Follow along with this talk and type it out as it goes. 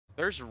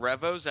There's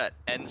Revos at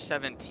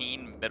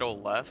N17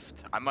 middle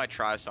left. I might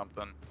try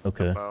something.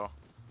 Okay. Bow.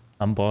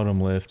 I'm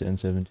bottom left,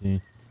 N17.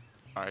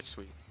 All right,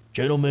 sweet.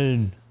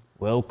 Gentlemen,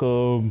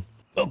 welcome.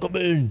 Welcome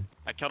in.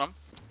 I killed him.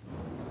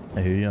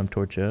 I hear you. I'm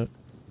torch out.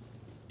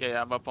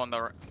 Yeah, I'm up on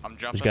the. I'm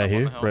jumping. This guy up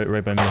here, on the hill.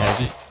 right by me, has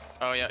he?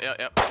 Oh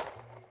yeah.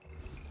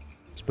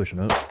 He's pushing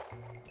up.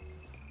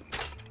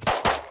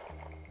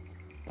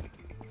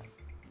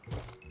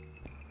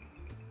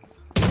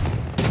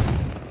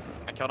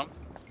 I killed him.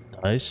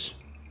 Nice.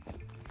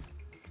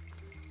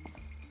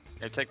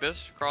 Here, take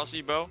this. Cross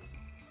you, bow.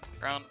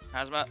 Ground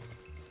hazmat.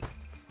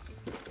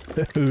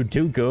 Dude,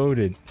 too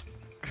goated.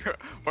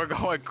 We're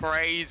going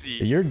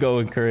crazy. You're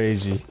going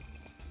crazy.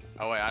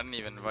 Oh wait, I didn't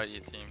even invite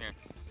you, team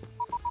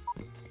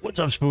here. What's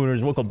up,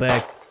 Spooners? Welcome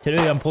back.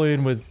 Today I'm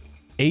playing with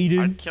I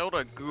Aiden. killed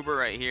a goober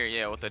right here,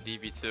 yeah, with a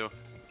DB2.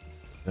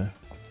 Okay.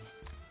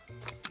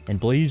 And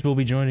Blaze will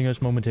be joining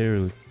us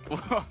momentarily.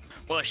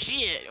 Well,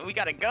 shit, we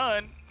got a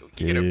gun. Go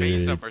get a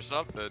base up or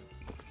something.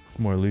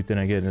 More loot than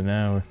I get in an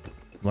hour.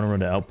 Wanna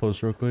run to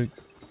outpost real quick?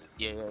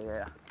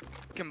 Yeah.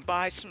 Can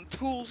buy some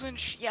tools and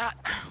shit.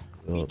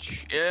 We Oh.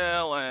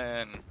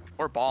 chillin'.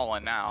 We're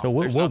balling now. So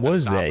what There's what nothing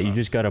was that? stopping You us.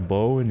 just got a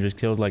bow and just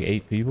killed like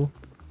 8 people?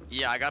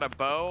 Yeah, I got a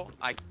bow.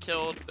 I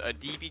killed a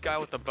DB guy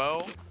with a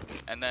bow,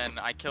 and then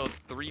I killed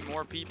 3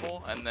 more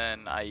people, and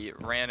then I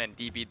ran and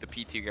DB'd the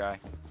P2 guy.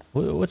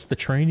 What's the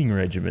training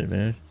regimen,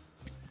 man?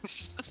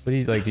 What do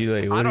you like? Do you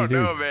like? What I don't do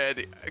you do? know,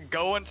 man.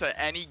 Go into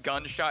any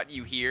gunshot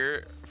you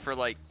hear for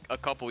like a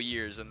couple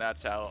years, and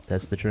that's how.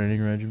 That's the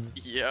training regimen.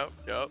 Yep.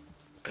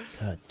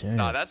 God damn.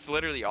 Nah, that's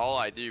literally all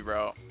I do,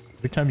 bro.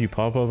 Every time you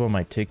pop up on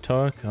my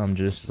TikTok, I'm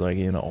just like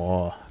in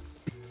awe.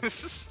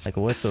 Like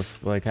what the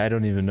like? I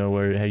don't even know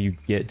how you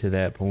get to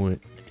that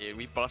point. Dude,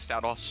 we bust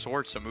out all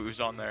sorts of moves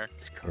on there.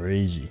 It's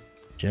crazy,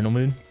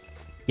 gentlemen.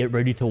 Get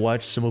ready to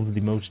watch some of the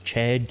most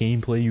Chad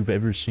gameplay you've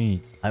ever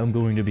seen. I'm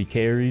going to be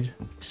carried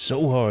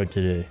so hard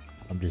today.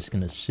 I'm just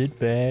gonna sit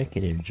back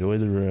and enjoy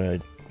the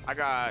ride. I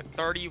got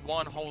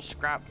 31 whole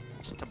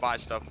scraps to buy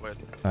stuff with.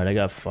 All right, I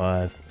got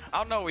 5. I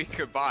don't know what we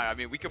could buy. I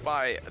mean, we could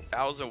buy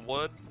 1,000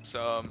 wood,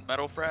 some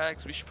metal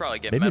frags. We should probably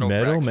get Maybe metal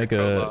frags make for a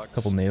Roblox.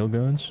 couple nail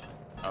guns.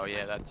 Oh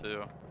yeah, that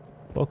too.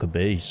 Bulk a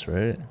base,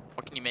 right?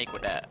 What can you make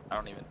with that? I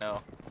don't even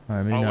know. All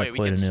right, maybe Oh not wait, we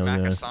quite can a nail smack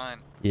gun. a sign.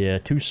 Yeah,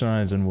 2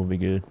 signs and we'll be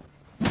good.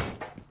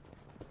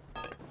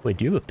 Wait,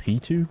 do you have a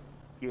P2?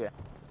 Yeah.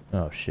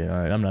 Oh shit,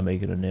 alright, I'm not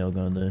making a nail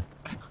gun then.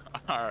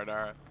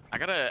 Alright. I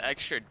got an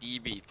extra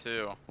DB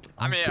too.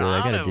 I mean, Yeah,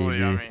 I got a honestly,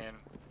 DB. I mean,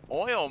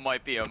 oil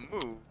might be a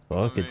move.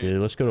 Fuck I it, mean,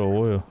 dude. Let's go to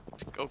oil.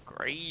 Let's go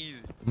crazy.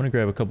 I'm gonna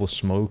grab a couple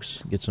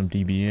smokes, get some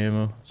DB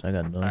ammo. So I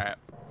got none. Alright.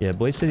 Yeah,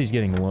 Blaze said he's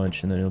getting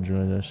lunch and then he'll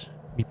join us.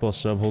 Meatball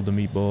sub, hold the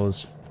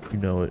meatballs. You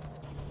know it.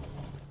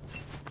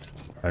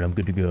 Alright, I'm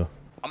good to go.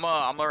 I'm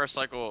gonna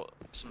recycle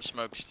some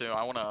smokes too.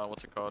 I wanna,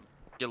 what's it called?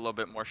 Get a little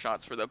bit more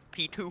shots for the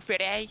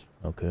P250.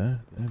 Okay.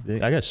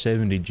 Big. I got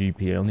 70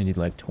 GP. I only need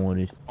like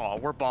 20. Oh,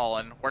 we're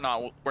balling. We're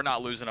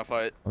not losing a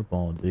fight. We're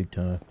balling big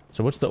time.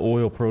 So what's the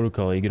oil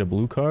protocol? You get a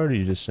blue card or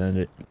you just send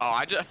it? Oh,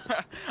 I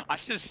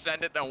just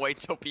send it then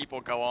wait till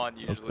people go on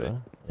usually.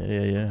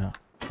 Okay. Yeah.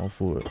 All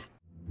for it.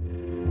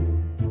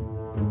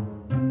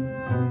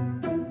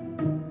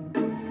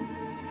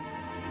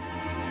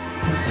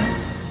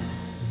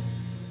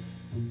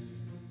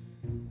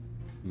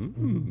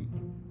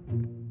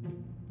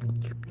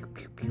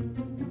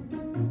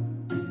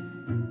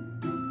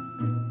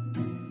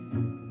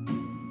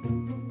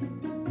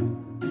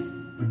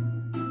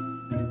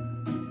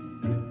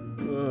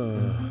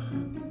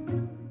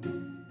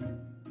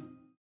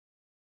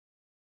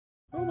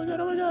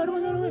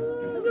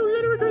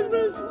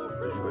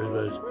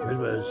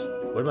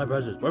 Where's my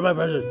presents? Where's my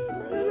presents?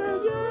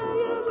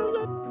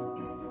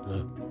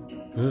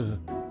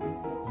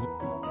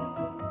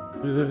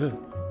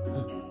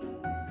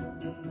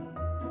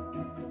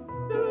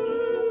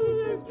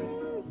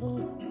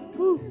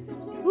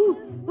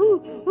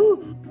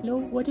 No,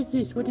 what is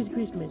this? What is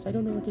Christmas? I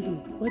don't know what to do.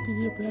 What is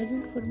your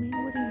present for me?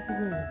 What is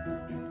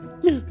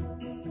it?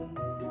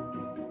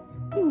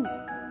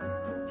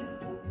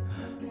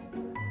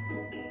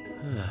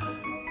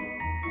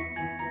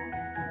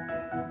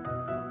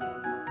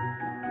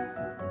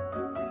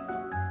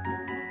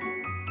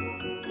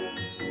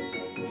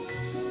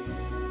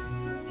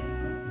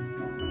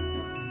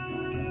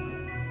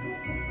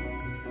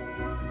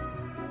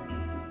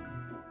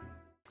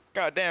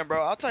 God damn,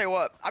 bro. I'll tell you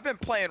what. I've been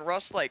playing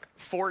Rust like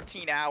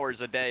 14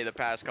 hours a day the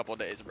past couple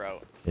days, bro.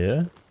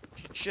 Yeah?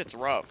 Shit's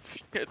rough.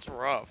 It's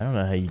rough. I don't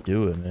know how you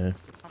do it, man.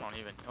 I don't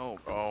even know,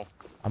 bro.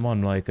 I'm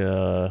on like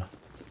 5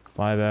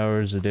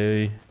 hours a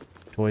day,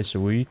 twice a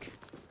week.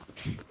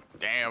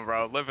 Damn,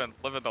 bro. Living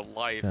the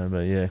life.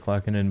 But yeah,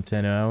 clocking in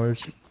 10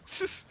 hours.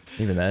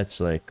 Even that's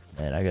like,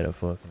 man, I gotta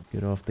fucking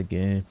get off the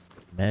game.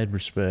 Mad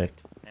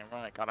respect. Damn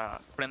right.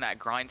 Gotta put in that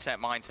grind set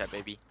mindset,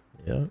 baby.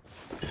 Yep.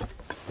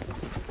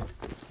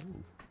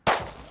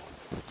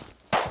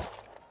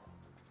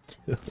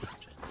 Dude.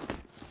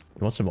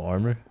 You want some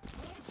armor?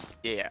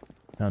 Yeah.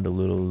 Found a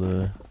little,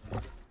 Ooh.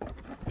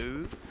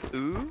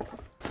 little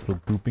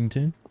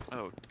goopington.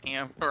 Oh,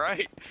 Damn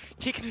right.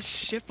 Taking a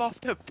sip off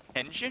the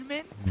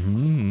Benjamin?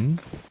 Mm-hmm.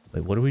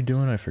 Wait, what are we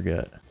doing? I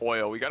forgot.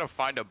 Oil. We gotta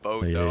find a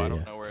boat, Oh, yeah, though. yeah, I don't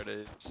yeah. know where it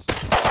is.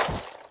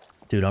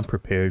 Dude, I'm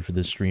prepared for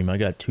this stream. I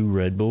got 2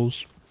 Red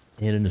Bulls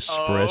and an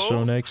espresso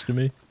Oh. next to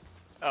me.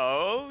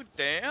 Oh,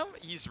 damn.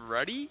 He's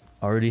ready?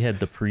 Already had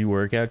the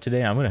pre-workout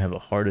today. I'm gonna have a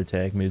heart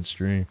attack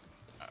mid-stream.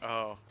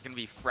 Oh, gonna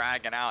be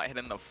fragging out,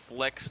 hitting the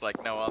flicks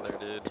like no other,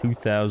 dude.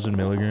 2,000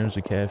 milligrams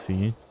of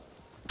caffeine.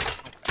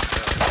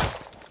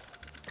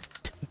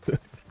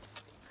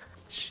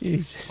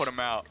 Jesus. Put him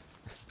out.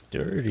 It's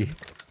dirty.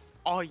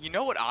 Oh, you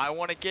know what I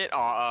want to get?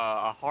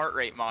 A heart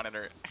rate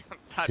monitor.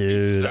 That'd be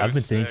Dude, so I've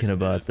been sick, thinking dude.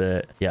 about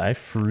that. Yeah, I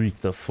freak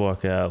the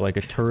fuck out. Like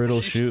a turret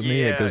will shoot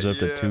me, it goes up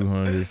to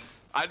 200.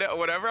 I know.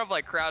 Whenever I'm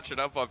like crouching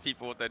up on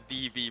people with a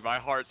DB, my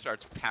heart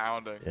starts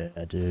pounding.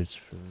 Yeah, dude, it's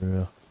for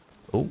real.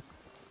 Oh.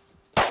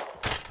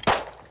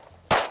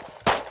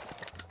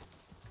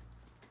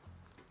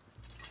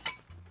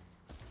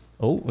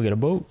 Oh, we got a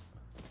boat.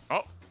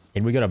 Oh,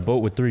 And we got a boat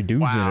with 3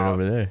 dudes in it Wow.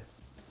 over there.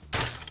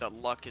 the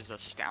luck is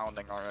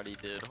astounding already,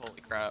 dude.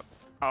 Holy crap.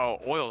 Oh,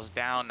 oil's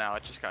down now.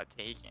 It just got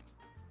taken.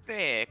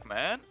 Thick,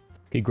 man.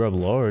 Could grub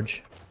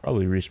large.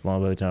 Probably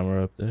respawn by the time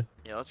we're up there.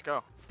 Yeah, let's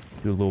go.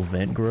 Do a little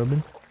vent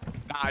grubbing.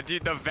 Nah,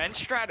 dude, the vent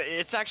strat,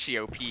 it's actually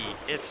OP.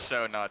 It's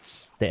so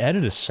nuts. They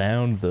added a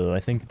sound though. I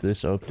think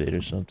this update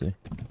or something.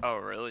 Oh,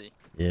 really?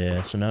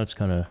 Yeah, so now it's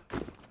kind of.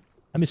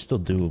 I mean, it's still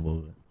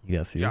doable. But you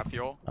got fuel? You got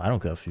fuel? I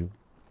don't got fuel.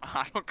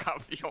 I don't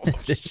got fuel.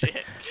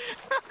 Shit.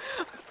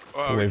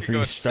 Well, Wait we for could you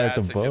go to start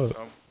the stats and get boat.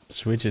 some.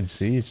 Switching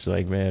seats,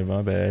 like man,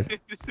 my bad.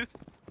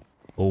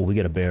 Oh, we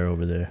got a bear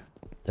over there.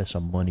 That's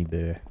a money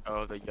bear.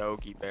 Oh, the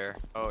Yogi Bear.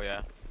 Oh,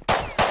 yeah.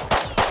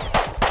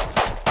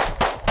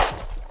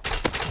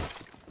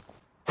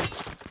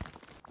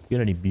 You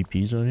got any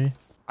BPs on you?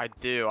 I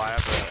do. I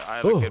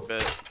have Oh. a good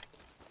bit.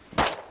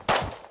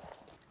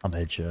 I'm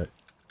headshot.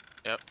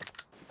 Yep.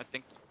 I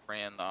think you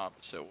ran the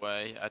opposite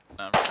way.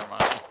 Never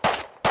mind.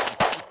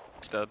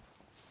 Stud.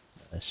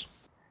 Nice.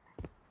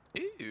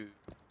 Ew.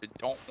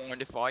 Don't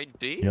mind if I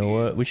do. You know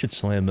what? We should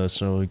slam those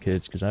solo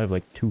kids because I have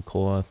like 2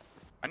 cloth.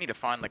 I need to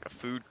find like a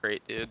food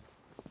crate, dude. I'm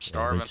Yeah, me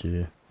starving.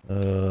 too.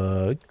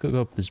 We could cook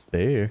up this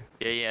bear.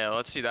 Yeah,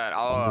 let's see that.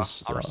 I'll I'll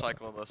just,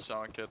 recycle the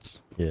sewing kits.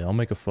 Yeah, I'll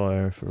make a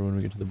fire for when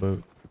we get to the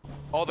boat.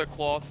 All the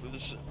cloth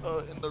is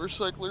in the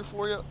recycler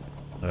for you.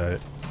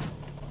 Alright.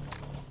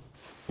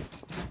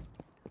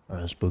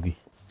 Alright, let's boogie.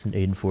 It's an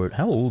Aiden Fort.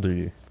 How old are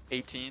you?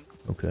 18.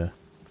 Okay.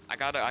 I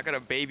got a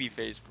baby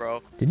face,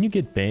 bro. Didn't you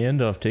get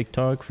banned off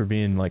TikTok for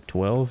being like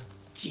 12?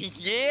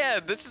 Yeah,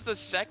 this is the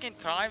second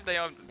time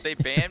they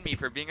banned me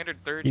for being under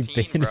You 13,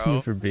 banned bro.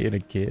 you for being a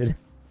kid?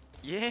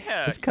 Yeah,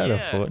 That's kind of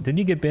fun. Didn't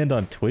you get banned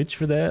on Twitch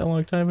for that a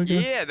long time ago?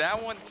 Yeah,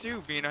 that one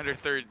too, being under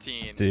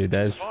 13. Dude,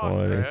 that's Fuck,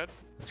 funny. man.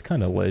 It's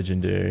kind of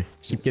legendary.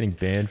 Keep getting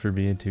banned for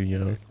being too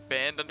young.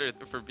 Banned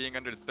for being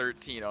under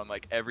 13 on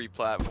like every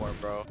platform,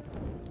 bro.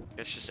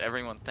 It's just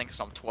everyone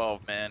thinks I'm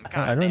 12, man. God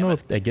I don't damn know it.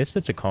 if I guess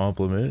that's a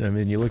compliment. I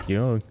mean, you look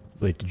young.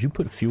 Wait, did you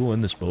put fuel in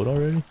this boat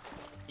already?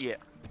 Yeah.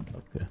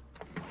 Okay.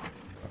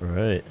 All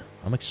right.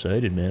 I'm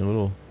excited, man. A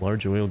little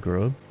large oil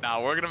grub.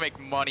 Nah, we're gonna make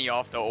money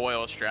off the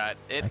oil strat.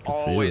 I It can feel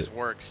always it.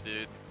 works,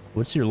 dude.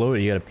 What's your load?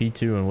 You got a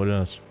P2 and what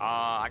else?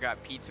 I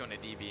got P2 and a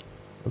DB.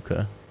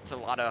 Okay. It's a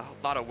lot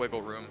of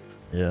wiggle room.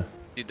 Yeah.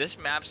 Dude, this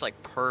map's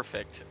like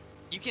perfect.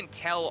 You can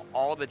tell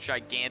all the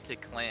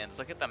gigantic clans.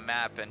 Look at the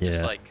map and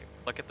just Yeah. like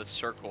look at the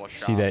circle of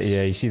shops. See that?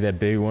 Yeah, you see that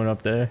big one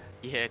up there?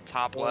 Yeah,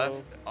 top Hello?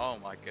 left. Oh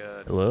my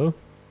god. Hello?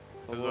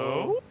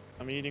 Hello?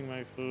 I'm eating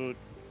my food.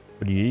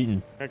 What are you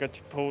eating? I got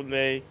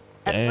Chipotle.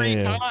 Every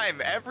Damn.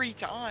 time, every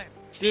time.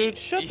 Dude,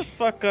 See, shut the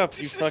fuck up,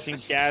 you fucking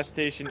gas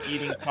station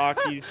eating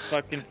Takis,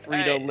 fucking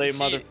Frito-Lay see-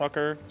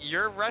 motherfucker.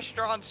 Your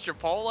restaurant's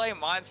Chipotle,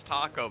 mine's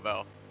Taco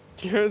Bell.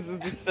 Yours is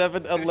the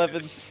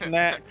 7-Eleven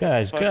snack.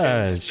 Guys, fucking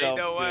guys. shelf,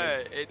 Ain't no dude.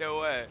 way. Ain't no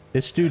way.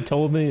 This dude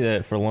told me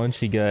that for lunch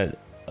he got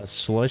a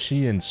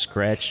slushy and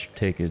scratch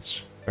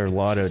tickets. Or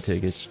lotto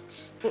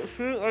tickets.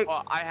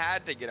 Well, I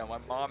had to get them. My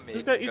mom made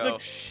This me guy eats go.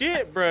 like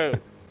shit, bro.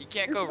 You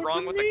can't What go the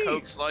wrong fuck with you a mean?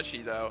 Coke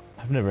slushy, though.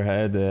 I've never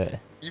had that.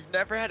 You've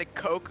never had a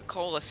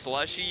Coca-Cola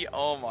slushy?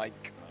 Oh my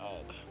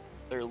god.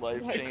 They're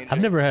life-changing. I've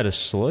never had a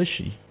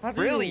slushy. How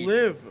do Really? you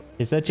live?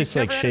 Is that just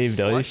You've like never had a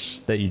shaved ice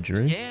slushy? that you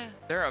drink? Yeah,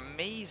 they're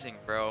amazing,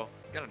 bro.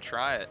 You gotta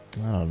try it.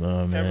 I don't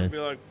know, Never man. be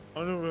like,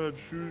 I never had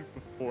shoes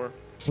before.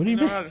 What do you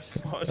never mean? had a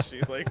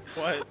slushy. Like,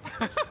 what?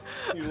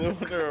 You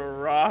live under a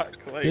rock?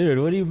 Like, Dude,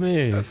 what do you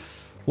mean?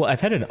 Well,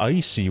 I've had an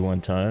icy one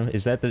time.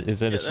 Is that yeah, a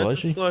that's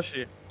slushy? a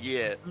slushy.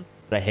 Yeah.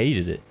 But I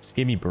hated it. It just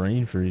gave me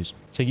brain freeze.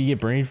 It's like you get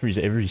brain freeze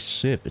every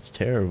sip. It's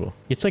terrible.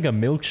 It's like a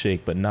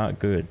milkshake, but not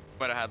good.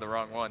 Might have had the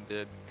wrong one,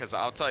 dude. Because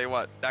I'll tell you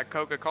what, that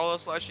Coca-Cola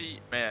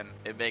slushy, man,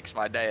 it makes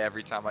my day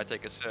every time I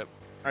take a sip.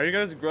 Are you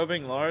guys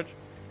grubbing large?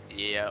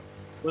 Yeah.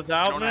 I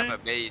Without don't me? have a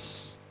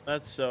base.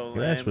 That's so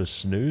Your ass lame. was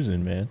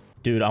snoozing, man.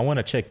 Dude, I want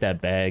to check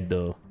that bag,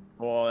 though.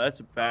 Oh,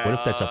 that's bad. What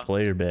if that's a Uh,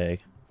 player bag?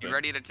 You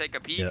ready to take a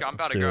peek? Yeah, I'm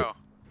about let's to do go.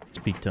 It's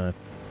peak time.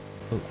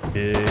 Oh,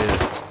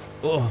 yeah.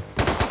 Oh.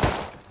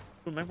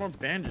 Dude, make more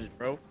bandages,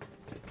 bro.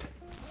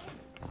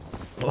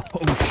 Oh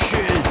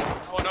shit!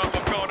 Going up,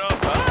 I'm going up.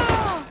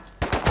 Ah!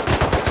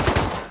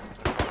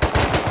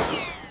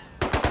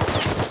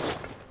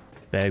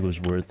 Bag was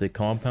worth it.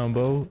 Compound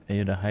bow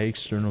and a high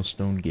external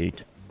stone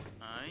gate.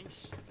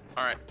 Nice.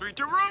 All right, 3,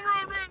 2, run.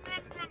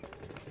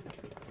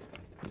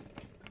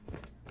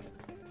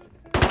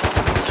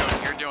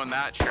 Yo, you're doing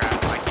that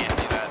trap. I can't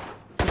do that.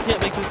 You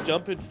can't make this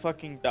jump and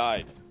fucking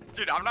died.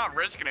 Dude, I'm not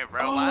risking it,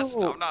 bro.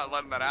 I'm not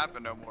letting that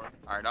happen no more.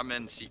 All right, I'm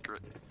in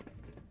secret.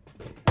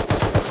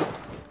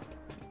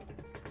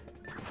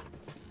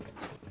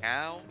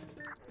 Now,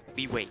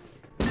 we wait.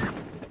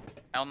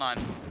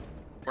 L9,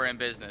 we're in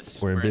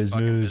business. We're in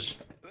fucking business.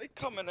 Are they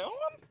coming on?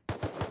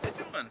 What they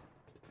doing?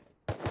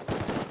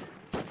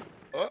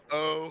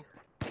 Uh-oh.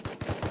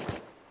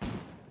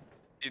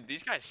 Dude,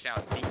 these guys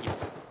sound deep.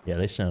 Yeah,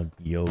 they sound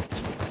yoked.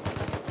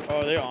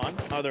 Oh, they're on.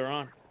 Oh, they're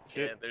on.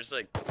 Yeah, Shit. there's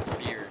like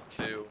beer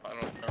too. I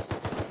don't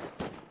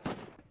know.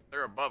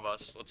 They're above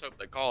us. Let's hope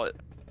they call it.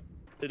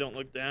 They don't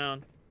look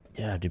down.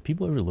 Yeah, do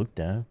people ever look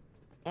down?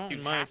 Not Dude,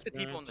 in my half the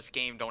people in experience. this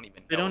game don't even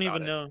know. They don't about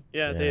even it. know.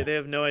 Yeah, Yeah. They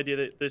have no idea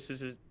that this is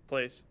his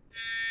place.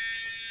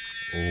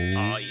 Oh,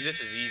 Oh, this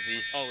is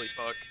easy. Holy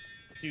fuck.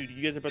 Dude,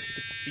 you guys are about to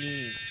get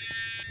beamed.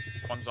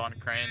 One's on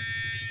crane.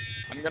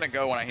 I'm gonna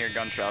go when I hear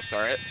gunshots,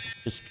 alright?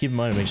 just keep in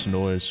mind it makes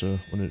noise, so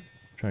I'm gonna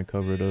try and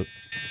cover it up.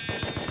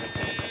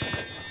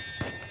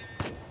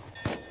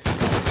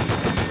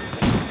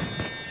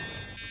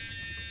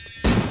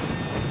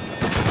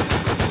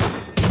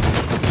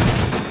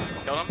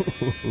 Kill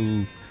him.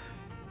 Ooh.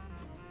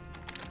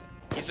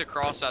 He's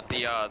across at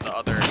the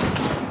other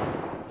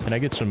Can I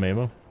get some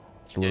ammo?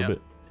 Just a little Yeah.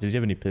 bit. Does he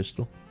have any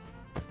pistol?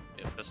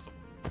 pistol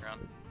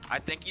around. I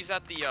think he's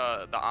at the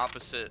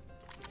opposite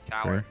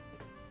tower.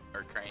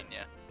 Or crane,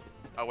 yeah.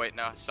 Oh wait,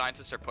 no.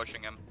 Scientists are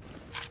pushing him.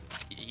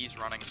 He's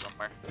running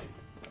somewhere.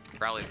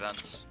 Rally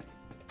vents.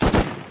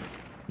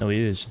 No, he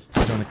is.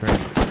 He's on the crane.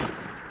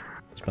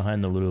 He's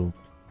behind the little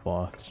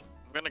box.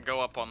 I'm gonna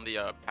go up on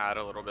the pad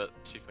a little bit,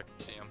 see if I can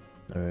see him.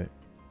 Alright.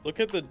 Look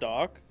at the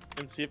dock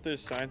and see if there's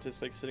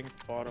scientists like sitting at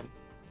the bottom.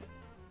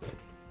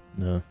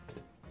 No.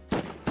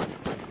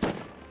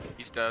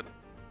 He's dead.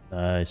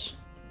 Nice.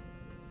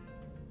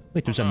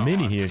 Wait, there's Oh, a no.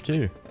 mini here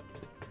too.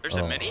 There's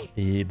a mini?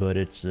 Yeah, but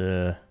it's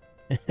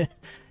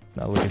it's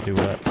not looking too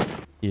hot.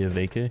 You have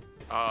AK?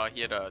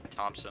 He had a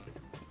Thompson.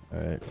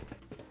 Alright.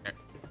 Here.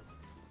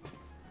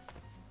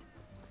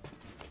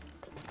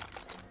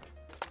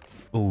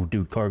 Oh,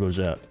 dude, cargo's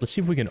out. Let's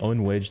see if we can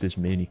unwedge this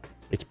mini.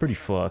 It's pretty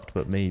fucked,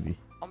 but maybe.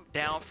 I'm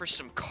down for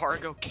some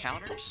cargo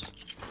counters.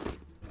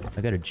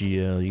 I got a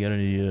GL. You got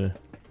any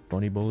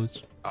funny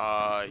bullets?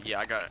 Yeah,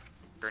 I got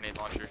grenade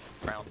launcher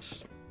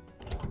rounds.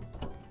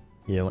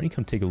 Yeah, why don't you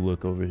come take a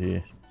look over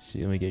here? See,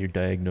 let me get your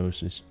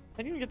diagnosis.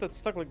 How do you get that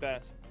stuck like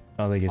that?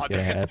 I don't think it's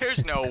gonna happen.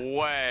 There's no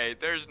way.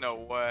 There's no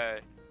way.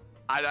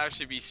 I'd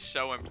actually be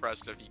so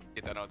impressed if you could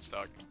get that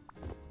unstuck.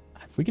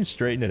 We can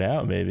straighten it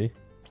out, maybe.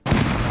 Okay.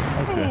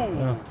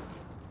 Oh.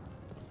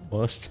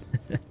 Must.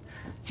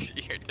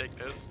 Here, take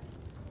this.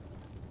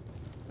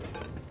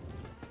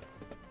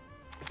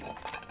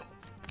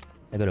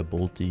 I got a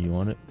bolty. You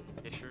want it?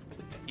 Yeah, sure.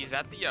 He's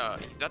at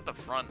the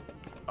front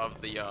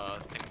of the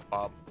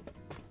thingamabob.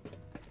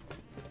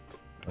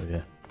 Oh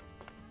yeah.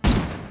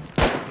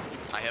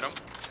 I hit him.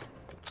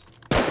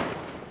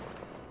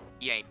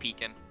 He ain't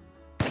peeking.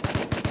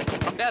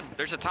 I'm dead.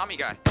 There's a Tommy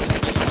guy.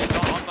 He's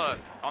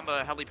on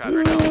the helipad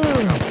right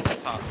now.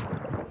 Up top.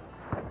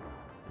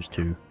 There's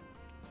two.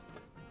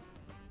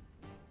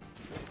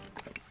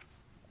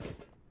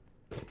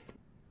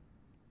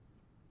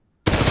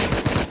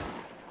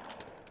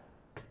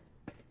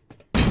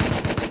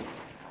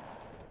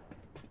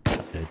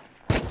 Dead.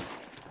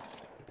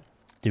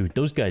 Dude,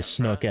 those guys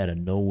snuck out of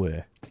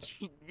nowhere.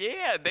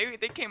 Yeah, they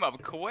came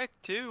up quick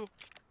too.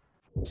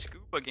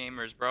 Scuba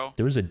gamers, bro.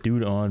 There was a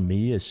dude on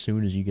me as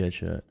soon as you got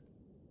shot.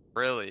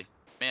 Really?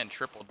 Man,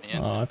 tripled me Oh,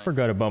 instantly. I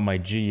forgot about my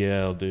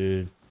GL,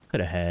 dude. Could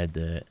have had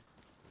that.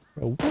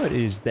 Bro, what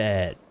is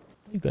that?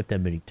 You got that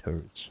many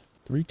turrets?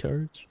 3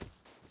 turrets?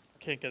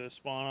 Can't get a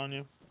spawn on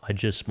you. I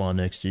just spawned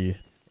next to you.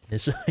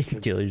 It's so you can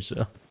kill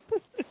yourself.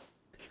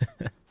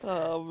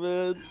 Oh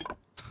man. One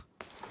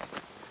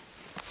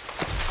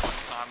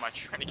time I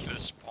tried to get a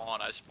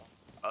spawn, I spawned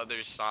on the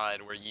other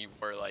side where you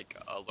were like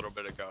a little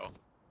bit ago.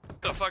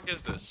 What the fuck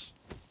is this?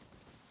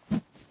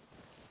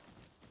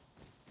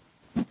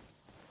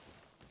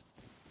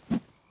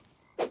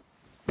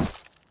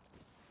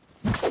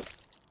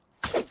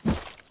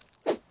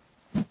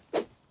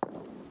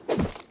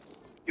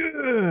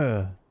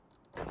 Yeah.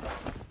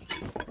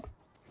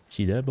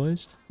 See that,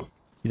 boys?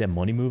 See that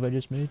money move I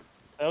just made?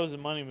 That was a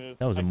money move.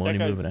 That was a money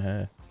move and a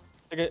half.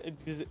 That guy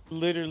is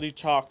literally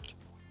chalked.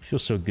 It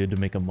feels so good to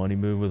make a money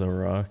move with a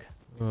rock.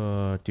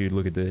 Oh, dude,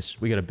 look at this.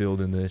 We gotta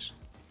build in this.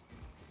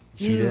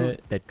 You see Dude,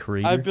 that? That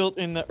crater? I built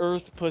in the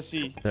earth,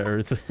 pussy. The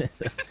earth.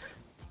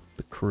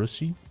 The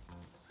crusty?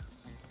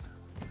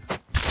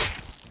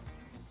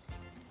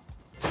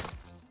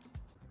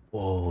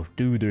 Whoa,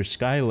 dude, there's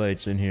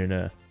skylights in here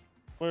now.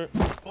 Where?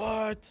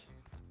 What?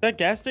 That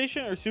gas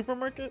station or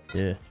supermarket?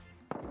 Yeah.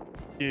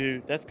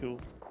 Dude, that's cool.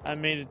 I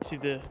made it to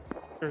the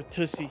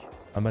Tussie.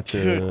 I'm at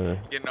the...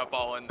 Getting up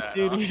all in that.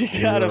 Dude, Huh? we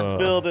gotta Yeah.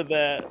 build at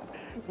that.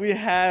 We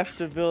have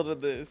to build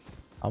at this.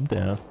 I'm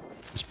down.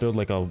 Just build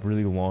like a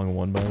really long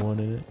 1x1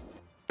 in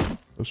it.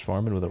 Who's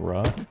farming with a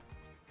rock?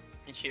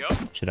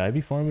 Yep. Should I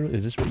be farming?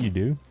 Is this what you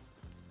do?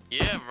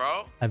 Yeah,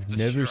 bro. I've It's a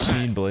never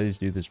strat. seen Blaze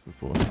do this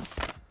before. It's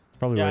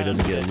probably why I he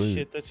doesn't don't do get that loot.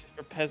 shit. That's just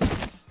for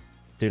peasants.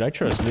 Dude, I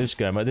trust this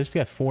guy. This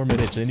guy 4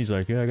 minutes in, he's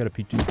like, yeah, I got a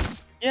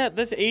P2. Yeah,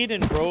 that's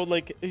Aiden, bro.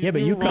 Like, Yeah,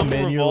 but we you run come the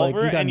in, you're like,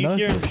 you revolver, got and you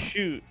hear him nothing.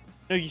 shoot.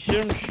 No, you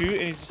hear him shoot,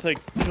 and he's just like,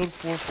 killed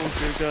 4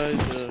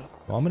 guys.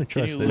 Well, I'm gonna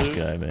Can trust you this loot?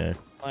 guy, man.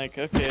 Like,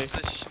 okay. It's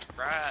a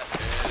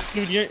strat,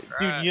 dude. Dude, It's a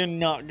strat. you're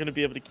not gonna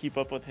be able to keep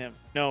up with him.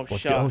 No Well, oh,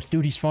 shots.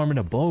 dude, he's farming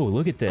a bow.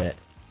 Look at that.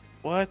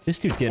 What? This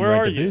dude's getting Where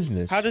right are to you?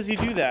 business. How does he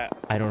do that?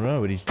 I don't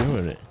know, but he's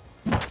doing it.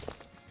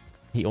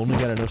 He only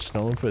got enough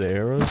stone for the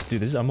arrows.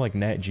 Dude, I'm like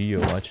Nat Geo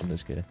watching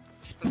this guy.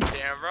 Damn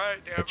right,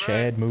 damn The right.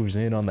 Chad moves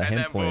in on the And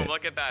hemp then boom, plant.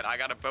 look at that. I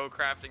got a bow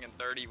crafting and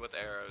 30 with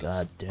arrows.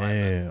 God My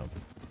bad. damn.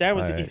 That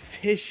was Alright.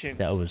 efficient.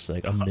 That was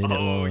like a minute Oh,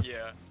 long.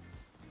 yeah.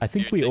 I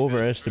think Here, we take this.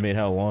 overestimate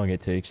how long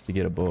it takes to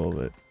get a bow,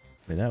 but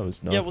I mean, that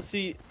was nothing. Yeah, well,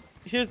 see,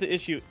 here's the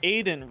issue.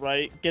 Aiden,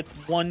 right, gets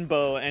one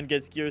bow and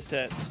gets gear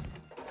sets.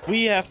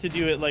 We have to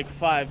do it like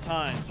 5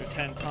 times or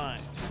 10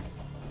 times.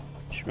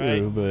 True,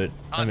 right? but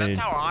I mean, That's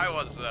how I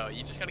was, though.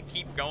 You just gotta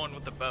keep going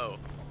with the bow.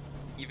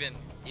 Even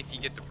if you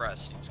get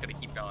depressed, you just gotta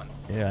keep going.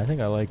 yeah, I think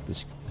I like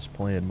this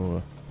plan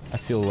more. I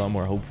feel a lot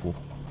more hopeful.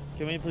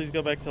 Can we please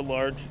go back to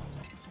large?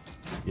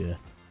 Yeah, you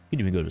can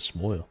even go to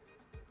small.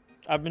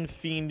 I've been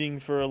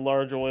fiending for a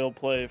large oil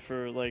play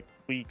for like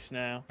weeks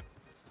now.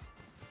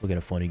 Look at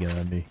a funny guy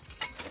on me.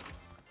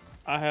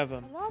 I have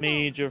a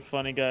major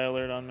funny guy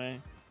alert on me.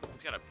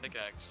 He's got a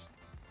pickaxe.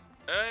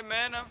 Hey,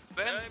 man, I'm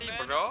Bendy,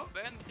 bro.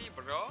 Bendy,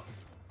 bro.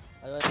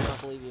 I do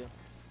not believe you.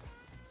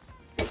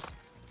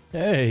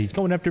 Hey, he's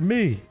going after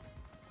me.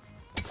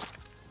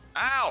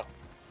 Ow!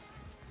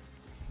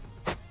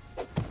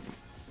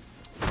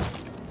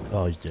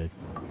 Oh, he's dead.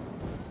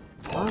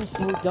 I'm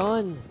so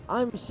done.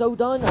 I'm so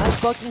done. I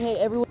fucking hate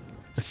everyone.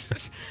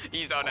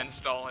 He's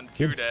uninstalling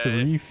He had today.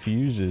 3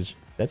 fuses.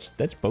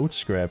 That's boat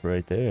scrap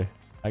right there.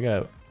 I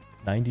got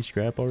 90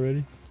 scrap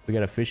already. We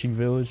got a fishing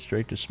village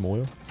straight to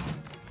Smoil.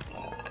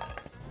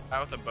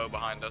 Out with the bow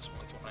behind us,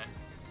 120.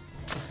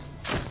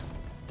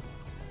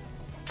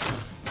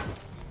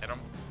 Hit him.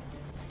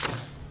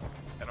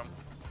 Hit him.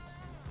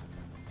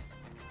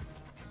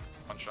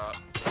 One shot.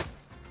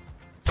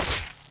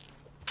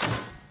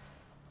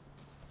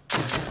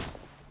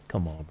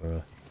 Come on,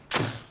 bro.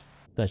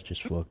 That's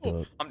just fucked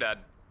up. I'm dead.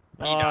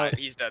 He Uh, died.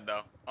 He's dead,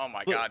 though. Oh my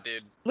look- god,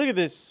 dude. Look at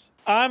this.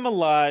 I'm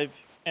alive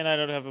and I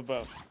don't have a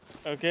bow.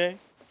 Okay?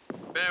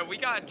 Man, we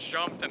got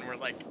jumped and we're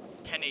like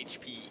 10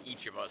 HP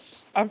each of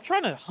us. I'm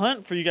trying to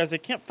hunt for you guys. I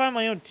can't find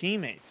my own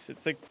teammates.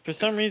 It's like, for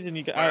some reason,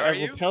 Where I are will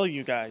you? tell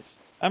you guys.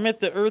 I'm at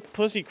the Earth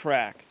Pussy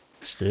Crack.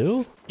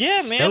 Still? Yeah,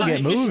 Still man. get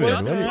I'm moving, just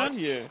floating what is- around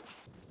you.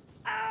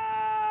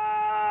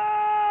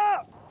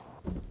 Ah!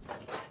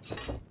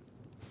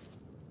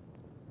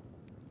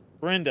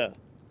 Brenda,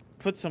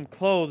 put some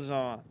clothes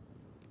on.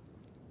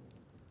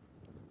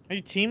 Are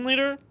you team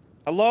leader?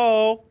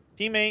 Hello?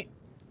 Teammate?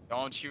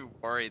 Don't you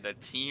worry, the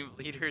team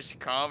leader's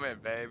coming,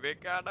 baby.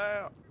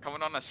 Goddamn.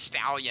 Coming on a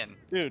stallion.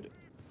 Dude,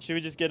 should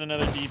we just get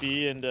another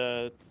DB and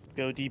go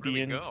Where DB do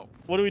we in? go?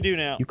 What do we do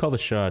now? You call the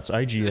shots.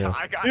 IGL.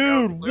 I got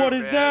no Dude, clue, what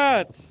is man.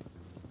 that?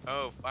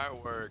 Oh,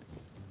 firework.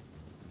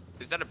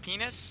 Is that a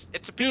penis?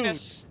 It's a Dude,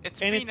 penis.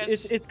 It's a And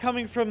penis. it's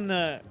coming from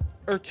the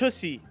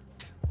Tussie.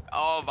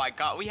 Oh my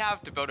god, we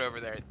have to build over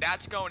there.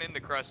 That's going in the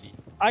crusty.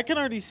 I can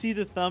already see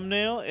the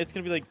thumbnail. It's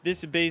gonna be like,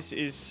 this base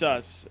is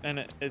sus,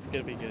 and it's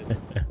gonna be good.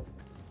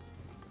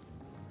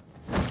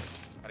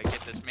 Gotta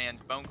get this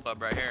man's bone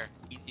club right here.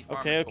 Easy farming.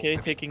 Okay, okay,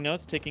 gold. taking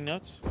notes, taking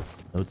notes.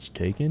 Notes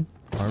taken.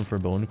 Arm for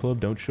Bone Club.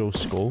 Don't show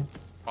skull.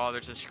 Oh,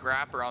 there's a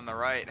scrapper on the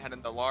right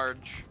heading to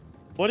large.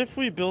 What if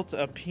we built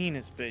a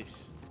penis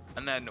base?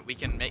 And then we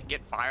can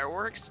get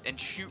fireworks and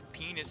shoot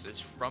penises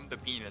from the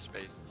penis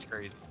base. It's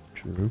crazy.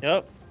 True.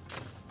 Yep.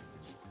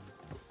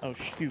 Oh,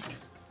 shoot.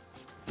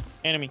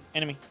 Enemy,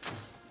 enemy.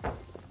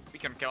 We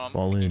can kill him.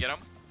 Fall We can in. get him.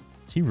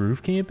 Is he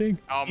roof camping?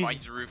 Oh my,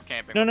 He's- he's roof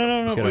camping. No, no,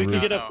 no, He's no, got a we can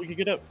roof. get up, we can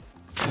get up.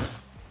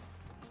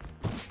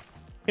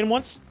 Hit him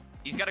once.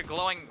 He's got a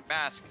glowing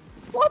mask.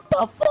 What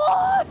the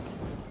fuck?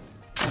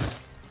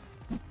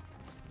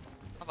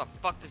 How the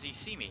fuck does he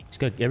see me? He's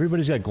got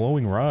everybody's got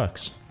glowing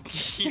rocks.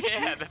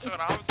 Yeah, that's what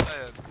I'm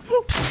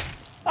saying.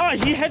 Ah,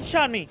 he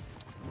headshot me.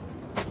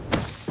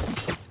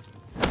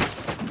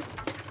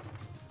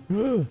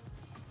 No!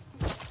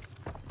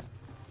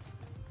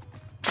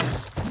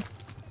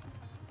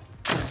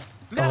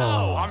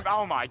 Oh.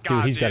 Oh my god,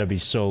 Dude, he's got to be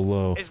so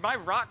low. Is my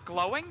rock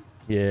glowing?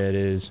 Yeah, it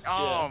is.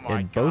 Oh my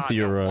And god. both of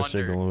your no rocks are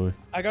wonder. glowing.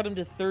 I got him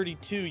to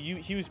 32.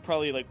 He was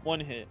probably like one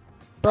hit.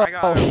 Bro, I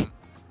got him.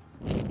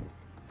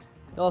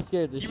 y'all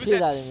scared the He was shit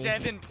at out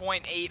of me.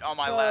 7.8 on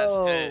my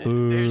last hit.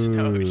 Boo. There's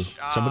no Ooh.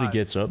 shot. Somebody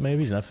gets up,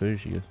 maybe? He's not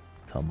finished yet.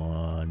 Come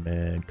on,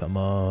 man. Come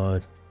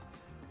on.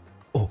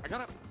 Oh, I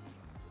got him.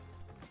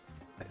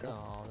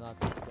 No, not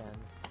this again.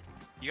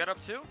 You got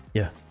up too?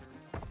 Yeah.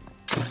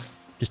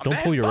 Just don't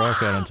pull your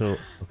rock out until...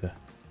 Okay.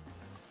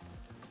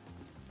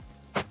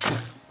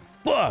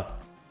 Fuck!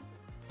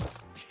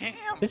 Damn,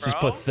 This is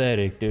bro.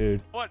 pathetic,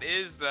 dude. What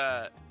is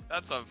that?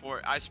 That's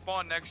unfortunate. I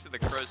spawned next to the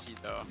crow seed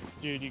though.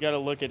 Dude, you gotta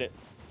look at it.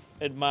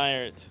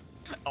 Admire it.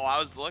 Oh, I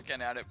was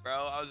looking at it, bro.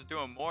 I was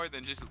doing more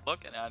than just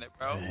looking at it,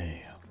 bro.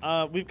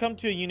 Damn. We've come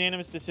to a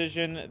unanimous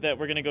decision that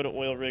we're gonna go to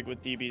oil rig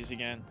with DBs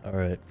again.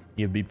 Alright.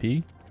 You have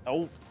BP?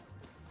 Oh.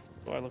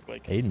 What do I look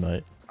like? Aiden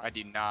might. I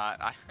do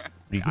not. I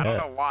you don't got?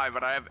 know why,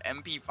 but I have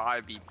MP5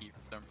 BP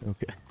for some reason.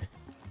 Okay.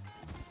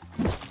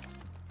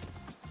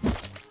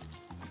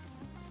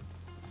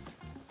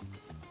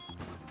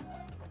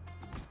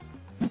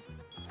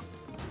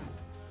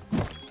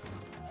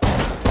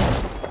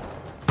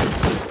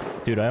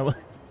 Dude, I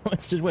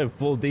just went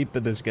full deep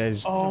in this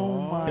guy's...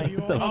 Oh my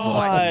What the Oh,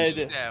 I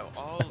see god. that.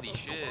 Holy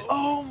shit.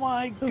 Oh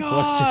my What just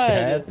god.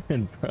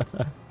 happened, bro?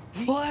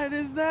 What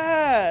is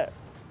that?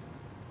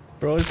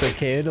 Bro, it's the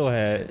candle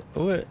hat.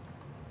 What?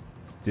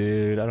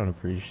 Dude, I don't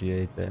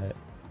appreciate that.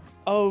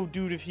 Oh,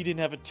 dude, if he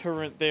didn't have a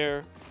turret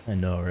there. I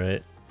know,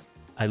 right?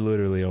 I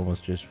literally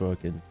almost just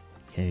fucking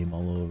came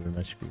all over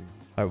my screen.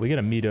 All right, we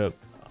gotta meet up.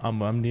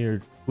 I'm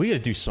near. We gotta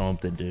do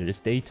something, dude. It's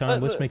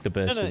daytime. Let's make the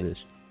best of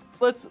this.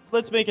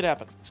 Let's make it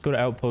happen. Let's go to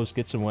Outpost,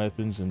 get some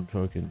weapons, and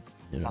fucking,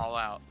 you know, All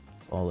out.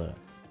 all that.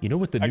 You know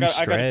what the I new got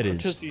strat a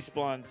is? pussy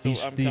spawn, so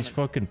These I'm these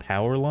coming. fucking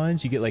power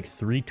lines, you get like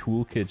 3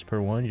 toolkits per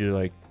one. You're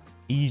like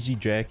easy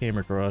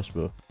jackhammer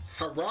crossbow.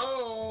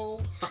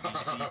 Hello.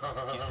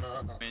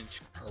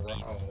 Minch.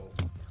 Hello.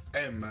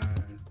 Hey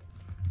man,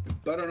 you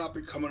better not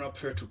be coming up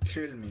here to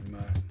kill me,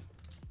 man.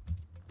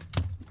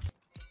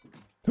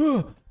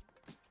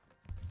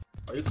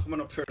 Are you coming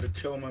up here to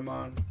kill me,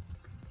 man?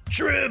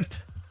 Shrimp!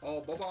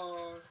 Oh, bye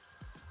bye.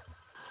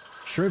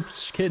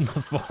 Shrimp's getting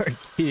the far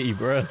key,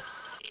 bro.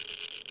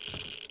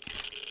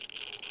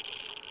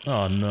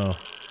 Oh no.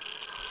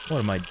 What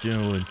am I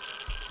doing?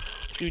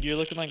 Dude, you're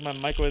looking like my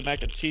microwave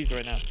mac and cheese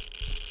right now.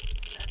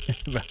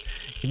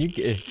 Can you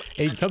get...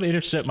 Hey, come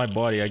intercept my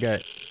body. I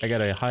got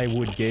a high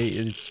wood gate.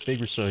 It's big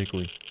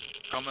recycling.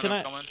 Coming Can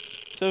up, I- coming.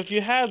 So if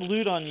you had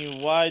loot on you,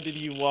 why did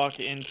you walk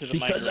into the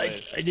Because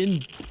microwave? I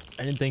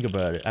didn't think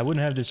about it. I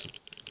wouldn't have this...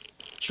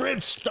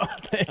 Shrimp,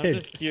 stop it! I'm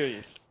just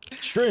curious.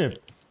 Shrimp!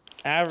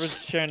 Average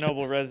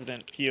Chernobyl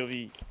resident,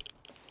 POV.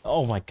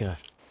 Oh my god.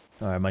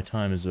 Alright, my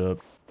time is up.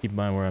 Keep in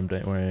mind where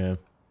I am.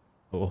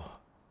 Oh.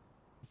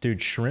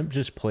 Dude, Shrimp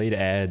just played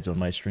ads on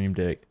my stream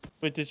deck.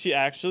 Wait, did she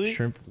actually?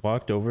 Shrimp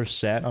walked over,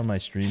 sat on my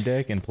stream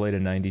deck, and played a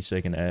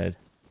 90-second ad.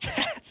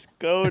 That's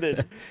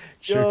goaded.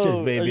 Shrimp just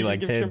Yo, made are me you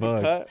like gonna give 10 Shrimp a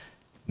bucks. cut?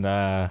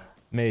 Nah,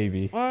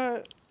 maybe.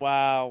 What?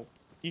 Wow.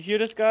 You hear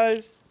this,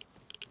 guys?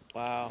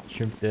 Wow.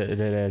 Shrimp that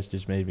ass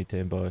just made me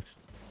 10 bucks.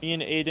 Me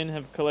and Aiden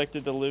have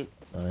collected the loot.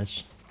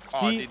 Nice.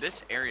 Oh, See? dude,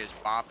 this area is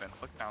bopping.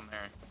 Look down there.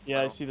 Yeah,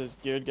 I Bro. see those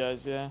geared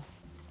guys, yeah.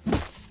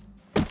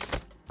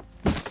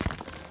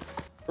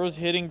 Bro's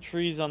hitting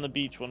trees on the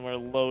beach when we're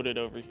loaded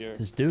over here.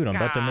 This dude, I'm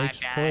about to make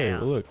some play.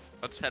 Goddamn. Look.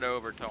 Let's head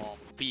over to him.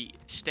 If we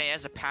stay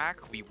as a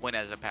pack, we win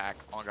as a pack.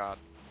 Oh god.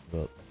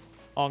 Look.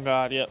 On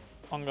God, yep.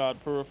 On God,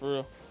 for real, for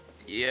real.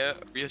 Yeah,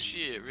 real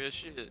shit, real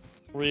shit.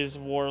 Riz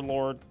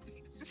Warlord.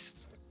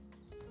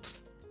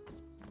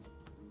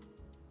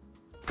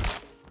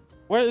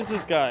 Where is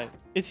this guy?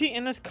 Is he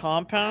in this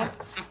compound?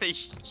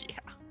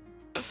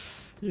 Yeah.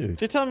 Dude.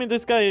 So you're telling me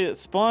this guy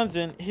spawns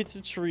in, hits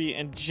a tree,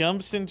 and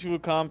jumps into a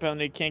compound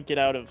they can't get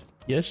out of?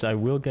 Yes, I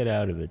will get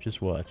out of it.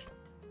 Just watch.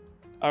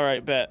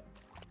 Alright, bet.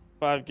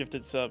 5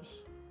 gifted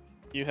subs.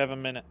 You have a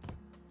minute.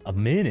 A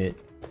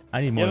minute? I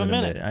need more have than a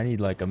a minute. minute. I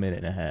need like a minute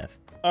and a half.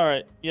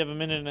 Alright, you have a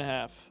minute and a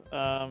half.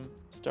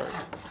 Start.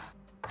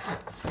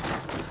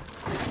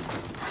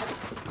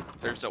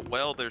 There's a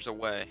well, there's a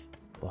way.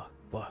 Fuck,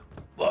 fuck,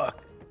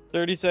 fuck.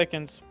 30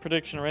 seconds.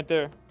 Prediction right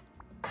there.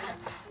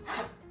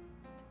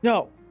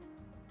 No!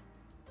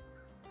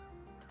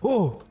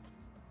 Oh.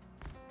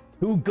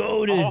 Who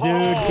goaded, dude?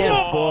 Oh.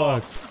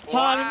 Get fucked.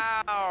 Time.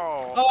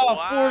 Wow. Oh,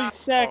 wow. 40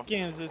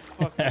 seconds, this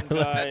fucking guy.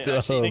 Let's go,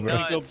 Actually making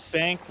me go nuts.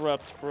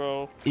 bankrupt,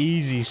 bro.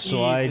 Easy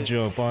slide Jesus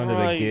jump onto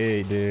Christ. the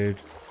gate, dude.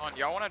 Come on,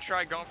 y'all want to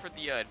try going for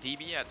the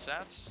DB at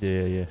Sats?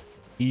 Yeah, yeah.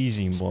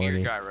 Easy Spear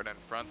money. guy right in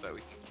front that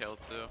we can kill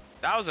too.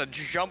 That was a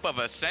jump of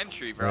a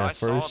century, bro. Yeah, I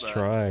saw first that.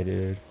 try,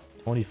 dude.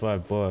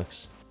 25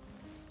 bucks.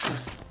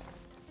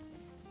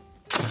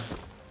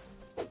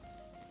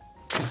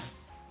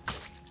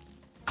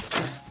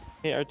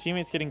 Hey, our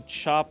teammate's getting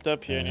chopped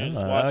up here, and you're just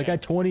I watching.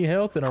 got 20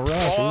 health and a rock.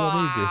 What do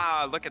I need to-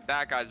 Ah, look at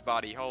that guy's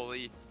body.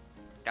 Holy.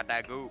 Got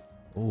that goop.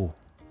 Oh,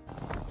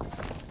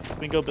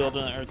 We can go build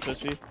an earth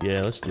pussy.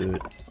 yeah, let's do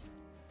it.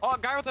 Oh,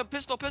 guy with a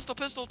pistol,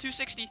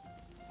 260.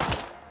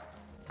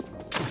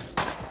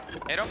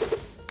 Hit him.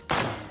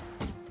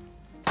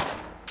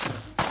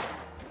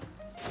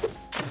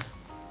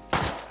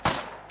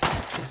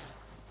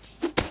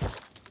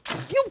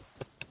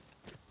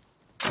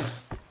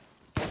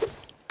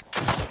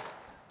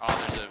 Oh,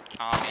 there's a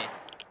Tommy.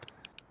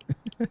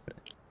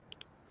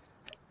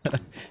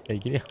 Hey,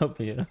 can you help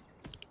me out?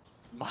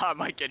 My I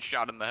might get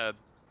shot in the head.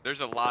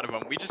 There's a lot of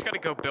them. We just gotta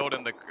go build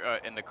in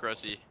the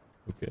Crusty.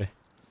 Okay.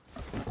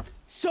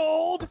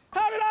 Sold?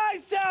 How did I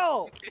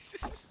sell?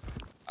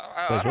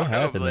 I What don't know,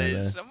 happened there, Blaze.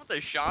 man? Some of the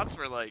shots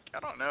were like, I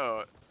don't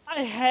know.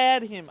 I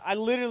had him. I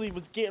literally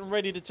was getting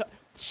ready to.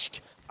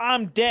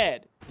 I'm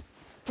dead.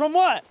 From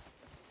what?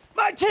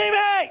 My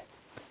teammate.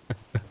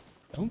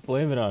 Don't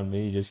blame it on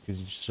me just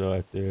because you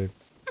suck, dude.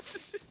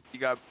 You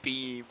got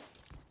beamed.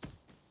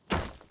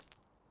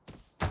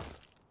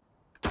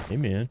 Hey,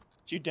 man.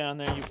 You down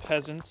there, you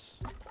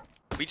peasants.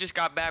 We just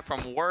got back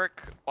from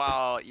work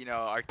while, you know,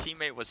 our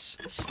teammate was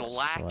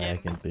slacking.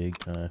 Slacking big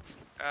time.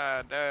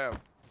 God damn.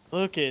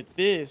 Look at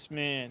this,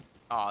 man.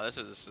 Oh, this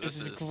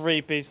is a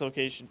great base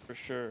location for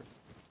sure.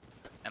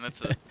 And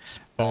it's a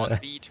spawn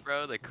beach,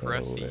 bro. The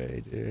Crusty. No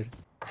way, dude.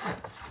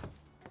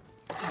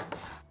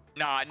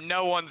 Nah,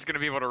 no one's gonna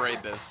be able to raid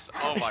this.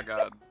 Oh my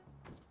god.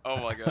 Oh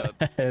my god.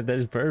 That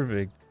is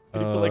perfect.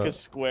 Could you put like a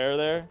square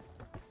there?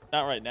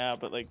 Not right now,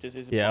 but like just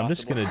is it Yeah, possible? I'm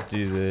just gonna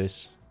do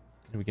this.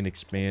 And we can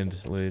expand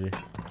later.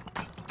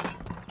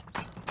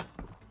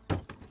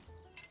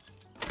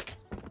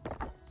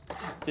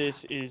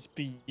 This is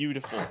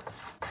beautiful.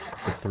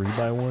 The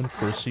 3x1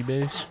 Crusty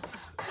base.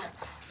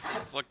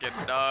 It's looking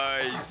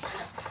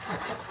nice.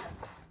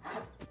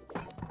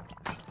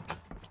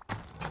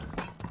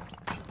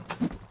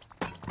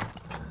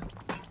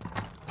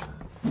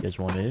 You guys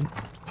want in?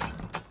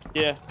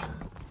 Yeah.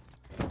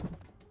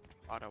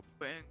 Bada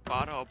bing,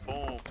 bada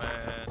boom,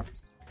 man.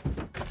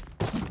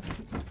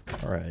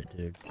 Alright,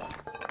 dude.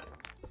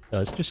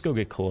 Let's just go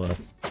get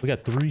cloth. We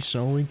got 3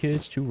 sewing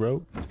kits, 2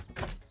 rope.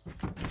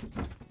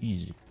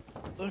 Easy.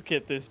 Look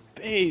at this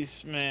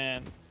base,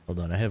 man. Hold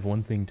on, I have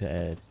one thing to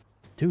add.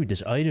 Dude,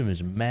 this item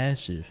is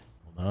massive.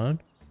 Hold on.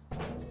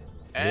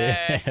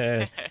 Hey.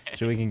 Yeah.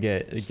 So we can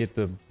get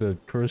the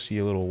Crusty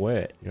a little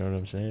wet. You know what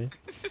I'm saying?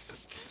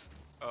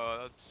 Oh,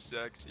 that's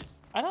sexy.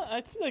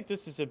 I feel like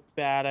this is a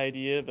bad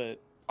idea, but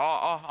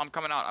Oh, I'm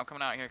coming out. I'm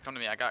coming out here. Come to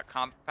me. I got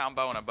compound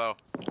bow and a bow.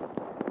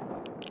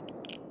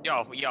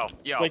 Yo.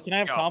 wait, can I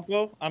have yo.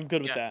 combo? I'm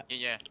good with Yeah, that.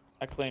 yeah.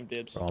 I claim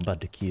dibs. Bro, I'm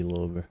about to keel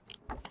over.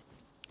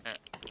 Yeah.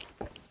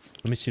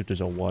 Let me see if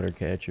there's a water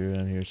catcher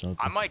around here or something.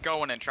 I might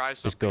go in and try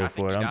something. Just go I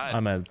for think it. he died.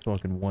 I'm at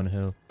fucking 1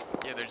 health.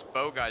 Yeah, there's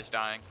bow guys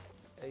dying.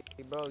 Hey,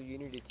 bro, you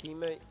need a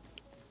teammate?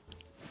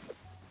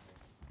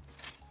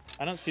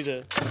 I don't see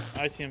the.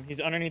 I see him. He's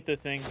underneath the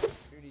thing.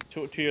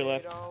 To your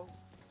left.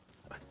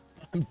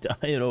 I'm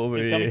dying over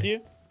He's here. coming to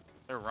you.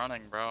 They're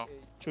running, bro.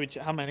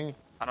 How many?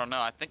 I don't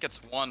know. I think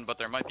it's 1, but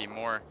there might be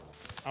more.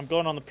 I'm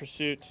going on the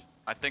pursuit.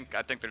 I think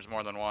there's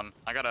more than 1.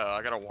 I got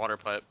a water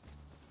pipe.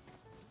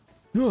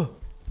 No,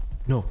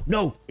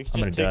 no. We should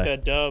I'm just gonna take die.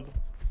 that dub.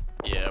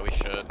 Yeah, we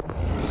should.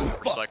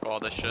 Recycle all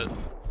this shit.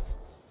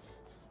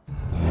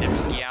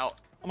 Nipsky out.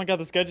 Oh my god,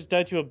 this guy just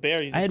died to a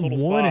bear. He's a I had total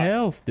 1 bot.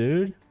 health,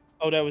 dude.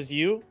 Oh, that was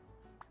you?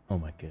 Oh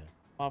my god.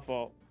 My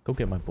fault. Go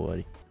get my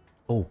buddy.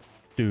 Oh,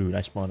 dude,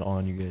 I spawned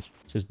on you guys.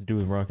 It says to do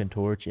with rock and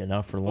torch. Yeah,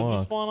 not for What did you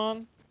long. spawn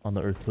on? On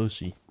the earth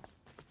pussy.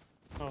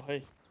 Oh,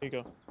 hey. Here you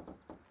go.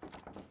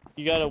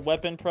 You got a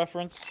weapon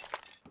preference?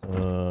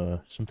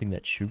 Something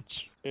that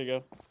shoots. Here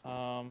you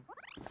go.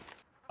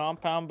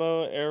 Compound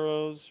bow,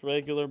 arrows,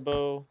 regular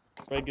bow,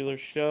 regular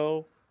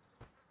show.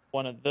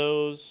 One of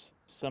those,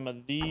 some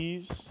of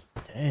these,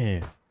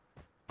 Damn.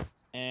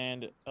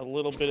 and a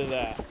little bit of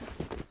that.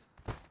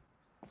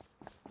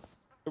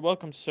 You're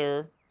welcome,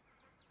 sir.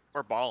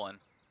 We're balling.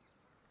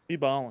 Be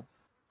ballin'.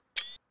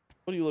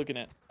 What are you looking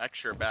at?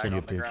 Extra bag Send you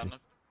on a the ground.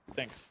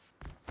 Thanks.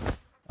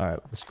 Alright,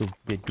 let's go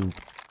get goop.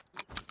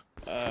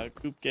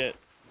 Goop get.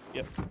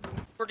 Yep.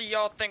 Where do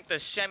y'all think the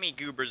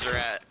semi-goobers are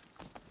at?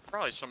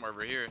 Probably somewhere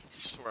over here.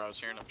 That's where I was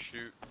hearing them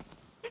shoot.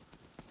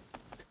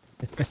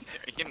 Are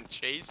you getting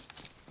chased?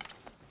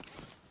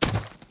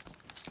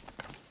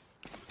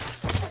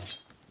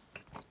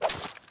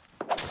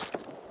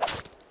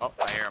 Oh,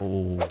 I hear him.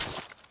 Oh,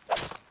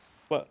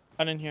 What?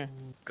 I didn't hear.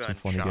 some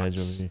funny guys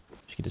over here.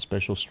 Should get a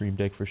special stream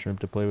deck for Shrimp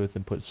to play with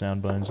and put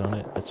sound buttons on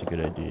it. That's a good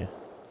idea.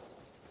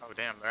 Oh,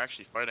 damn. They're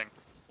actually fighting.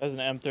 That's an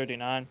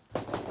M39.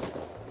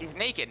 He's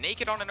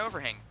naked on an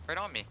overhang. Right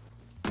on me.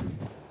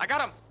 I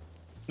got him.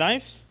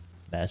 Nice.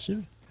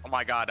 Massive? Oh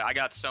my god, I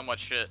got so much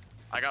shit.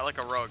 I got like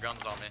a row of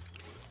guns on me.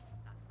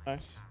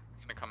 Nice.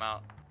 He's gonna come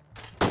out.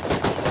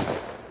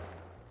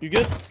 You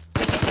good?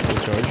 Still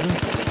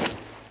charging?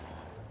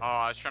 Oh,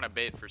 I was trying to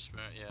bait for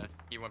Spoon. Yeah,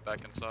 he went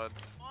back inside.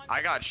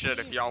 I got shit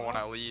if y'all want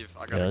to leave.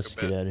 I Yeah, gotta let's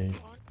go get bed. out of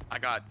here. I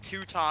got 2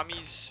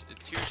 Tommies,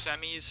 2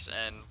 semis,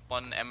 and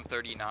 1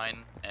 M39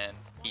 and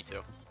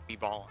P2. Be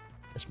ballin'.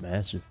 That's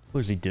massive. What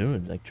is he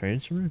doing? Like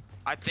transferring?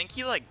 I think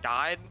he like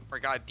died or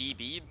got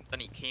DB'd, then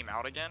he came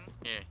out again.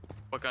 Yeah.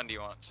 What gun do you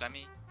want?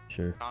 Semi?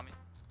 Sure. Tommy?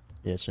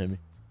 Yeah, send me.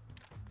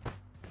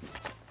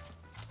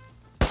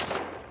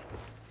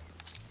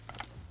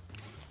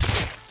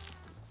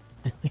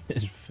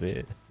 It's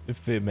fit. It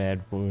fit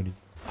mad funny.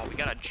 Oh, we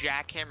got a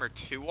jackhammer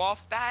 2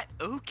 off that?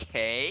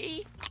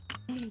 Okay.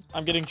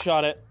 I'm getting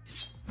shot at.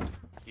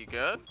 You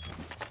good?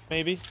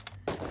 Maybe.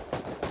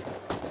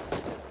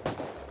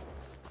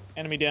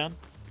 Enemy down.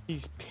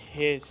 He's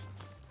pissed.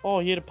 Oh,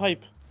 he had a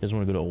pipe. You guys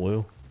want to go to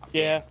oil?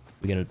 Yeah.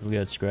 We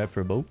got scrap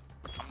for a boat.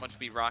 How much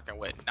we rocking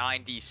with?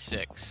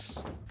 96.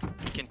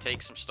 We can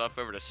take some stuff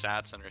over to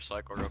Sats and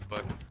recycle real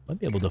quick. Might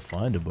be able to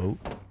find a boat.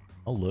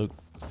 Oh look,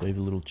 save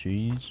a little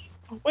cheese.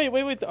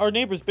 Wait. Our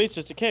neighbor's base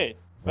just decayed.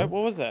 What?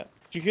 What was that?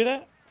 Did you hear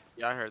that?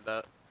 Yeah, I heard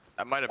that.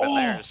 That might have been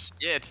theirs.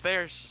 Yeah, it's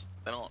theirs.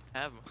 They don't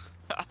have them.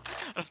 I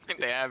don't think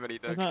they have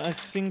anything. There's not a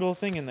single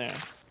thing in there.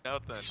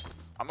 Nothing.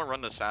 I'm gonna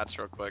run the Sats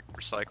real quick,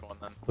 recycle, and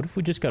then. What if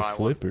we just got Buy one.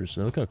 flippers?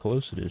 Look how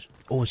close it is.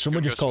 Oh,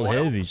 someone You just go called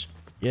spoil? heavies.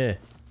 Yeah,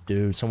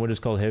 dude, someone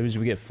just called heavies.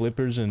 We get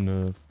flippers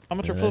and How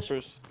much Yeah, are that's-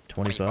 flippers?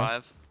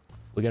 25.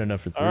 We got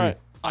enough for 3. All right.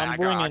 I I'm got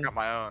bringing.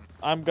 my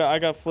own. I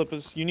got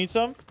flippers. You need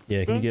some? Yeah,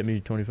 can Spoon? you get me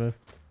 25?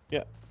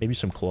 Yeah. Maybe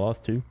some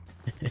cloth too.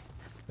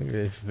 Look at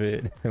it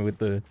fit with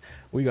the.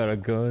 We got our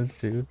guns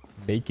too.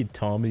 Naked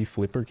Tommy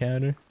flipper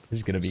counter. This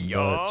is gonna be nuts.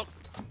 Yup.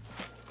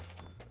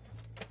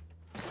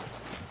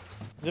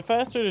 Is it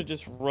faster to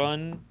just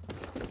run?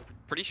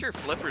 Pretty sure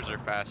flippers are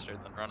faster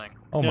than running.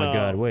 Oh my No.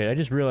 god! Wait, I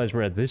just realized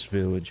we're at this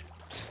village.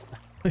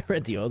 We're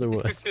at the other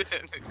one.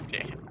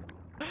 Damn.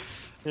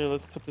 Here,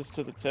 let's put this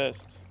to the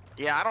test.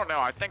 Yeah, I don't know.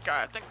 I think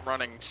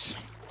running's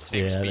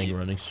same Yeah, speed.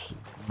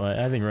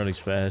 I think running's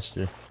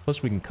faster.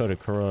 Plus, we can cut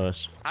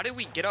across. How did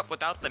we get up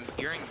without them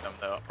hearing them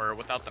though, or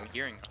without them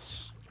hearing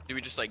us? Do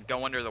we just like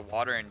go under the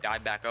water and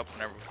dive back up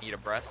whenever we need a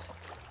breath?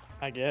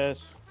 I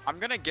guess. I'm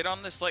gonna get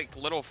on this like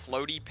little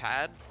floaty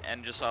pad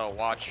and just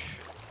watch.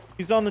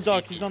 He's on the see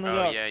dock. if He's he- on the oh,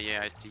 dock.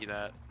 yeah, I see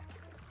that.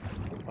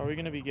 Are we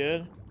gonna be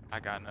good?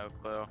 I got no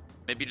clue.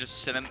 Maybe just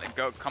sit in,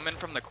 come in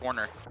from the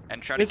corner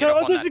and try to There's get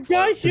up on there's that a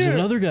guy float. There's here.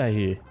 another guy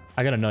here.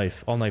 I got a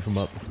knife. I'll knife him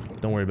up.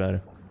 Don't worry about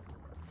it.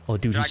 Oh,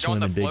 dude, Should he's I go on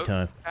the swimming big float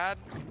time. pad?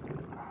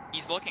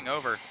 He's looking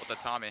over with the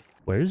Tommy.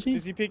 Where is he?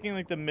 Is he picking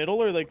like the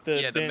middle or like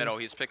the? Yeah, the bins? middle.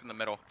 He's picking the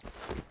middle.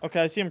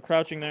 Okay, I see him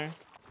crouching there.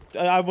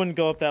 I wouldn't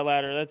go up that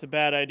ladder. That's a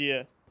bad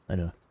idea. I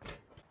know.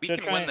 We Should I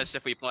can try win and- this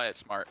if we play it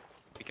smart.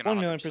 We can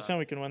 1,000,000%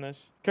 we can win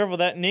this. Careful,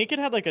 that naked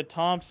had like a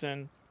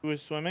Thompson who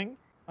was swimming.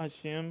 I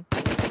see him.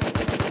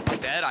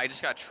 Dead. I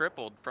just got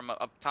tripled from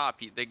up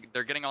top.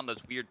 They're getting on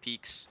those weird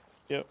peaks.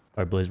 All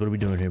right, Blaze, what are we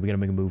doing here? We gotta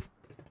make a move.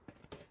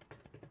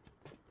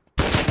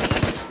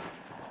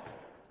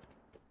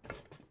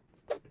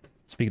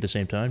 Speak at the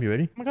same time. You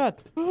ready? Oh my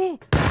god.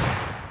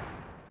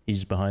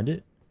 He's behind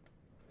it.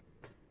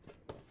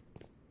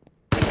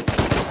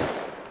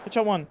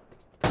 Headshot one.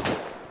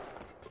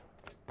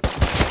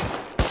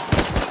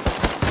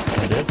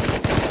 I'm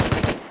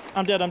dead.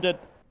 I'm dead. I'm dead.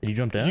 Did he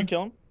jump down? Did you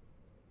kill him?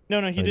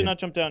 No, he I did did. not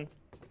jump down.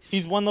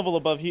 He's one level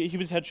above. He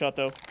was headshot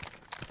though.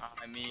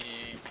 I mean,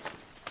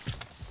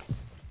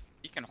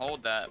 you can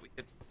hold that. We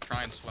could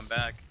try and swim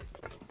back.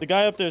 The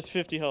guy up there is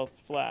 50 health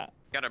flat.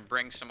 Gotta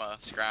bring some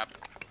scrap.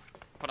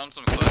 Put on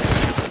some clothes and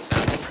get the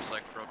sap first,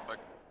 like real quick.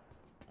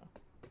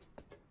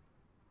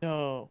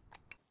 No.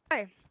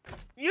 Hey,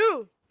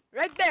 you,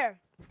 right there.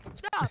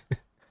 Stop.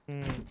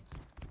 Hmm.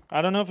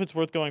 I don't know if it's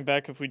worth going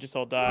back if we just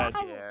all died.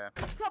 Wow. Yeah.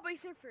 Stop, I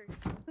surfer.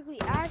 Quickly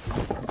ask.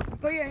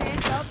 Put your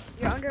hands up.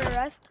 You're under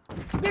arrest.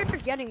 You're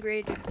getting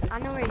graded. I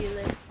know where you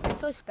live.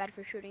 So bad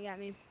for shooting at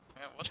me.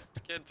 Man, what's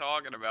this kid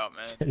talking about,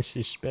 man? It's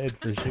just bad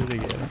for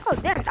shooting at him. Oh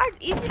damn, that's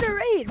easy to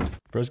raid.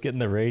 Bro's getting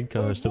the raid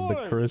cost of the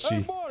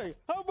Crushy. buddy,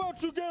 how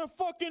about you get a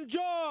fucking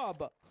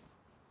job?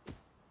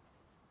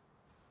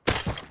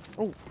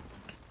 Oh.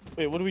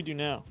 Wait, what do we do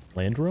now?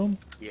 Land roam?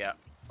 Yeah.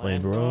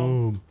 Land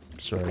roam.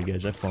 Sorry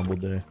guys, I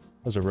fumbled there.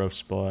 That was a rough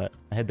spot.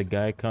 I had the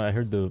guy come. I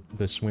heard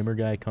the swimmer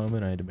guy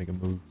coming. I had to make a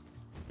move.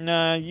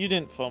 Nah, you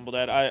didn't fumble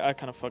that. I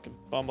kind of fucking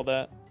fumbled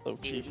that. Low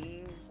key. It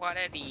is what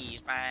it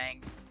is,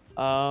 bang.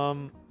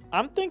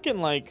 I'm thinking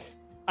like,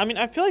 I mean,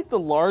 I feel like the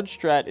large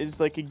strat is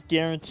like a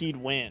guaranteed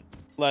win.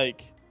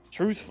 Like,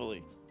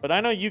 truthfully. But I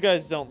know you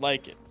guys don't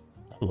like it.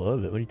 I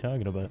love it. What are you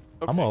talking about?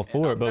 I'm Okay, all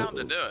for it, I'm but down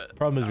to do it.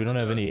 problem is we Down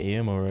don't to have do any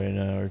ammo right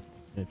now or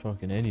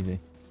fucking anything.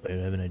 Wait,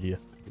 I have an idea.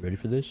 You ready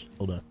for this?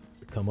 Hold on.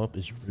 The come up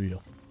is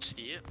real. Let's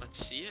see it.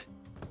 Let's see it.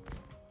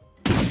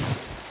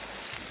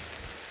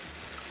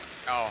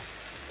 Oh.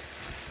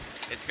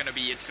 It's gonna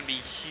be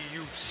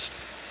huge.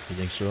 You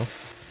think so?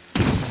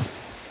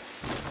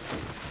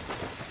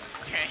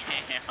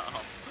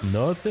 Damn.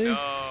 Nothing? No.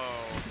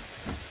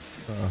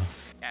 Oh,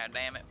 God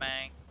damn it,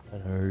 bang.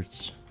 that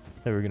hurts.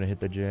 Thought we were gonna hit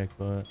the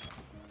jackpot.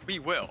 We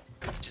will.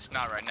 Just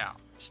not right now.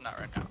 Just not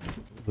right now.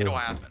 Will. It'll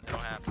happen. It'll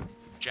happen.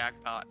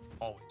 Jackpot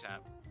always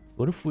happens.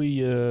 What if we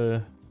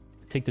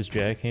take this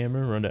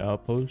jackhammer, run to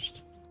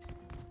outpost,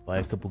 buy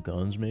a couple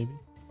guns maybe?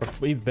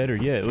 Or even better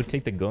yet, we'll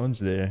take the guns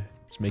there.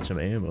 Let's make some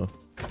ammo.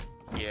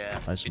 Yeah.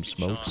 Buy some we could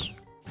chill smokes. on.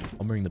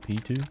 I'll bring the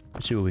P2.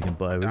 Let's see what we can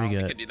buy. We already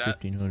we got could do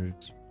that. 1,500.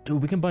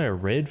 Dude, we can buy a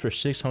red for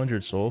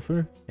 600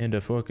 sulfur and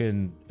a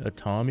fucking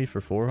Tommy for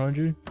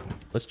 400.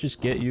 Let's just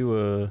get you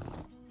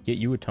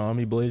a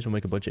Tommy, Blaze. We'll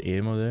make a bunch of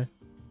ammo there.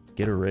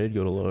 Get a red,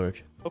 go to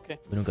large. Okay.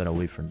 We don't gotta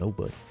wait for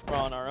nobody. We're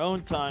on our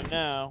own time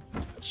now.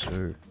 Yes,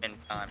 sir. In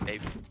time,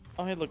 baby.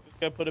 Oh, hey, look, this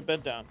guy put a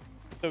bed down.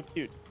 So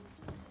cute.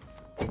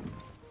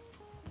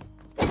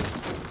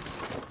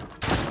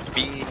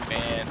 Bean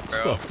man,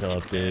 bro. Fuck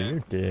up, dude. You're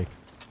a dick.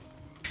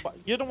 What,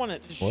 You're the one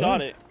that just What?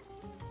 shot it.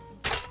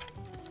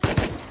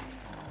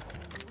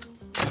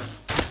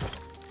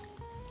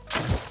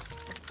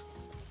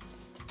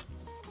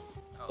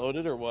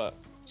 Loaded or what?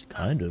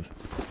 Kind of.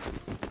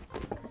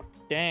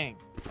 Dang.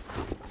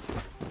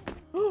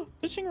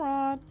 Fishing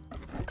rod.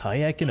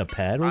 Kayak and a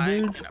paddle, I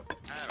dude? can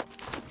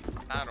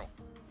paddle.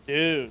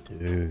 Dude.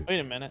 Dude. Wait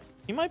a minute.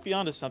 He might be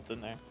onto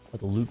something there.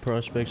 The loot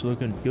prospect's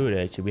looking good,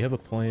 actually. We have a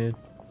plan.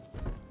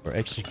 We're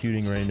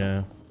executing right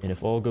now. And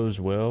if all goes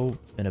well,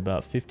 in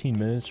about 15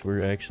 minutes,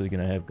 we're actually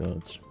going to have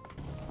guns.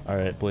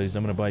 Alright, Blaze,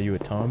 I'm going to buy you a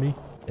Tommy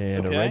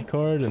and a Okay. red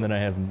card, and then I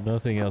have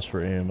nothing else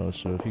for ammo,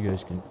 so if you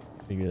guys can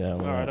figure that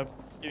one Alright,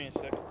 out. give me a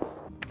sec.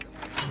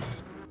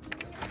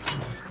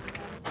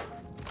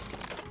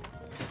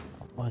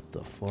 What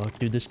the fuck?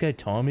 Dude, this guy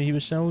Tommy he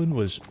was selling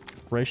was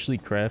freshly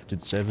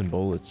crafted 7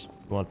 bullets.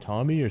 You want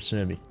Tommy or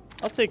semi?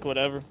 I'll take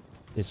whatever.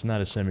 It's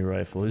not a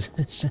semi-rifle, it's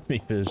a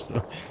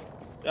semi-pistol.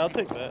 I'll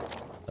take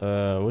that.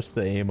 What's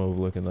the ammo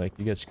looking like?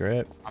 You got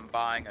scrap? I'm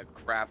buying a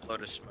crap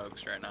load of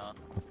smokes right now.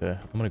 Okay,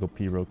 I'm gonna go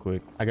pee real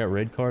quick. I got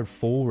red card,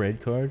 full red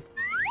card.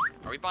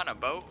 Are we buying a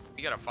boat?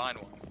 We gotta find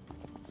one.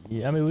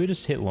 Yeah, I mean, we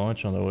just hit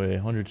launch on the way.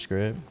 100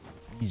 scrap.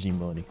 Easy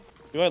money.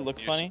 Do I look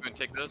You funny? just gonna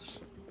take this?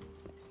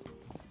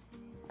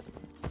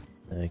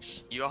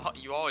 Thanks. You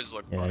always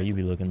look Yeah, funny. you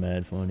be looking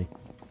mad funny.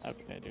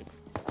 Okay, dude.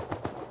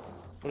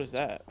 What is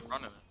that?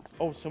 Running it.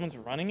 Oh, someone's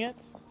running it?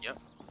 Yep.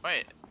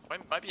 Wait, I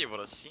might be able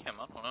to see him.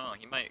 I don't know.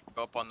 He might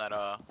go up on that You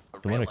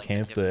want railing to and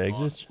camp hit the me on.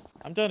 exits?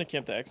 I'm done to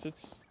camp the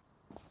exits.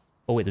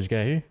 Oh, wait, there's a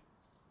guy here?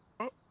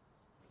 Oh.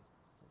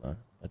 Hold on,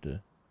 I have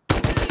to...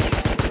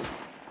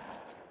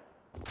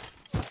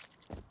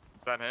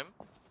 Is that him?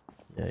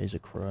 Yeah, he's a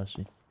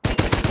crossy.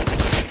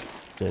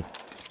 Dead.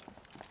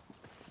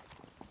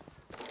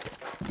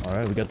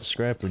 Alright, we got the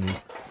scrap we need.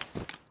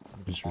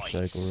 Just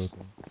recycle real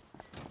quick.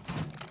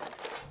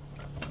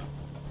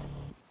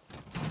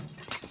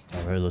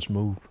 Alright, let's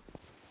move.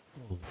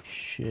 Holy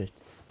shit.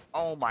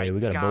 Oh my Hey, we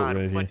got a boat god,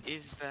 right what here.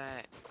 is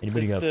that?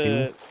 Anybody It's got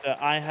fuel?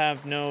 the I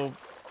have no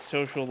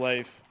social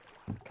life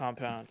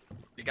compound.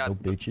 We got No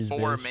bitches,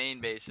 4 base?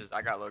 main bases.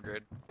 I got low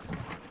grade.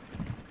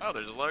 Oh,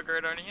 there's a low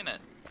grade already in it.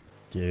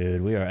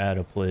 Dude, we are out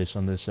of place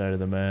on this side of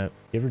the map.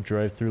 You ever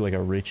drive through like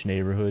a rich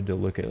neighborhood to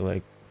look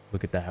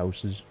at the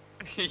houses?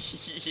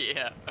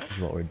 Yeah. That's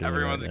what we're doing.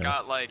 Everyone's right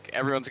now. got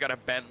everyone's got a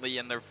Bentley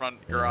in their front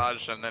Yeah.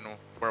 garage, and then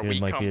where You're in,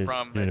 we like, come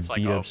from, you're in it's a like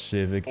beat a up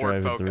Civic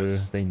Ford driving through.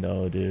 Focus. They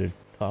know, dude.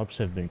 Cops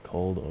have been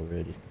called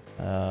already.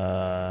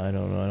 I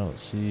don't know.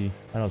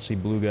 I don't see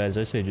blue guys.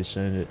 I say just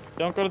send it.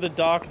 Don't go to the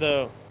dock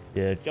though.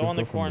 Yeah. Go on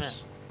the from corner.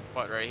 this-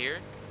 what right here.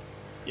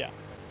 Yeah.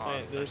 Oh,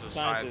 Hey, there's there's a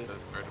sign that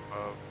scientists. says right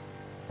above.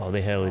 Oh,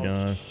 they hell it Oh,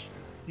 on.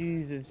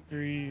 Jesus,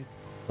 breathe.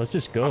 Let's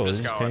just go. I'm Let's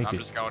just just going. tank I'm it.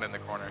 just going in the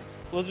corner.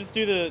 We'll just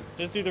do the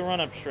run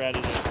up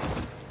strategy.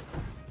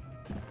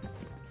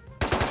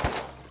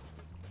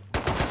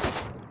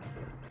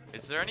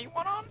 Is there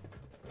anyone on?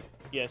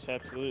 Yes,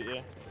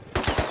 absolutely.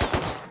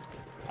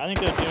 I think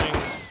they're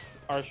doing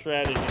our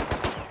strategy.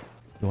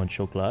 You want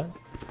chocolate?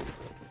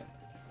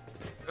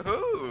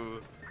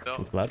 Ooh. No.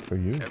 Chocolate for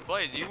you. Hey,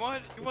 Blaze, you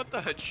want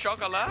the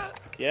chocolate?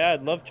 Yeah,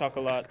 I'd love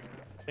chocolate.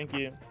 Thank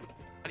you.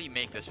 How do you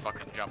make this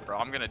fucking jump, bro?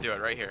 I'm gonna do it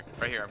right here.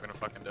 Right here, I'm gonna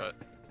fucking do it.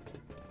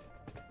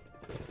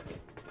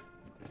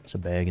 It's a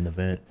bag in the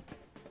vent.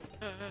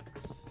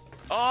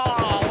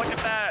 Oh, look at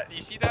that!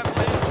 You see that,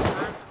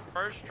 Blaze?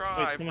 First try.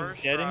 Wait, someone's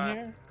First dead try. in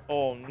here?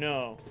 Oh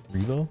no.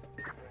 Revo?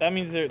 That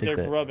means they're Take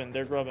that. grubbing.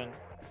 They're grubbing.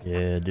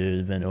 Yeah,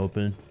 dude. Vent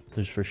open.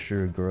 There's for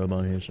sure a grub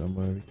on here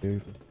somewhere. Be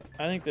careful.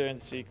 I think they're in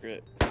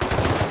secret.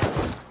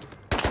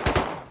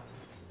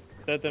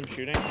 Is that them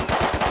shooting?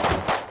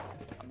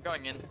 I'm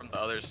going in from the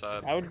other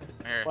side. I would.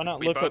 Here. Why not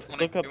we look both up?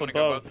 wanna- Look up we wanna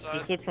go above. both Just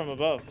sides? look from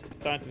above.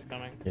 Science is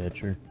coming. Yeah,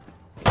 true.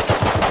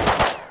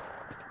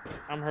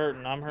 I'm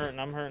hurting. I'm hurting.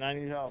 I'm hurting. I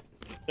need help.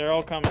 They're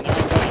all coming. They're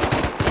all coming.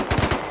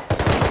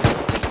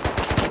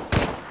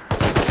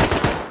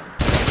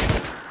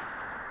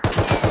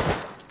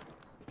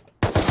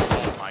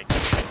 Oh my god.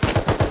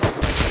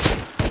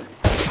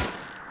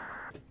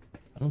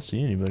 I don't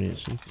see anybody at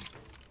secret.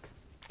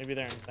 Maybe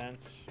they're in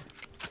vents.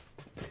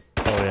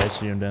 Oh yeah, I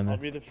see him down I'll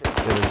there. be the first.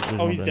 Yeah, there's Oh,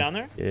 one he's vent. down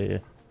there? Yeah, yeah.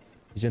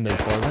 He's in the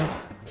far vent.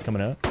 He's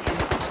coming out.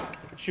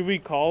 Should we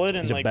call it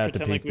and He's like about to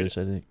pretend like peek we? this,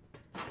 I think.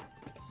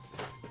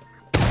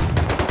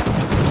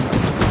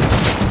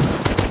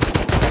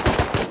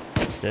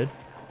 He's dead.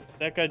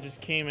 That guy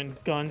just came in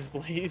guns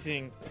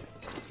blazing.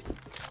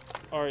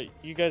 All right,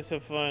 you guys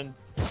have fun.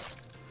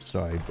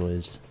 Sorry,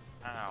 Blazed.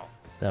 Ow.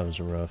 That was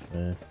rough,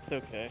 man. It's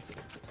okay.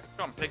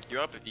 I'm gonna pick you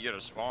up if you get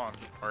a spawn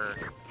or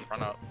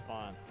run up. Come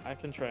on. I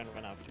can try and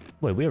run up.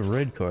 Wait, we have a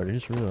red card. I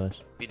just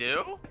realized. We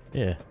do?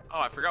 Yeah.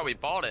 Oh, I forgot we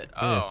bought it.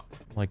 Yeah. Oh.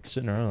 Like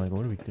sitting around like,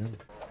 what are we doing?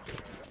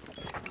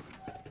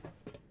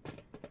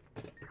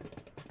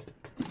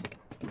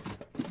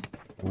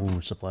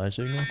 Ooh, supply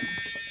signal.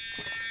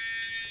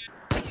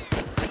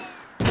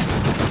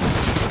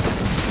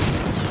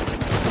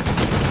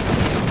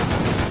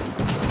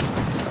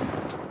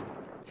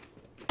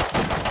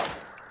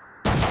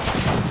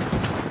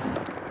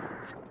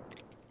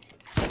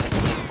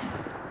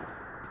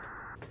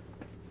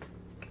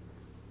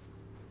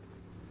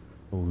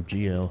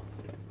 GL.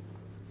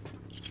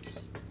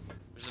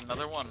 There's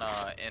another one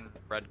in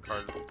red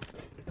card.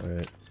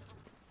 Alright.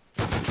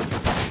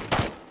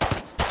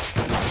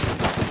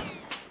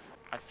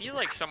 I feel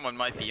like someone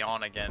might be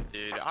on again,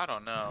 dude. I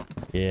don't know.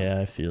 Yeah,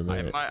 I feel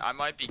that. I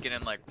might be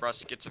getting like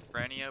Russ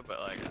schizophrenia, but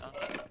like.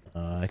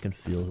 I can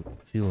feel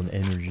an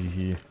energy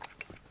here.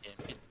 Yeah,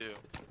 me too.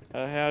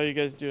 How are you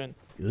guys doing?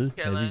 Good.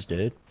 Heavy's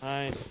dead.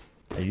 Nice.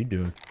 How you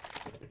doing?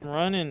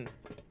 Running.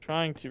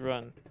 Trying to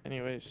run.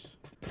 Anyways.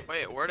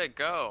 Wait, where'd it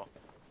go?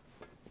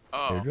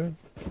 Oh. Airdrop?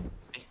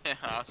 Yeah,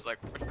 I was like,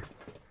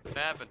 what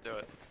happened to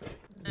it?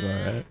 You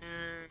alright?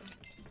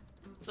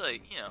 It's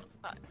like, you know,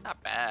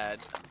 not bad,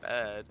 not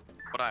bad.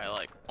 But I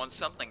like want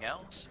something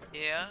else.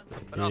 Yeah,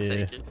 but I'll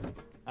take it.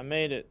 I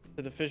made it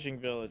to the fishing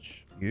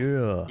village.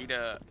 Yeah. Need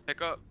a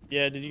pickup?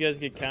 Yeah, did you guys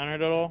get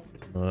countered at all?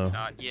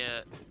 Not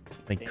yet.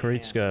 My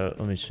crate's got,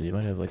 let me see, it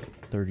might have like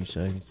 30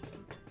 seconds.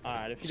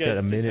 Alright, if you It's guys got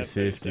a just minute have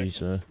 30 50,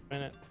 so. seconds.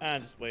 Minute.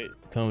 Just wait.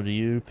 Come to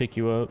you, pick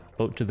you up,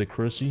 boat to the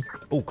Crussy.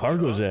 Oh,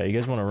 cargo's at. You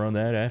guys want to run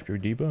that after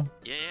depot?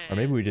 Yeah. Or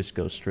maybe we just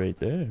go straight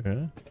there,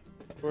 huh?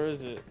 Where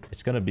is it?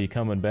 It's gonna be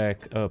coming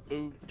back up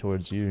Ooh.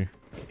 towards you.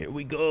 Here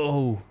we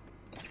go.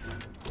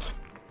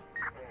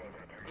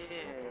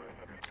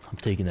 I'm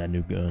taking that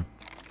new gun.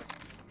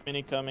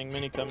 Mini coming,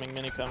 mini coming,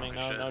 mini coming.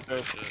 No, no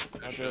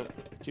joke. No joke.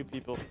 2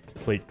 people.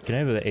 Wait, can I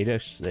have the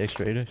 8x, the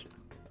extra 8x?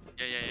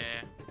 Yeah.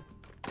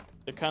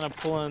 They're kind of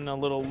pulling a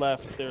little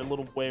left. They're a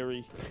little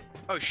wary.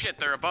 Oh shit,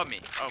 they're above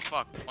me. Oh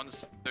fuck.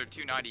 They're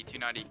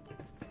 290.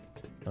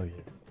 Oh yeah.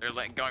 They're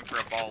going for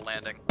a ball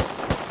landing.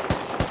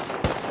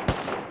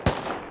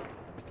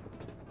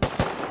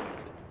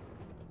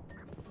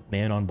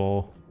 Man on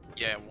ball.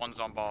 Yeah, one's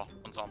on ball.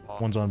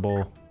 One's on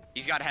ball.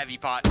 He's got a heavy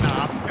pot.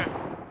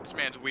 Nah. This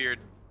man's weird.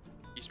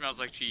 He smells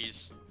like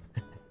cheese.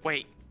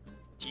 Wait,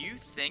 do you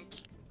think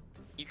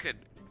you could,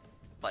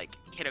 like,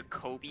 hit a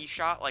Kobe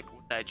shot, like,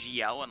 with that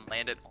GL and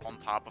land it on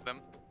top of him?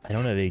 I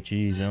don't have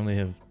HEs. I only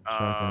have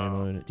shotgun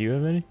ammo in it. Do you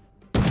have any?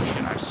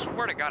 Shit, I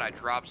swear to God I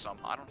dropped some.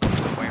 I don't know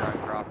where I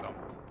dropped them.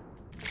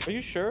 Are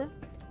you sure?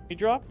 He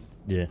dropped?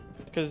 Yeah.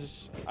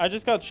 Because I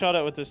just got shot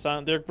at with this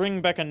silent. They're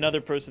bringing back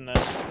another person then.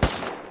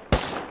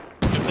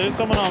 If there's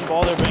someone on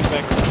ball, they're bringing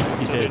back someone.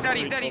 He's dead.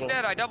 He's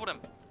dead. I doubled him.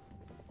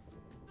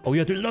 Oh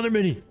yeah, there's another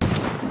mini. They're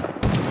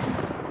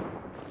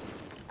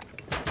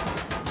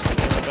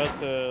about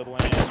to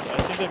land. I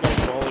think they're going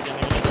ball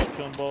again. They're going to go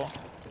killing ball.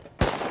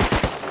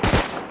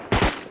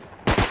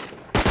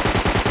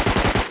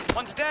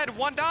 One's dead.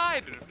 One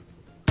died.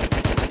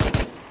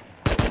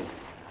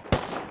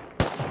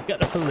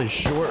 Got all the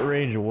short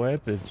range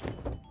weapons. Do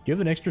you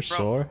have an extra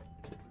saw?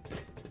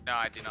 No,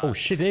 I do not. Oh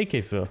shit, the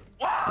AK fell.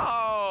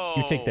 Whoa!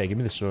 You take that. Give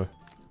me the saw.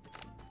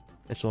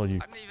 That's all you.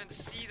 I didn't even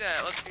see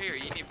that. Let's hear.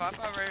 You need 5.5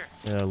 right here.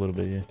 Yeah, a little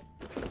bit, yeah.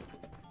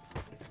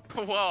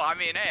 Well, I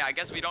mean, hey, I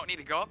guess we don't need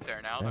to go up there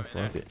now. Yeah, I mean,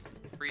 fuck it.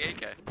 Free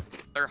AK.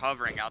 They're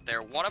hovering out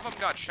there. One of them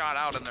got shot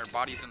out and their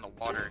body's in the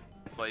water.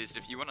 Please,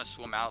 if you want to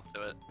swim out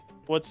to it.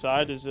 What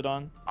side is it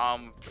on?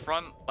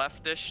 Front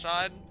leftish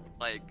side.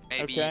 Like,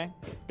 maybe... Okay.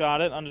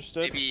 Got it.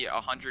 Understood. Maybe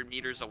 100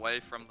 meters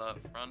away from the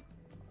front.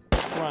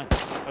 Front.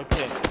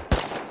 Okay.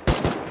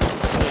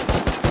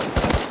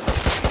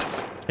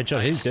 Headshot,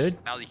 Nice. he's dead.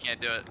 Now you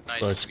can't do it.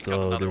 Nice. Let's Become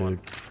go, another dude. one.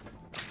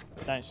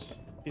 Nice.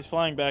 He's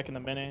flying back in the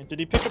mini. Did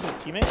he pick up his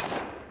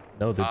teammate?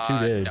 No, they're 2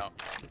 dead. No.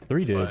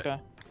 3 dead. But- Okay.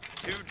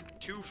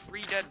 Two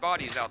free dead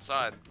bodies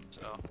outside.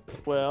 So.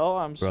 Well,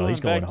 I'm Bro, swimming he's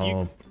going back.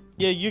 home.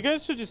 Yeah, you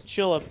guys should just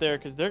chill up there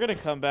because they're gonna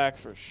come back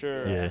for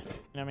sure. Yeah.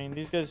 I mean,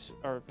 these guys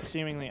are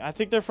seemingly. I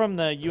think they're from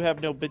the "You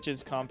Have No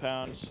Bitches"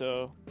 compound.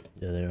 So.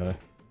 Yeah, they are.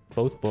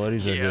 Both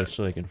bodies are Yeah. just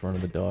like in front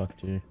of the dock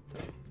too.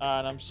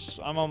 And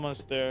I'm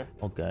almost there.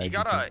 Oh god. You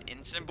got a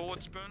instant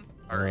bullet spoon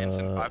or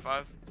instant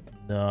 5.5?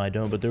 No, I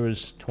don't. But there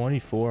was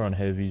 24 on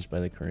heavies by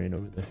the crane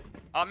over there.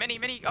 Mini,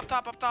 up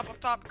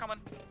top, coming.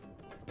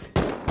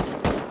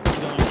 He's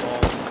going ball.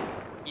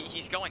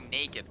 He's going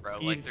naked, bro.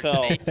 He Like, there's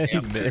fell. an AK He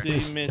up there.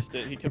 missed. He missed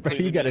it. He Bro,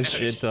 completely. you got a missed it.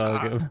 shit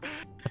talk him.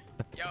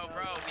 Yo,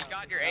 bro, we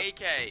got your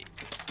AK.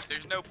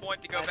 There's no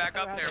point to go back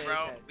up there,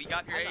 bro. We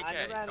got your I never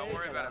AK. had Don't AK,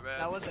 worry about it, though. man.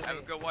 That wasn't Have a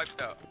me. good wipe,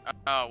 though.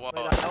 Oh, well,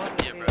 Wait, that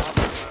wasn't yeah, me. bro.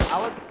 I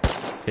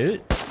was.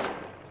 Hit?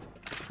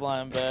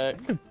 Flying back.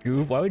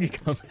 Goof, why would you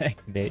come back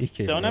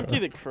naked? Don't bro? empty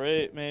the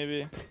crate,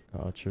 maybe.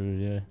 Oh, true,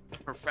 yeah.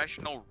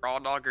 Professional raw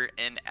dogger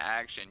in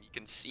action. You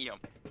can see him.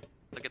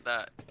 Look at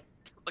that.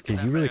 Look Dude,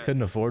 at that you really man.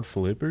 couldn't afford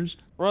flippers?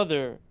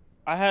 Brother,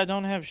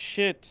 don't have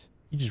shit.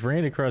 You just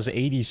ran across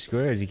 80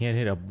 squares. You can't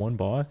hit up one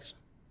box?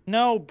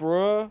 No,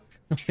 bruh.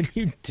 What are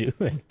you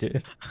doing,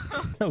 dude?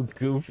 No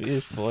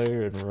goofiest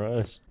player in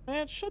Rush.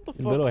 Man, shut the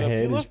fuck Your little up. head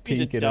You is left me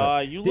to peeking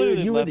die. up. You Dude,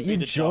 literally you, left me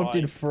to jumped die.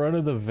 in front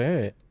of the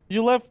vent.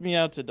 You left me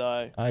out to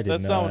die. I did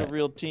That's not what a not.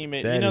 real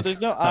teammate. That You know, is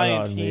there's no not I in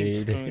on Team me,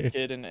 Spoon dude.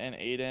 Kid and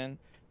Aiden.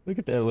 Look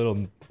at that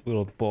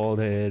little bald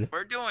head.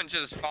 We're doing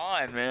just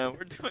fine, man.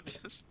 We're doing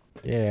just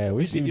Yeah, we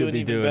We'd be seem to doing be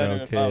even doing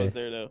better if I was okay.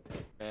 there, though.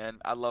 Man,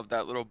 I love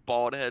that little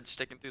bald head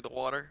sticking through the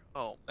water.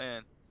 Oh,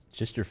 man.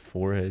 Just your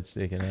forehead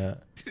sticking out.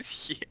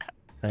 Yeah.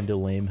 Kinda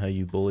lame how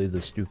you bully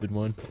the stupid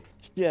one.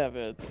 Yeah,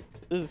 man.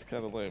 This is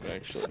kind of lame,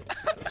 actually.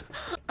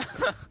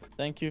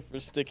 Thank you for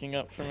sticking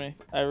up for me.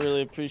 I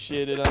really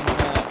appreciate it.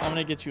 I'm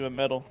gonna get you a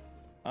medal.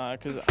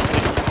 Cause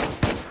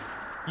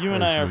you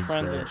and I are Needs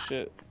friends and that.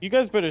 shit. You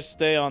guys better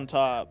stay on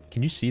top.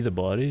 Can you see the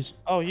bodies?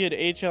 Oh, he had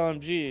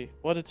HLMG.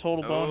 What a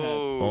total bonehead.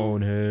 Oh.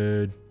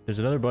 Bonehead. There's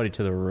another body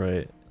to the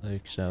right,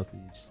 like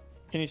southeast.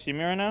 Can you see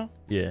me right now?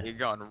 Yeah. You're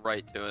going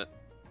right to it.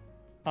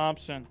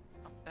 Thompson.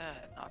 Not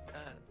bad, not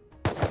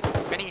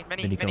bad.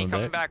 Mini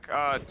coming back.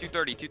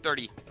 230,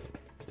 230.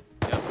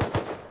 Yep.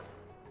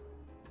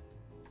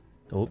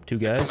 Oh, two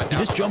guys. coming He down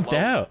just from jumped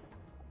below. out.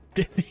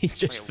 He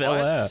just Wait, fell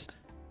what? out.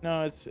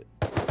 No, it's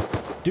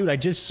Dude, I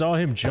just saw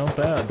him jump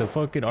out. The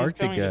fucking he's Arctic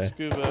coming to guy.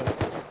 scuba.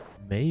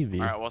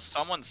 Maybe. Alright, well,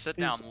 someone sit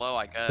He's- down low,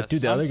 I guess. But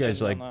dude, the other I'm guy's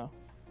sitting like,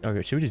 down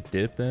okay, should we just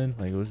dip then?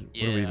 Like, what are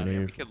yeah, we I even mean,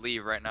 here? we could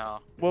leave right now.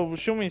 Well,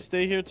 should we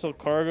stay here till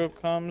cargo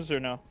comes or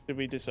no? Did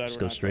we decide? Just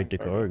we're go not straight to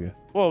going cargo.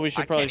 Well, we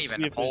should I probably can't see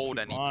even if there's hold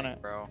people on anything,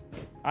 it. bro.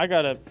 I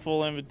got a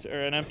full inventory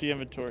or an empty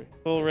inventory,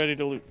 full ready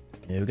to loot.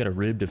 Yeah, we got a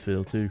rib to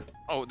fill too.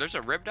 Oh, there's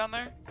a rib down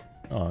there?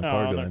 Oh, No,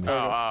 cargo. on the I mean.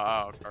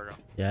 Cargo. Cargo.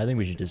 Yeah, I think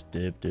we should just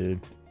dip, dude.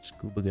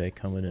 Scuba guy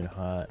coming in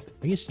hot.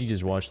 I guess you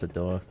just watch the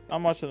dog.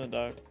 I'm watching the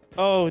dog.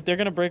 Oh, they're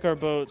gonna break our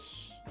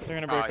boats. They're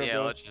gonna break Oh, our yeah,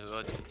 boats.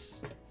 let's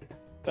just...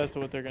 That's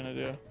what they're gonna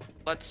do.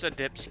 Let's a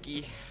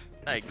dipski.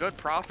 Hey, good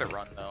profit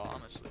run, though,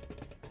 honestly.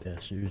 Yeah,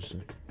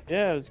 seriously.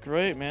 Yeah, it was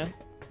great, man.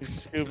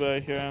 He's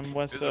scuba here on It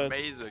west was side.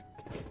 amazing.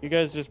 You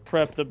guys just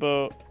prep the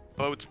boat.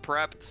 Boat's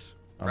prepped.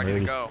 I'm Ready to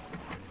ready. go.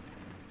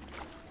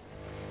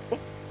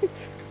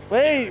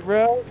 Wait,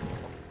 bro.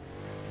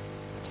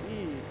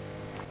 Jeez.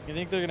 You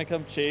think they're gonna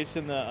come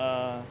chasing the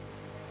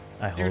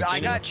I Dude, hope I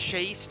so. got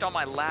chased on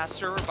my last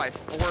server by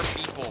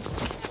 4 people.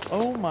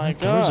 Oh my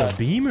There's god. a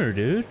beamer,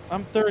 dude.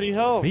 I'm 30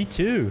 health. Me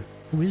too.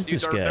 Who is Dude,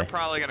 this they're guy?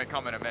 probably gonna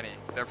come in a mini.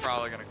 They're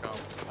probably gonna come.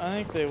 I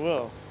think they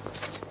will.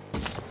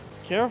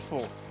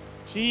 Careful.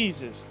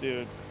 Jesus,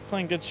 dude.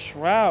 Playing good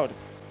Shroud.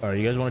 Alright,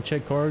 you guys want to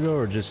check cargo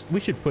or just? We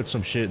should put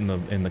some shit in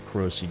the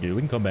Crusty, dude.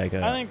 We can come back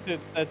out. I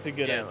think that's a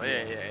good Yeah,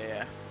 idea.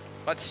 yeah.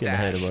 Let's Getting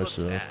ahead stash. of Let's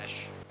ourselves.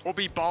 stash. We'll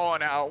be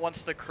balling out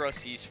once the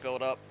Krusty's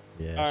filled up.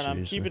 Yeah, Alright, I'm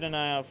seriously. keeping an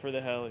eye out for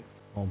the heli.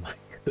 Oh my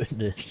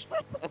goodness.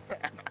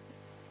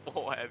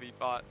 Full heavy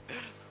pot.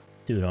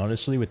 Dude,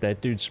 honestly, with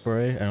that dude's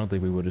spray, I don't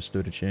think we would have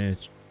stood a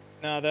chance.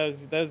 No,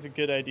 that was a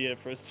good idea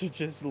for us to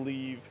just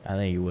leave. I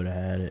think he would have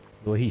had it.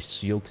 The way he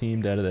SEAL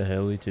teamed out of the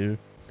heli too.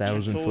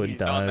 1,000-foot He's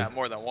done that dive.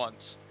 more than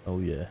once. Oh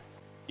yeah.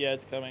 Yeah,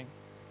 it's coming.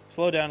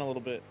 Slow down a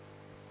little bit.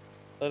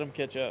 Let him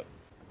catch up.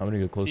 I'm gonna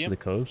go close See to him? the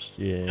coast.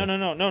 Yeah.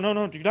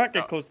 No. Do not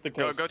get close to the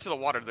Go coast. go to the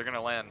water. They're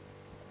gonna land.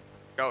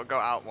 Go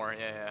out more.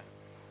 Yeah.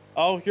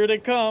 Oh, here they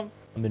come.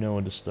 Let me know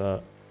when to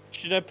stop.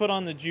 Should I put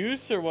on the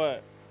juice or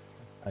what?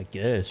 I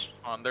guess.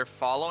 They're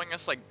following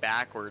us like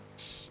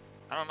backwards.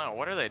 I don't know.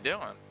 What are they doing?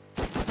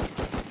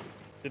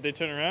 Did they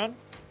turn around?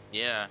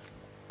 Yeah.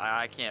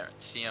 I can't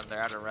see them.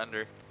 They're out of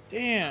render.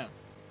 Damn.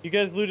 You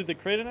guys looted the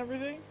crate and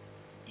everything?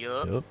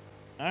 Yup. Yup.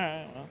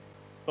 Alright, well.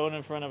 Boat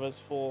in front of us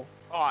full.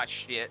 Oh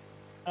shit.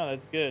 Oh,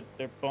 that's good.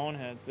 They're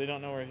boneheads. They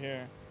don't know we're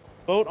here.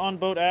 Boat on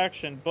boat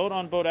action. Boat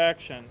on boat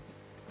action.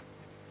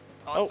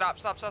 Oh, Oh. stop.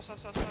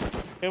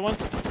 Okay, once.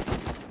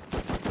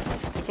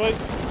 Twice.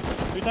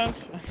 3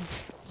 times.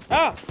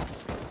 Ah!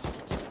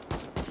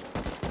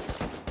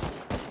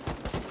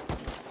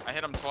 I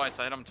hit him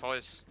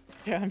twice.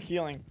 Yeah, I'm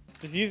healing.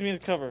 Just use me as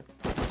cover.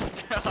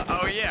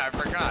 Oh yeah, I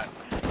forgot.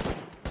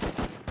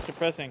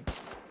 Suppressing.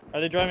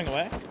 Are they driving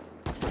away?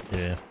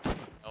 Yeah.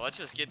 Now, let's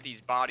just get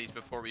these bodies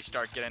before we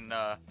start getting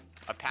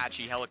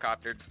Apache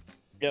helicoptered.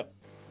 Yep.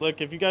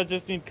 Look, if you guys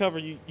just need cover,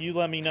 you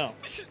let me know.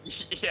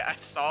 Yeah, I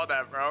saw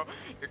that, bro.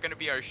 You're gonna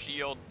be our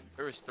shield.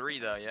 There was 3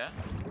 though, yeah?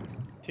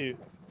 2.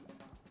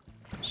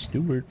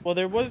 Stewart. Well,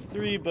 there was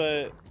 3,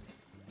 but...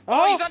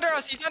 Oh, he's under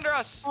us. He's under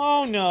us.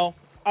 Oh, no.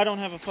 I don't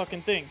have a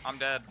fucking thing. I'm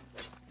dead.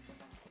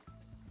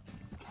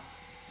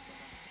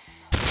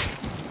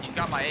 He's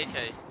got my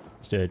AK.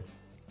 He's dead.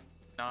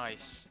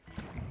 Nice.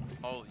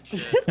 Holy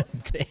shit.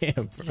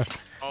 Damn, bro.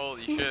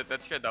 Holy shit.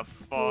 That scared the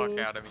fuck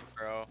out of me,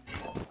 bro.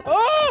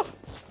 Oh!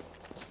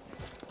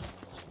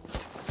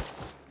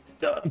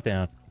 I'm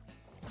down.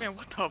 Man,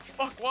 what the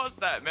fuck was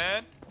that,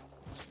 man?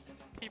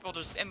 People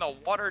just in the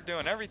water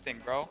doing everything,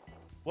 bro.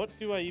 What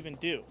do I even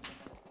do?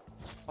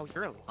 Oh,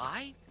 you're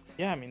alive?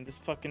 Yeah, I mean, this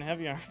fucking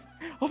heavy arm.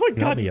 Oh my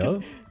god. me you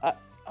can-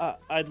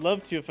 I'd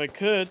love to if I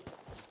could.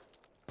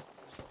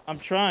 I'm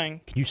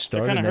trying. Can you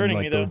start kinda and then hurting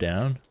like me, go though.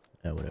 down?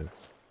 Yeah, whatever.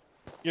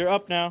 You're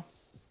up now.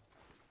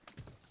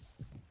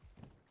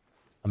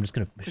 I'm just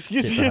gonna. Just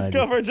use sit me as behind you.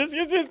 cover. Just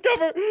use me as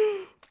cover.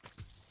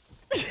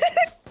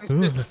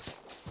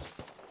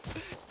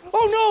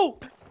 Oh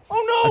no!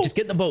 Oh no! Just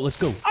get in the boat. Let's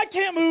go. I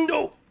can't move.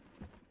 No.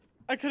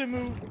 I couldn't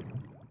move.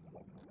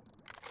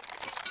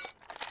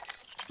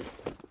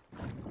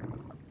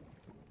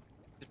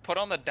 Just put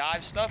on the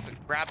dive stuff and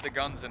grab the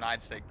guns and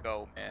I'd say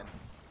go, man.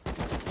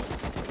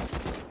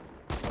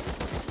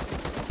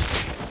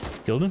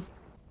 Killed him.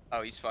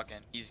 Oh, he's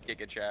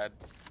Giga Chad.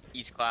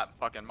 He's clap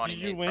fucking money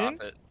Did you made win?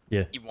 profit.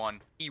 Yeah. He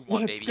won. He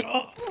won, Let's baby.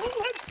 go.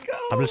 Let's go.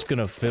 I'm just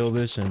gonna fill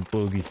this and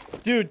boogie.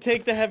 Dude,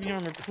 take the heavy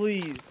armor,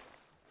 please.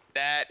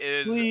 That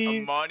is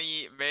Please.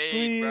 money made,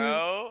 Please.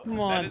 bro. Come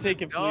That on, is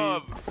take a it,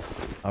 dub. please.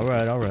 All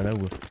right, I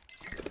will.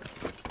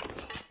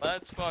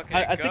 Let's fucking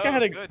I go. think I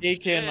had a Good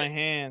AK in my shit.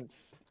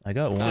 hands. I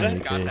got one Nah, AK. you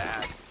got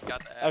that. You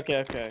got that.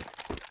 Okay.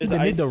 Is They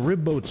made the ice-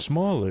 rib boat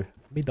smaller.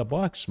 Made the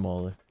box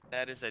smaller.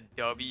 That is a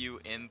W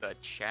in the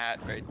chat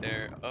right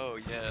there. Oh,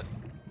 yes.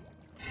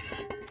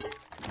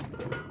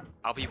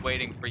 I'll be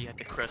waiting for you at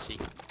the Crusty.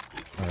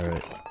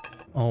 Alright.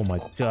 Oh my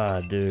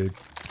god, dude.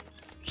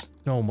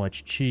 So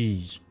much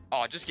cheese.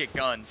 Oh, just get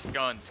guns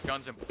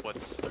and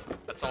bullets.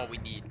 That's all we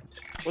need.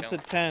 What's a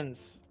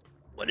tens?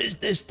 What is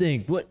this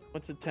thing? What?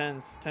 What's a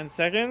tens? 10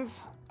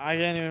 seconds? I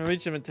can't even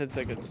reach him in 10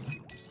 seconds.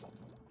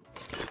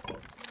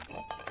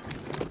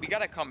 We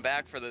gotta come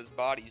back for those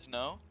bodies,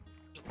 no?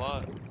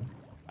 What?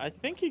 I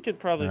think he could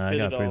probably I fit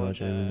got it pretty all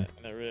much in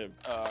the rib.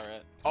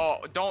 Alright. Oh,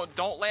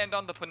 don't land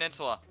on the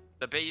peninsula.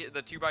 The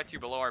 2x2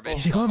 below our base.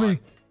 He's is online. coming!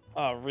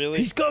 Oh, really?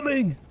 He's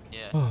coming! Yeah.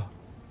 Oh.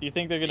 Do you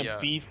think they're gonna Yeah.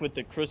 beef with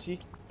the Crusty?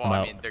 Well, I'm I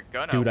out. mean, they're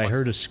gonna. Dude, I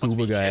heard a once scuba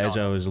we guy shit as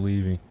on I them. was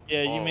leaving.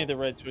 Yeah, you Oh. made the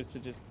right choice to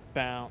just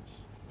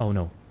bounce. Oh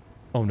no.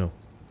 Oh no.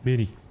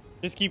 Mini.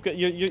 Just keep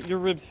your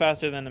ribs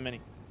faster than the mini.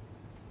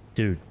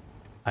 Dude,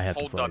 I have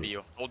Hold to fight W.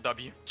 it. Hold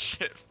W.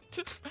 Shift.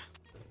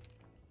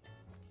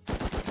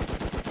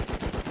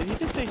 Did he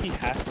just say he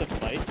has to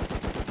fight?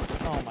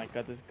 Oh my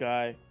god, this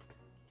guy.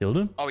 Killed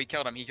him? Oh, he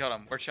killed him.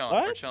 We're chilling.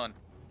 What? We're chilling.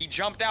 He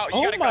jumped out. You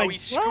Oh gotta my go.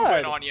 He's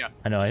scubaing God. on you.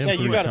 I know, I hit Yeah, him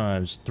you 3 gotta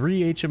times.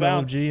 3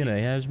 bounce. HMLG and a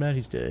hazmat,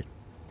 he's dead.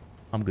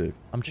 I'm good.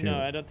 I'm chill. No,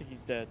 I don't think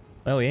he's dead.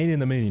 Well, he ain't in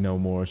the mini no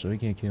more, so he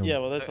can't kill me. Yeah,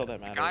 well, that's all The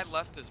that guy matters.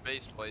 left his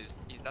base, please.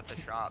 He's at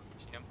the shop.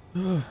 You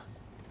see him?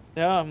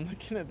 Yeah, I'm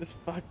looking at this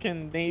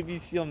fucking Navy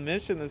SEAL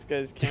mission this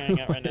guy's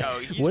carrying out right now. Yo,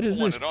 he's What is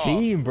pulling this it off.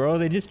 team, bro?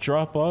 They just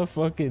drop off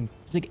fucking...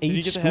 It's like 8 you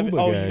get the scuba heavy- guys.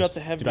 oh, you got the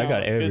heavy Dude, I got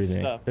armor. Good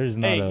everything. stuff. There's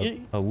not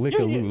Hey, a lick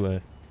of you- loot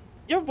left.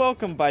 You're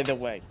welcome, by the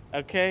way.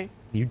 Okay.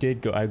 You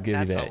did go... I'll give you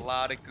That's that. a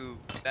lot of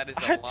goop. That is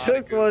a I lot of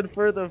took goop. one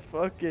for the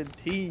fucking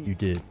team. You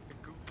did.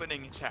 The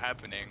goopening is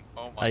happening.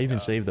 Oh my I even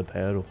God. saved the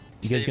paddle.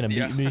 You guys Saved gonna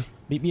the- meet me?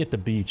 Meet me at the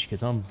beach,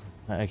 because I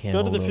can't Go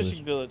to hold the all this.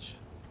 fishing village.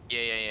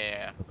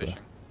 Yeah. Okay. Fishing.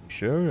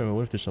 Sure? I mean,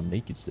 what if there's some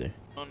nakeds there?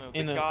 Oh no,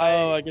 In the the guy.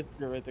 oh, I guess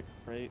you're right. The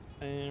crate.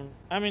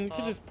 I mean, you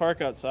could just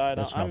park outside.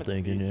 That's what I'm at the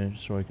thinking, beach. yeah,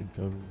 just so I can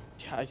cover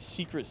it. Yeah, I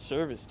secret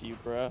serviced you,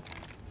 bro.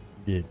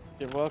 You did.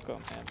 You're welcome,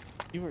 man.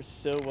 You were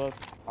so welcome.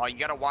 Oh, you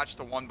gotta watch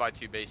the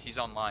 1x2 base. He's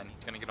online.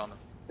 He's gonna get on the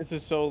It's a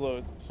solo.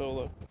 It's a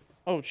solo.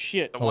 Oh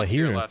shit. Oh, I one to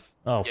hear your him. left.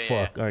 Oh,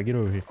 Yeah, fuck. Alright, get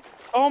over here.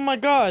 Oh my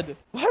god.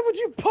 Why would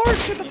you park at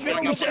the He's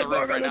going middle up of on the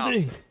roof right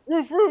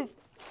now. roof?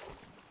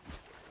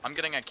 I'm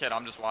getting a kid.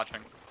 I'm just watching.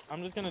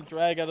 I'm just gonna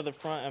drag out of the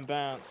front and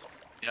bounce.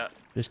 Yeah.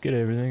 Just get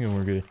everything and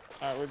we're good.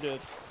 Alright, we're good.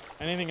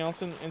 Anything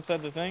else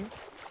inside the thing?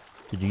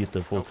 Did you get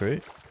the full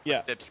crate?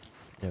 Yeah. Dipski.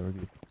 Yeah, we're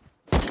good.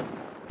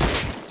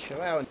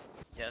 Chill out.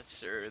 Yes,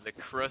 sir. The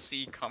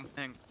Crusty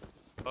coming.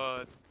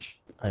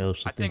 I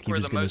also I think think he we're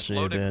was the gonna most say a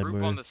loaded bad group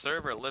word. on the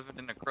server living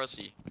in a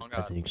Crusty. Oh I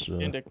god. think so.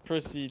 Into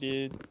Crissy,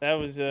 dude. That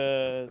was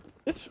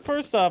this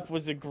first off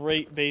was a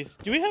great base.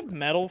 Do we have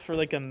metal for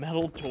like a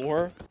metal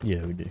door?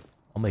 Yeah, we do.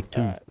 I'll make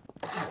 2. Alright.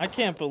 I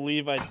can't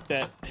believe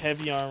that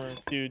heavy armor,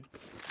 dude.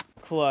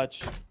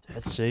 Clutch.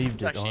 That saved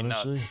It's it, actually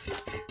nuts. honestly.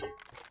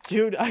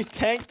 Dude, I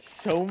tanked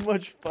so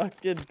much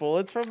fucking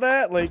bullets from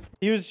that. Like,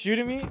 he was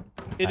shooting me.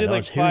 It I did know, I like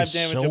was hearing 5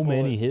 damage a so bullet.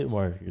 many hit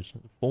markers.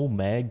 Full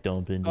mag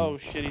dumping. Oh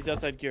shit, he's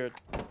outside geared.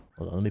 Is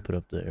Hold on, let me put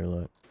up the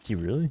airlock. Is he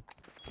really?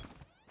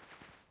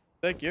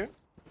 that gear?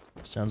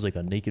 Sounds like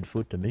a naked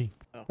foot to me.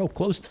 Oh. Oh,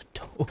 close the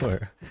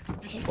door.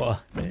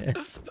 Fuck, man.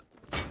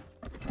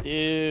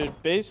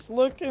 Dude, base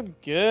looking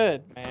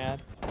good, man.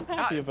 I'm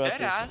happy about Dead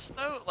this. ass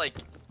though, like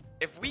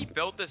if we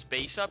built this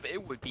base up,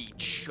 it would be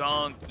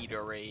chunky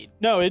to raid.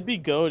 No, it'd be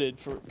goaded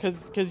for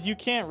cause you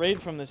can't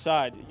raid from the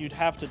side. You'd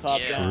have to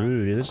top Yeah. down.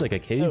 True, dude. This is like a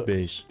cave So-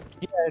 base.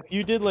 Yeah, if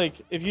you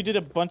did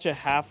a bunch of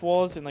half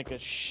walls and like a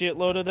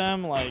shitload of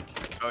them, like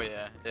Oh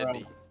yeah, it'd Bro.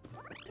 be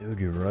Dude,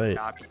 you're right.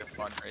 not be a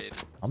fun raid.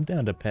 I'm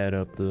down to pad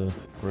up the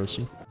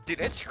Rossi. Dude,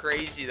 it's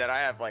crazy that I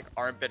have like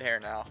armpit hair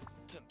now.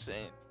 It's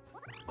insane.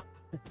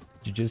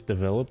 Did you just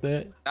develop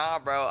that? Nah,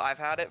 bro, I've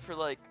had it for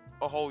like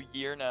a whole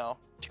year now.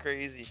 It's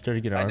crazy. You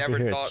started getting I armpit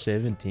never hair thought- at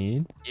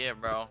 17? Yeah,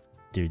 bro.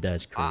 Dude,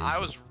 that's crazy. I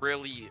was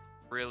really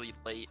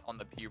late on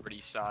the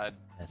puberty side.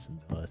 That's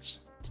nuts.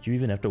 Did you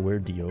even have to wear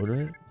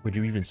deodorant? Would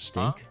you even Huh?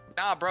 stink?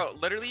 Nah, bro.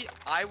 Literally,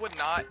 I would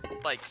not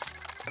like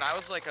when I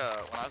was like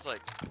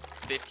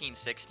 15,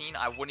 16.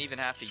 I wouldn't even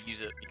have to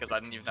use it because I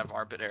didn't even have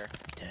armpit hair.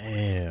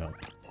 Damn.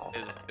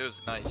 It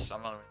was nice.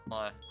 I'm not gonna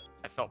lie.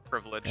 I felt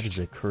privileged. That is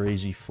a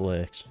crazy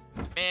flex.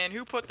 Man,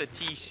 who put the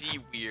TC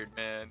weird,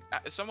 man?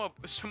 Someone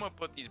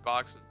put these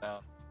boxes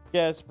down.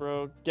 guess,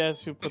 bro.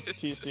 Guess who put the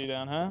TC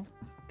down, huh?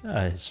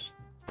 Guys.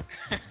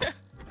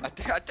 I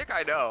think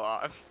I know.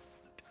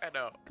 I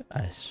know.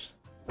 Guys.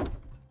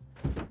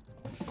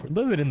 We're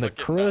living in the Look at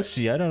that.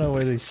 crusty. I don't know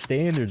where these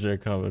standards are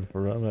coming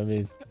from. I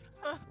mean,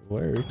 it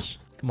works.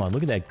 Come on,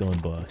 look at that gun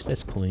box.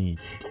 That's clean.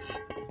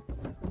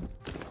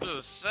 This is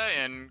was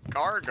saying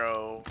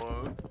cargo.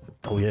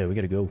 Oh yeah, we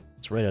gotta go.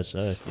 It's right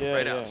outside. Yeah,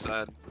 Right yeah.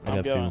 outside. I I'm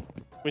got going. fuel.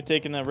 We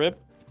taking that rip?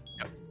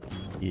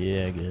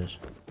 Yeah, I guess.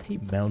 I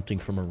hate mounting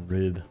from a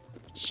rib.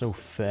 It's so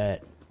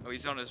fat. Oh,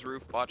 he's on his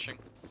roof watching.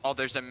 Oh,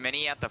 there's a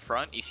mini at the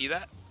front. You see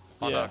that?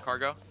 On Yeah. the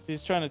cargo?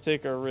 He's trying to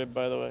take our rib,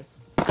 by the way.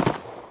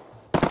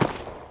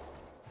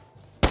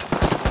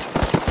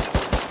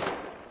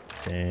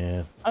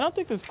 Damn. I don't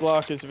think this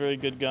Glock is a very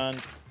good gun.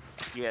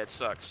 Yeah, it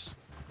sucks.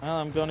 Well,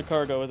 I'm going to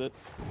cargo with it.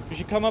 We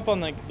should come up on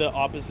like the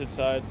opposite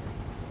side.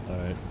 All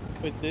right.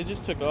 Wait, they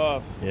just took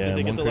off. Yeah, Did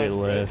they one get the crate last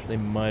left. They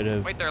might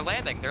have Wait, they're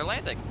landing. They're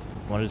landing.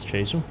 wanted to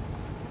chase him.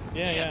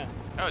 Yeah, yeah.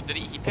 Oh, did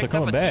he? He they're picked up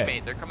coming a back.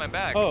 teammate. They're coming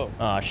back. Oh,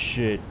 Ah,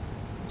 shit.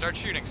 Start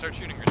shooting. Start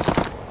shooting. Or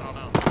something. I don't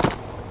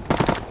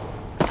know.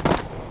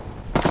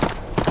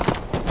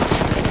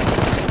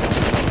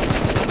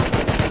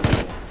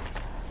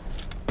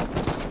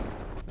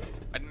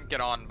 I didn't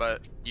get on,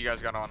 but you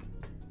guys got on.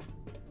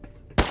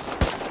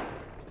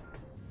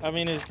 I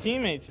mean, his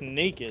teammate's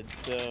naked,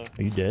 so...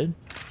 Are you dead?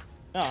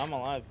 No, I'm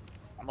alive.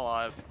 I'm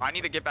alive. I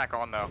need to get back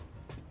on though.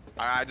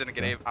 I didn't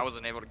get. I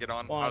wasn't able to get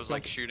on. Well, I was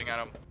like okay. shooting at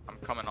him. I'm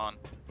coming on.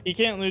 He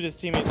can't loot his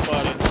teammate's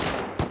body.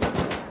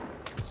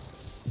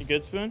 You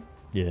good, Spoon?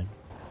 Yeah.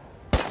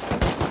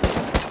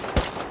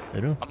 I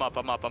do. I'm up.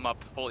 I'm up. I'm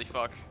up. Holy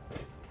fuck.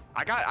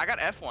 I got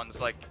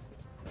F1s. Like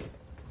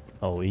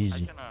Oh,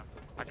 easy.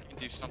 I can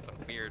do something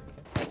weird.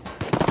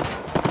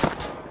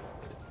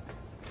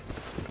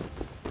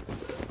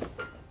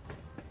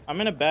 I'm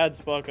in a bad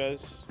spot,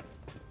 guys.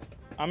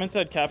 I'm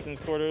inside captain's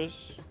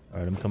quarters. All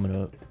right, I'm coming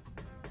up.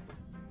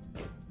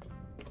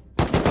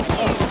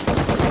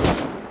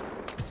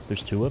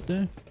 There's two up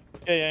there?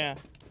 Yeah, yeah, yeah.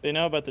 They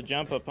know about the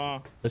jump up, huh?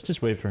 Let's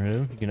just wait for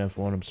him. You can have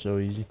one. I'm so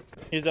easy.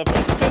 He's up.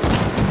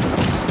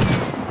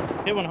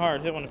 Hit one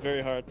hard. Hit one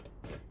very hard.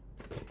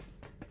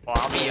 Well,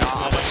 I'm gonna be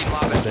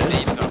lobbing Dead?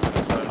 these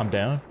stuff. I'm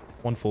down.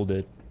 One full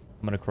dead.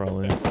 I'm gonna crawl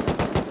in.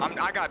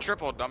 I got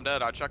tripled. I'm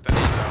dead. I chucked the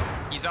nade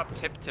though. He's up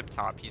tip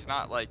top. He's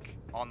not like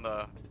on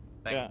the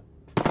thing. Yeah.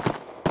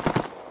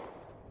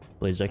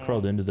 Blaze, I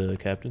crawled into the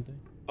captain thing.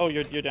 Oh,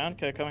 you're down?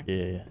 Okay, coming. Yeah,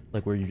 yeah, yeah.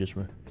 Like where you just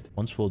were.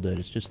 One's full dead.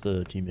 It's just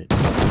the teammate.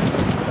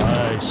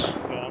 Nice.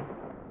 Got him.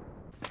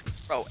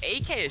 Bro,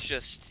 AK is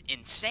just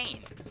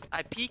insane.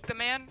 I peeked the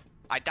man.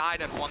 I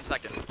died in 1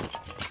 second.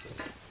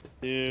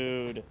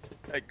 Dude.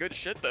 Hey, good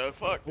shit though.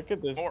 Fuck. Look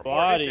at this More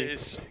body.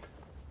 AKs.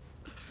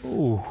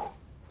 Ooh.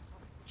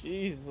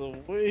 Jeez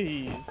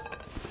Louise.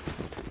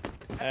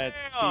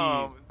 That's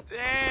Damn. cheese.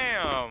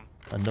 Damn.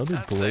 Another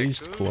That's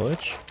blazed that good.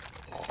 clutch.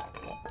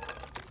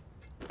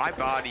 My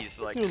body's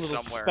like Do a little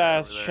somewhere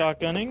spaz over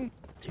there. shotgunning.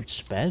 Dude,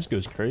 Spaz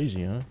goes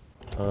crazy, huh?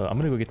 I'm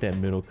gonna go get that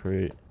middle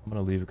crate. I'm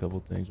gonna leave a couple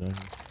things on here.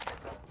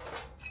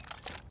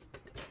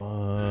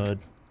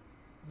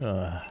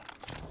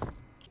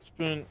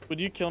 Spoon, would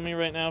you kill me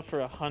right now for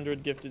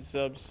 100 gifted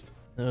subs?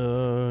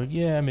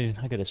 Yeah, I mean,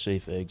 I got a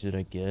safe exit,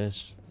 I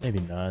guess. Maybe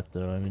not,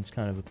 though. I mean, it's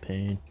kind of a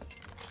pain.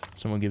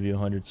 Someone give you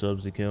 100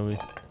 subs to kill me.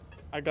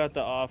 I got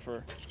the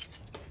offer.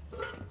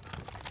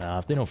 Nah,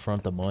 if they don't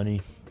front the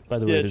money. By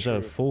the way, Yeah, there's a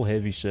true. full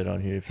heavy set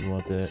on here if you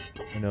want that.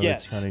 I know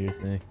Yes. that's kind of your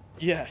thing.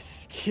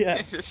 Yes,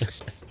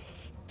 yes.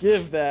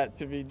 Give that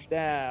to me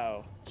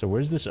now. So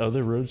where's this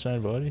other road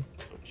sign body?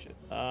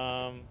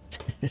 Oh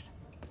shit.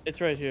 It's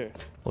right here.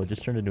 Well, it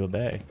just turned into a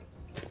bag.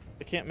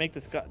 I can't make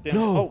this goddamn.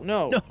 No! Oh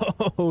no!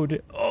 No!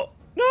 Dude. Oh!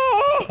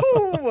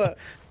 No!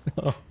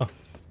 No.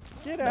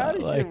 Get out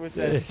of Not here like with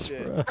this, that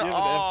shit. bro. Do you have an empty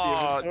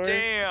Oh, inventory?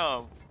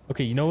 damn.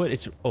 Okay, you know what?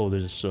 It's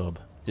there's a sub.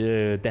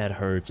 Dude, that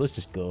hurts. Let's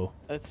just go.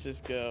 Let's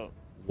just go.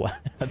 Wow,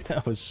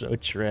 that was so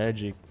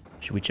tragic.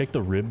 Should we check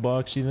the rib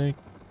box, you think?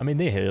 I mean,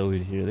 they held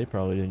it here. They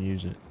probably didn't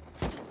use it.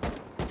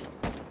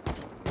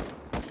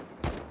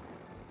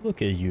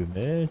 Look at you,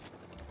 man.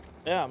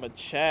 Yeah, I'm a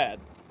Chad.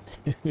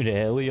 Dude,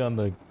 heli on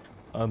the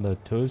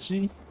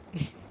Tootsie.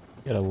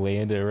 Gotta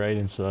land it right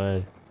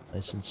inside.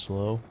 Nice and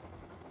slow.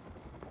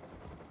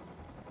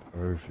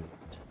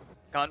 Perfect.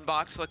 Gun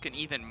box looking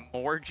even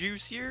more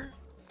juicier.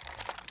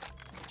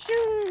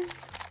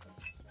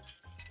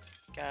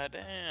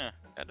 Goddamn.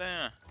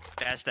 Goddamn.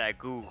 That's that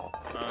goo.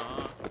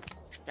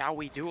 Shall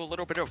we do a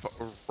little bit of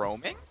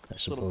roaming? I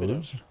Little bit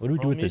of suppose. What do we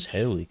do with this roamage.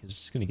 heli? Because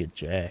it's gonna get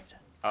jacked.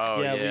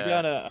 Oh, yeah, we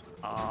gotta.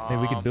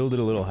 Maybe we could build it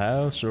a little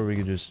house, or we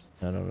could just,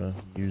 I don't know,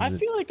 use I it.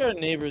 feel like our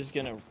neighbor's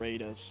gonna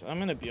raid us. I'm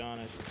gonna be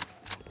honest.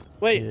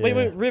 Wait, Yeah.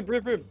 wait, rib.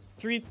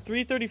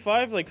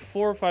 335, like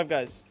 4 or 5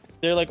 guys.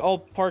 They're like all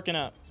parking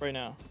up right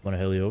now. Want a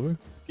heli over?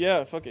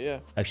 Yeah, fuck it, yeah.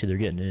 Actually, they're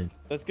getting in.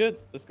 That's good.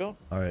 Let's go.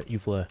 All right, you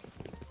fly.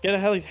 Get a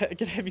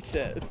heavy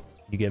set.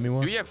 You get me Do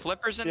one? we have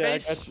flippers in Yeah, I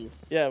base? got you.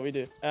 Yeah, we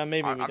do.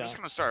 Maybe we I'm don't. just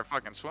gonna start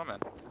fucking swimming.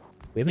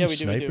 We have Yeah, any we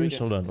do, we do, we snipers? do.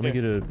 Hold on.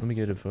 Here. Let me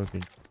get a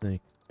fucking thing.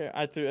 Here,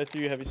 I threw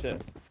you a heavy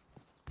set.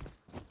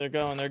 They're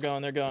going. All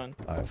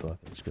right, fuck.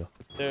 Let's go.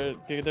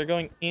 They're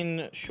going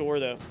inshore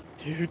though.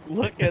 Dude,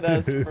 look at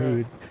us, bro.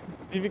 Dude,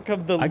 We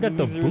become the I got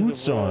the losers of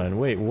boots Worlds. on.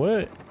 Wait,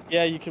 what?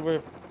 Yeah, you can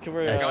wear.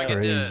 That's They're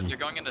crazy.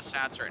 going into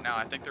sats right now.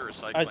 I think they're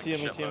recycling. I see him.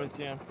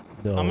 shitload.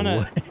 No I'm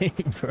gonna- way,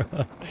 bro.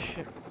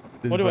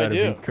 This What do I about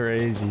to do? be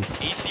crazy.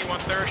 AC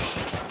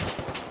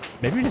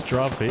 130. Maybe just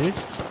drop it.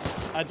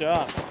 I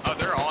dropped. Oh,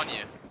 they're on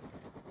you.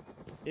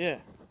 Yeah.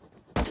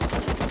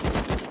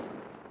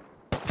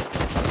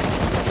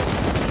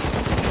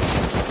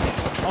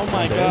 Oh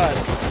my dead.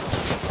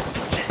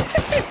 god.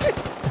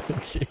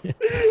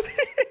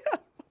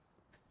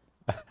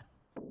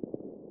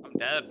 I'm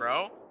dead,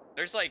 bro.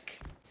 There's like,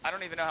 I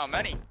don't even know how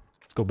many.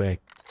 Let's go back.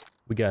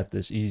 We got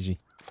this easy.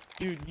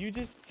 Dude, you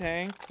just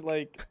tanked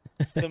like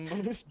the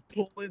most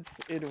bullets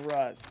in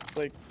Rust.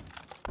 Like,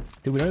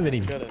 Dude, we don't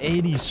have Got it.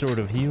 any sort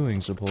of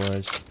healing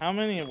supplies. how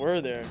many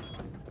were there?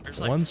 There's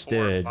like One's 4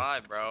 or dead.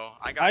 5, bro.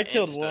 I I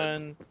killed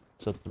instant. one.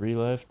 So 3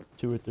 left?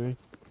 2 or 3?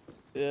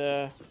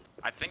 Yeah.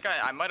 I think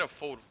I might have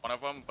fooled one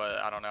of them, but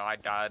I don't know. I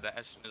died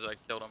as soon as I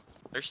killed them.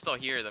 They're still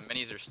here. The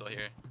minis are still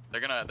here.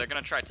 They're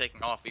gonna try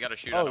taking off. We gotta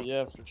shoot at Oh them.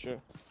 yeah, for sure.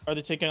 Are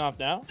they taking off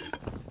now?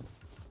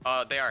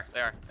 They are.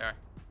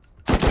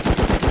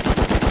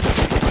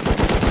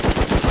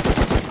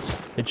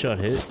 Headshot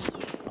hit.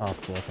 Oh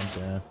fuck,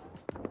 I'm down.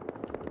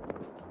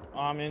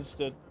 I'm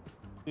insta.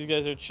 These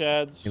guys are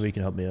Chads. Maybe you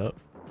can help me up.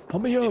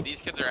 Help me Dude, up!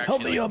 these kids are actually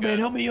Help me like, up, man! good,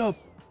 Help me up!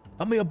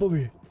 Help me up over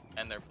here.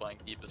 and they're playing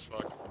deep as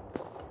fuck.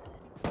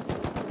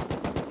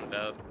 I'm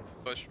dead.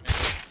 Push me.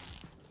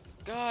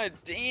 God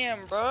damn,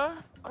 bruh.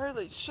 Why are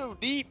they so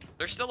deep?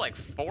 There's still like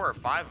 4 or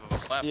 5 of them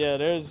left. Yeah,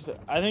 there's.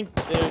 I think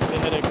they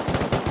hit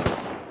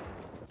a.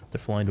 They're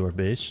flying to our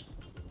base.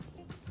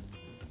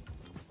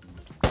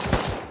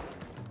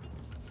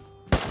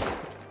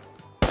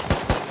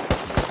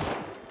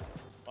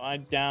 I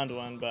downed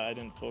one, but I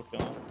didn't full kill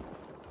him.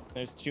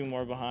 There's 2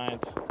 more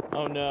behind.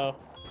 Oh no.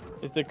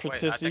 Is the Wait, I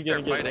Kratissi think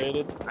gonna they're get fighting.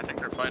 raided? I think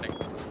they're fighting.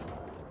 Hold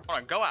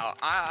on, go out.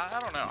 I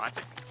don't know. I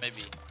think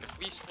maybe if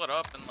we split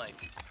up and like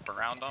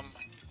around them,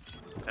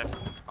 that's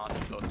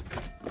possible.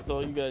 It's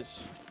all you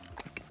guys.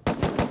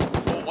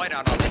 Full white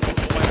out on them.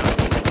 Full white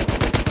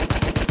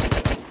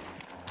out.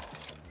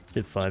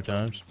 Hit 5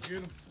 times.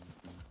 Dude,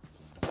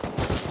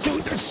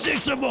 there's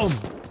 6 of them!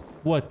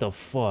 What the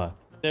fuck?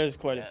 There's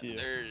quite a Yeah, few.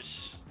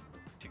 there's.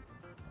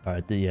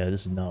 Alright, yeah,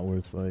 this is not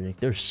worth fighting.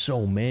 There's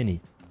so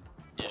many.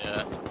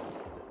 Yeah.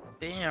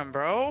 Damn,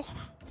 bro.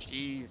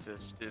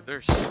 Jesus, dude.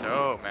 There's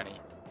so many.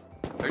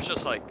 There's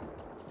just like.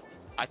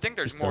 I think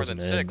there's This more than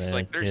doesn't end, 6. man.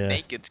 Like, there's Yeah.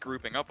 nakeds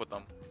grouping up with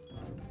them.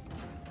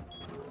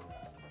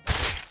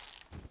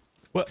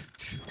 What?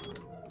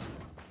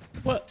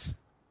 What?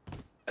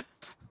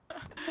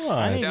 Come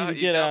I on. need you to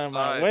He's get out of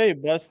my outside. way,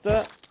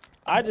 Busta.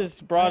 I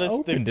just brought I us the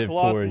opened it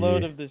cloth for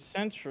load you. of the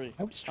century.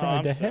 I was Oh, trying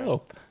I'm to sorry.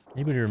 help.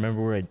 Anybody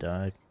remember where I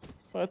died?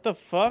 What the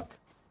fuck?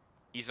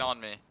 He's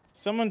on me.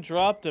 Someone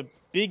dropped a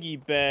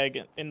biggie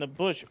bag in the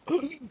bush.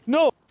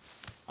 No!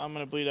 I'm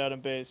gonna bleed out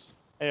in base.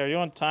 Hey, are you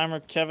on timer,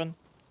 Kevin?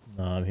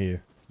 No, I'm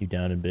here. You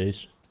down in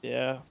base?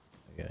 Yeah,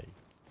 I got you.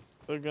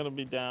 they're gonna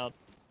be down.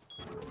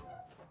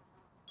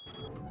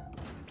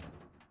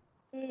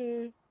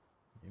 Hey,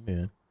 Hey,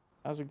 man.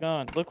 how's it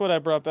going? Look what I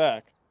brought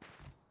back.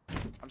 I'm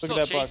Look still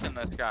at that box. chasing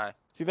this guy.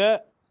 See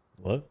that?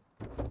 What?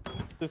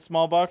 This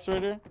small box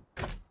right here?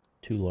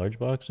 2 large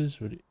boxes?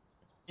 What?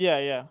 Yeah,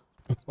 yeah.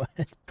 What?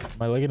 Am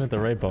I looking at the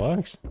right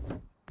box?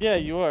 Yeah,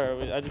 you are.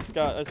 I just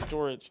got a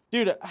storage.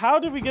 Dude, how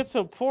did we get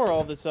so poor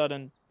all of a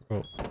sudden?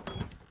 Bro,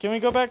 Can we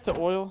go back to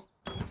oil?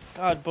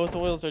 God, both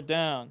oils are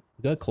down.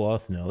 we got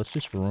cloth now. Let's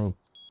just roam.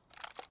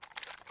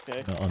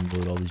 Okay. Gonna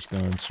unload all these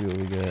guns, see what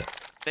we got.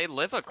 They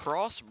live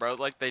across, bro.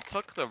 Like, they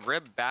took the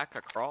rib back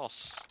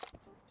across.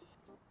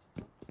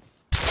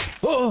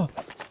 Oh!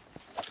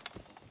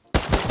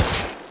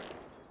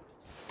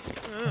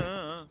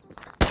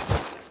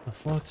 The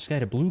fuck? This guy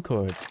had a blue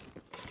card.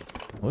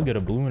 We got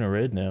a blue and a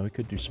red now. We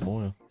could do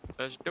spoil.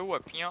 Let's do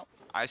it, pimp.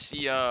 I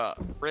see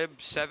rib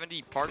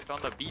 70 parked on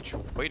the beach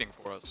waiting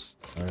for us.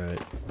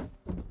 Alright.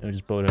 I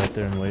just boat out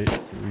there and wait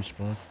for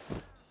respawn.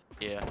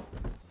 Yeah.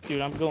 Dude,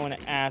 I'm going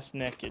ass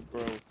naked,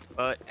 bro.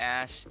 Butt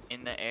ass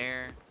in the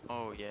air.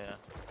 Oh yeah.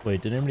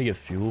 Wait, did anybody get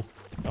fuel?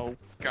 No.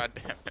 God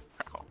damn it,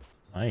 bro.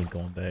 I ain't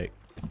going back.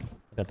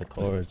 I got the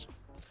cards.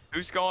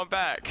 Who's going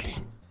back?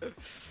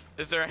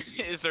 Is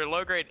there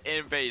low grade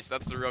in base?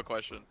 That's the real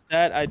question.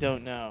 That I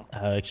don't know.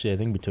 Actually, I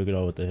think we took it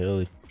all with the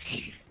heli.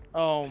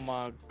 Oh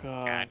my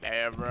god. God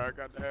damn, bro.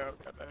 God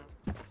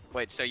damn.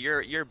 Wait, so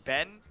you're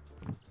Ben,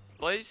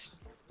 Blaze?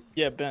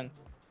 Yeah, Ben.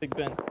 Big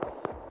Ben.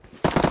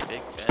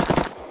 Big Ben.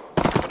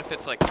 What if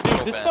it's like Dude,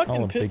 little this Ben? Call fucking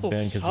him Big pistol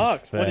Ben 'cause he's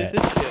sucks. What is fat.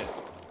 this shit?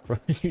 Bro,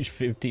 use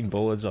 15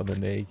 bullets on the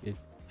naked.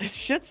 This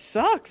shit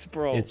sucks,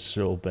 bro. It's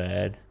so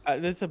bad.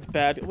 That's a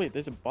bad. Wait,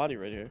 there's a body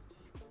right here.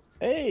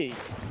 Hey.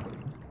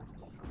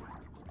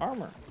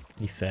 Armor.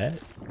 You fat?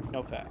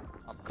 No fat.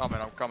 I'm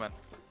coming.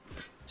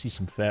 See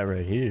some fat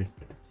right here.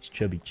 These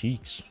chubby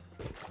cheeks.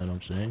 You know what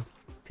I'm saying?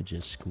 Could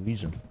just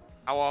squeeze them.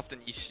 How often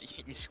you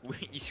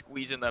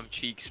squeezing them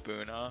cheek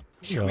spoon, huh?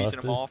 Yeah,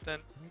 Squeezing them often?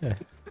 Yeah.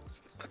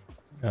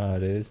 Oh,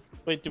 it is.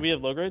 Wait, do we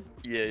have low grade?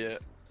 Yeah.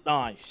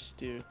 Nice,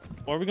 dude.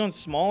 Or are we going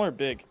small or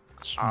big?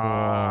 Small.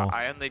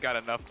 I only got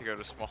enough to go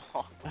to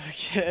small.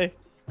 Okay.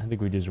 I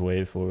think we just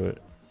wait for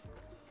it.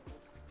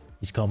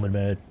 He's coming,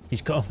 man.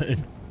 He's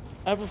coming.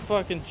 I have a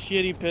fucking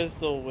shitty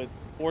pistol with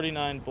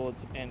 49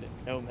 bullets and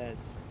no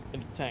meds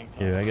in a tank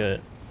top. Here, I got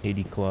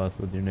 80 cloth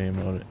with your name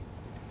on it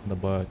in the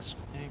box.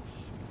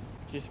 Thanks.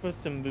 You're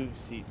supposed to move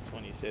seats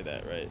when you say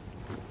that, right?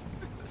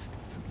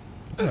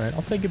 All right,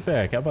 I'll take it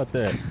back. How about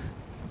that?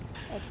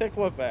 I'll take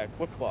what back?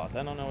 What cloth?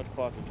 I don't know what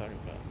cloth you're talking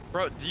about.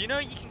 Bro, do you know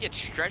you can get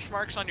stretch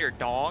marks on your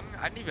dong?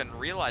 I didn't even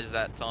realize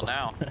that till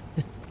now.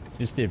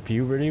 Just did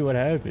puberty? What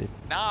happened?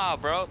 Nah,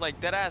 bro, like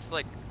dead ass,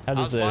 like. How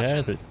does that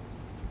happen?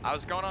 I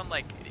was going on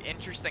like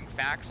interesting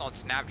facts on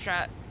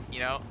Snapchat, you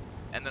know,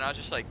 and then I was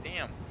just like,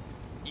 damn,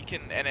 you can,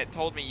 and it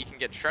told me you can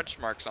get stretch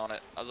marks on it.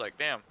 I was like,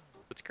 damn,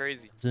 that's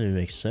crazy. Doesn't even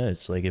make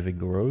sense. Like if it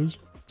grows?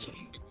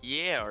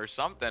 Yeah, or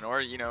something,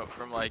 or you know,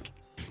 from like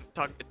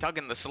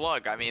tugging the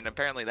slug. I mean,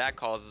 apparently that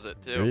causes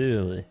it too.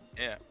 Really?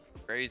 Yeah,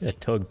 crazy.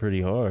 That tug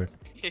pretty hard.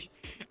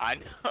 I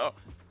know.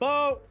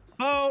 Boat!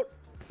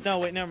 No,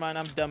 wait, never mind.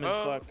 I'm dumb as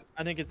fuck.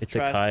 I think it's It's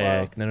trash a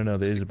kayak. pile. No,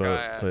 there is a boat,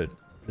 kayak. but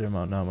they're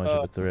not much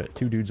of a threat.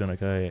 2 dudes on a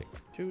kayak.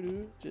 2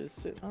 dudes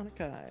just sitting on a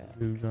kayak.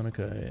 Dudes on a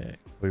kayak.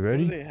 We What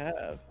ready? do they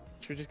have?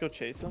 Should we just go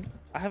chase them?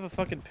 I have a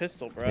fucking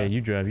pistol, bro. Yeah, you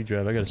drive.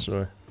 I got a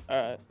sword.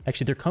 Alright.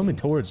 Actually, they're coming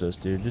towards us,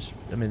 dude.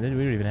 I mean, we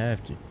don't even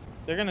have to.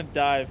 They're gonna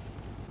dive.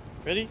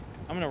 Ready?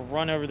 I'm gonna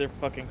run over their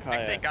fucking I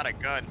think they kayak. got a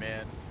gun,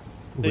 man.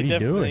 What are you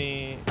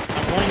doing?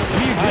 I'm running over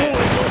their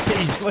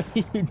kayak. What are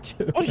you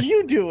doing? What are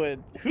you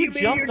doing? Who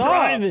jumped off?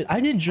 Driving. I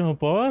didn't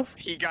jump off.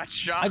 He got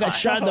shot. I got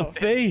shot in the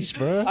face,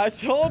 bro. I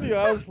told you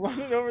I was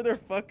running over their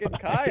fucking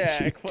Why did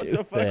you kayak. What do the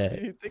fuck that?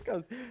 do you think I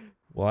was?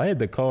 Well, I had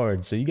the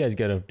card, so you guys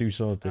gotta do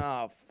something.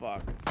 Oh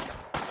fuck.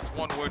 It's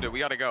one wounded. We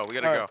gotta go. We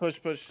gotta All go. right,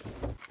 push.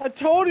 I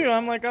told you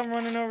I'm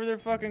running over their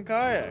fucking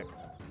kayak.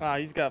 Ah,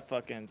 he's got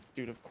fucking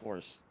dude. Of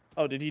course.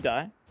 Oh, did he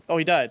die? Oh,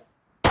 he died.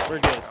 We're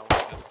good. All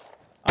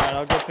right,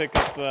 I'll go pick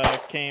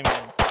up Cayman.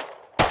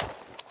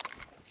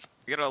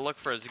 We gotta look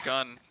for his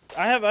gun.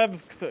 I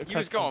have. He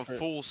was going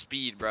full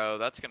speed, bro.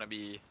 That's gonna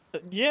be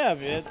Yeah,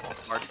 man.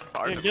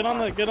 hard.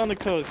 Yeah, get on the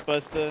coast,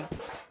 Busta.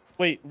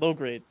 Wait, low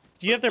grade.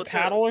 Do you have their What's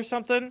their- paddle or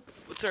something?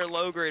 What's their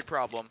low grade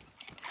problem?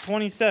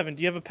 27.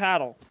 Do you have a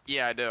paddle?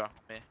 Yeah, I do.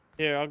 Yeah.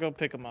 Here, I'll go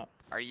pick them up.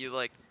 Are you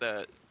like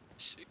the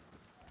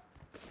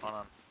hold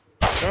on,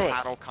 Throw it.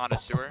 paddle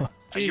connoisseur?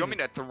 You want me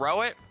to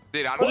throw it?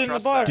 Dude, I Put it don't in the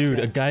trust box. that. Dude,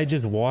 a guy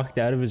just walked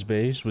out of his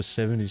base with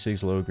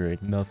 76 low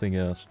grade. Nothing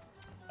else.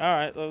 All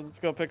right, let's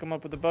go pick them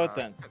up with the boat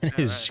then. It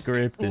is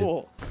scripted.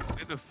 Cool.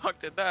 Who the fuck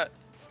did that?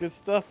 Good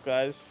stuff,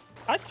 guys.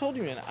 I told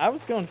you, man. I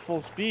was going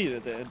full speed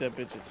at that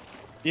bitches.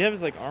 Do you have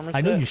his like armor set?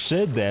 I know you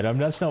said that.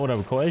 That's not what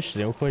I'm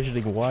questioning. I'm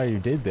questioning why you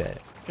did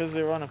that. Because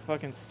they were on a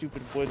fucking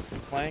stupid wood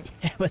plank.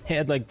 But they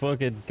had like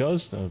fucking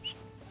customs.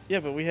 Yeah,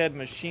 but we had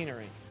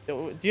machinery.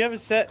 Do you have a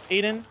set,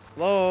 Aiden?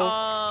 Hello?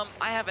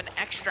 I have an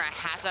extra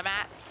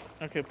hazmat.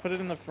 Okay, put it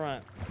in the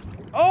front.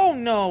 Oh,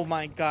 no,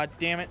 my god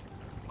damn it.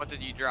 What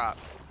did you drop?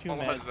 2 What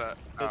meds. was that?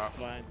 That's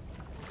Oh. fine.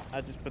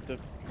 I just put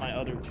my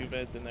other 2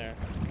 meds in there.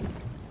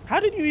 How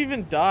did you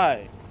even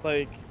die?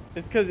 Like,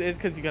 it's cause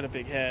you got a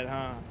big head,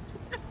 huh?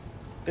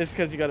 It's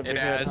cause you got a big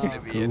It head, has huh? to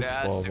be. It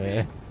has Goofball, to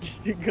man. be.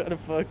 You got a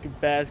fucking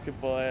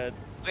basketball head.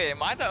 Wait,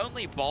 am I the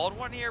only bald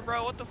one here,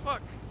 bro? What the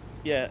fuck?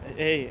 Yeah,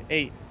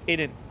 hey,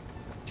 Aiden.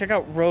 Check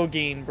out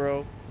Rogaine,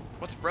 bro.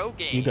 What's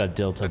Rogaine? You got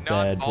dealt a The bad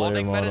player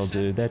non-balding model,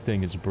 medicine? dude. That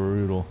thing is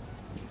brutal.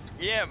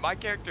 Yeah, my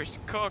character's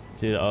cooked.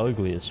 Dude,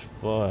 ugly as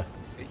fuck.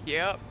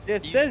 Yep.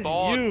 It he's says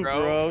bald, you, bro.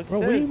 Bro,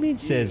 what do you mean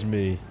says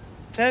me?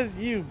 Says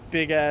you,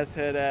 big ass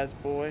head ass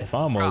boy. If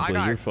I'm Bro, I ugly,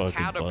 got you're fucking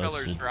caterpillars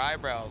busted. for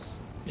eyebrows.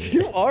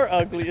 You are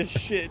ugly as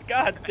shit.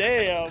 God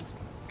damn.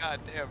 God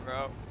damn,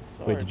 bro.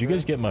 Sorry, Wait, did you bro.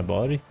 guys get my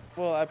body?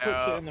 Well, I put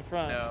No, shit in the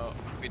front. No,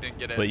 we didn't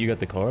get it. But you got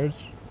the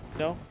cards?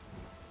 No?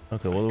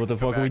 Okay, well, what the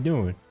Go fuck are we back.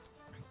 doing?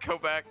 Go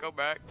back, go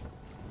back.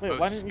 Wait, Oh,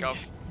 why didn't you scuffed-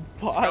 just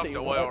body? Scuffed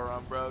oil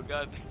run, bro.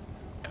 God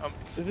damn.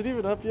 Is it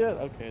even up yet?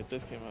 Okay, it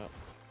just came up.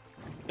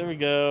 There we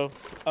go.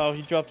 Oh,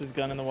 he dropped his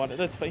gun in the water.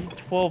 That's fine. He had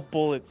 12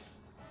 bullets.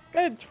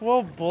 Guy had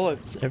 12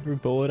 bullets. It's every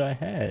bullet I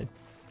had.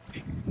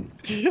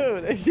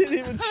 Dude, I didn't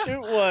even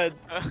shoot one.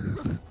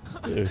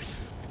 Dude,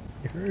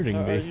 you're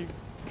hurting me. You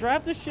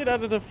grab the shit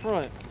out of the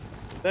front.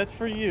 That's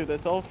for you.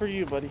 That's all for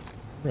you, buddy.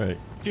 Right.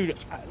 Dude,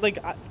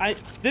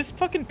 this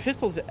fucking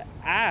pistol's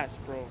ass,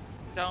 bro.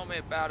 Tell me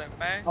about it,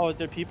 man. Oh, is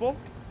there people?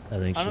 I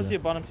think I don't so. see a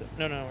bottom.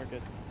 No, we're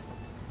good.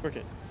 We're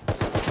good.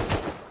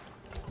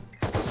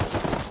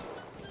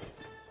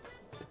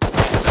 That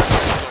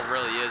pistol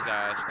really is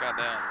ass. God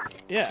damn.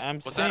 Yeah, I'm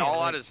Was saying. that all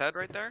like, on his head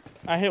right there?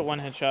 I hit one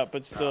headshot,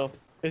 but still,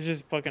 it's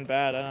just fucking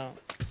bad. I don't.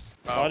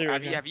 Oh, Body right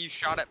have, you, here. have you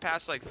shot it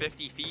past like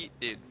 50 feet?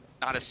 Dude,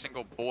 not a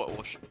single bullet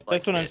will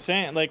That's what I'm hit.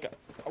 saying. Like,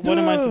 what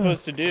am I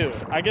supposed to do?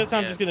 I guess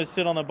I'm Yeah. just gonna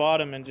sit on the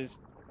bottom and just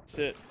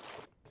sit.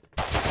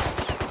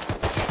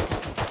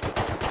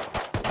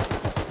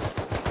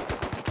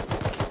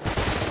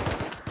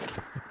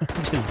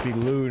 Just be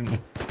looting.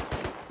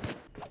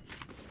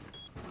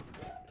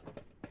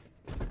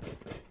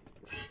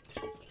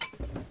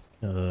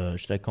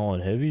 Should I call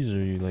it heavies or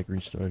are you like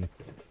restarting?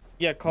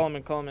 Yeah, call him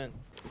in. Call him in.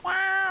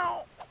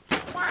 Wow.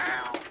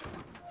 Wow.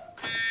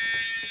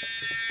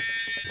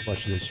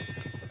 Watch this.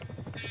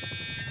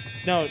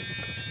 No.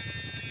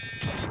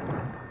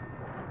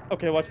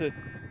 Okay, watch this.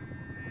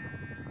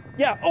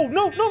 Yeah. Oh,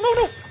 no, no, no,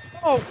 no.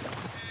 Oh.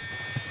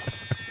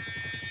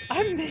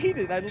 I made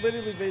it. I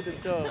literally made the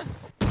jump.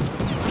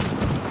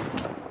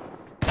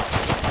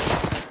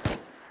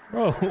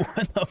 Bro,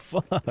 what the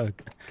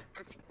fuck?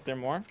 Is there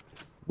more?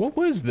 What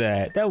was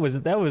that? That was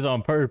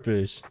on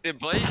purpose. Did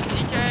Blaze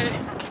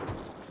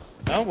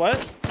TK? No, what?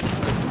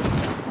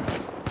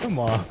 Come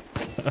on.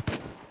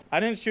 I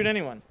didn't shoot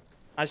anyone.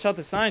 I shot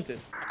the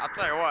scientist. I'll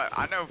tell you what,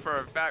 I know for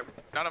a fact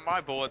none of my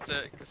bullets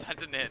hit because I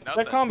didn't hit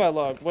nothing. Check combat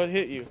log. What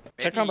hit you?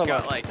 Check Maybe combat you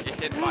got log. like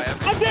hit by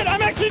everything. I'm dead.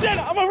 I'm actually dead.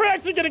 We're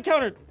actually getting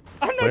countered.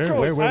 I'm not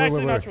trolling. Where, I'm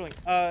actually where? not trolling.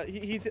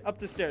 He's up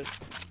the stairs.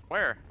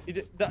 Where?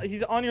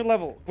 He's on your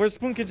level. Where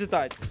Spoon Kid just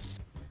died.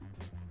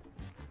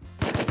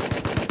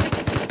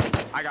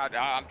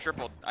 I'm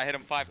tripled. I hit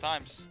him 5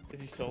 times.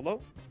 Is he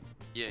solo?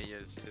 Yeah, he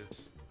is. He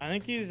is. I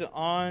think he's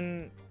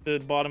on the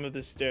bottom of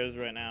the stairs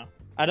right now.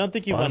 I don't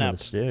think he Bottom went of up.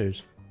 the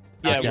stairs.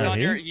 Yeah, he's down on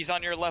here? he's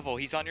on your level.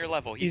 He's on your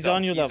level. He's up,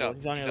 on your level. up,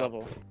 He's on your up.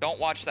 level. Don't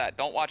watch that.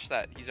 Don't watch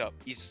that. He's up.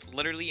 He's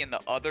literally in the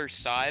other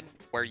side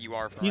where you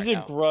are from He's right a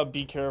now. grub.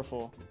 Be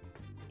careful.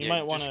 You Yeah,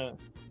 might want just to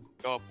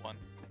go up one.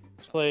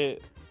 play.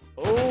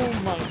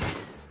 Oh my.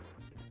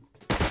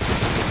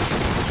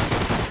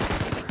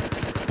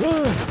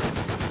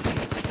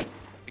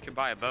 We can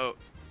buy a boat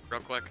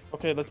real quick.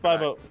 Okay, let's buy a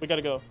boat. We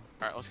gotta go. All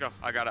right, let's go.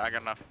 I got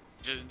enough.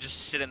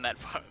 Just sit in that.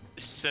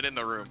 Just sit in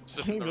the room.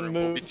 Sit in the Even room.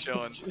 move. We'll be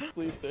chilling. Just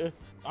sleep there.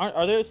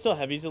 Are there still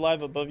heavies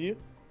alive above you?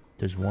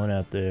 There's one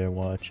out there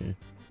watching.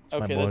 It's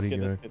Okay, my that's good.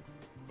 bodyguard. That's good.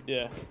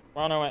 Yeah,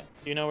 we're on our way.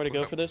 Do you know where to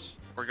go for this?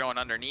 We're going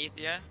underneath,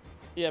 yeah.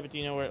 Yeah, but do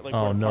you know where? Like.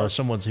 Oh where to no, park?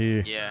 someone's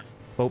here. Yeah.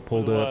 Boat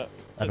pulled What? up.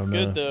 I That's don't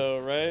know. good though,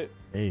 right?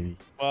 Maybe.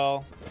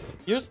 Well,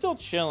 you're still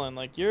chilling.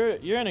 Like you're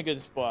in a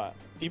good spot.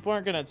 People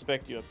aren't gonna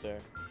expect you up there.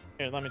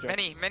 Here, let me drive.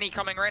 Many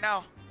coming right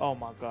now. Oh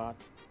my god.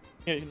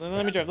 Here,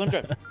 let me drive. Let me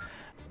drive.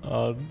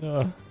 Oh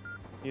no.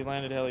 You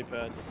landed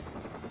helipad.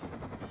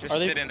 Just Are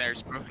they- sit in there,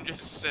 Spoon.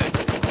 Just sit.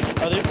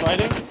 Are they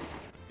fighting?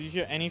 Did you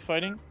hear any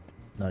fighting?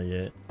 Not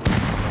yet.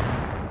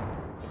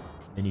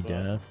 Any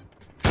down?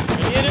 Did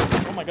you hit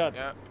it? Oh my god.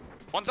 Yeah.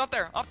 One's up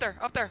there.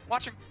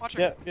 Watching.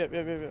 Yeah.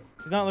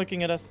 He's not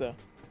looking at us though.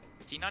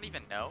 Do you not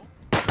even know?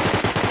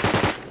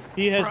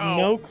 He has Bro,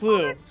 no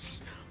clue.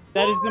 what?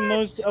 That is the What?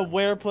 most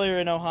aware player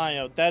in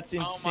Ohio. That's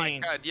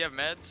insane. Oh my god. Do you have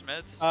meds?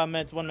 Meds?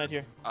 Meds. One med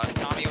here.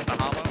 Tommy with the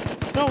hollow.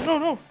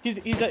 No. He's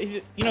you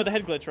know the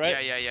head glitch, right?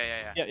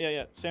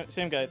 Yeah.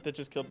 Same guy that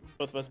just killed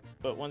both of us,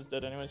 but one's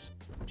dead anyways.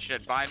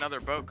 Should buy another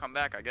boat. Come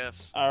back, I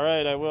guess. All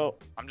right, I will.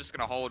 I'm just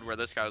gonna hold where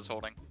this guy was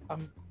holding.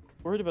 I'm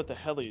worried about the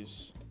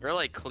helis. We're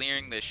like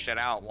clearing this shit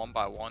out one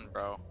by one,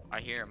 bro. I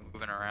hear him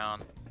moving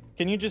around.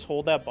 Can you just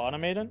hold that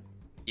bottom, Aiden?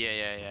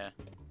 Yeah.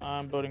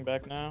 I'm boating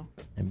back now.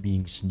 I'm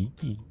being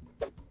sneaky.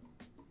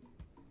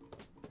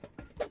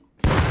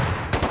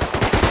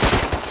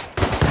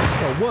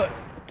 Oh what?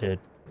 Dead.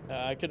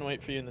 I couldn't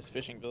wait for you in this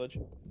fishing village.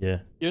 Yeah.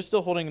 You're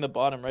still holding the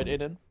bottom, right,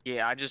 Aiden?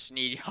 Yeah, I just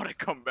need y'all to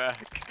come back.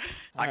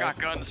 I got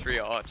guns for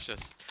y'all. It's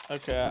just.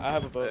 Okay, I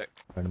have a boat.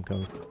 Alright, I'm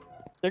coming.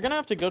 They're gonna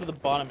have to go to the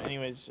bottom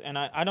anyways, and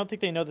I don't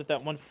think they know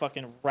that one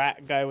fucking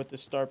rat guy with the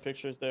star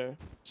picture is there.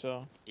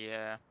 So,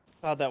 Yeah.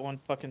 God, that one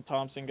fucking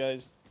Thompson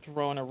guy's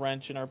throwing a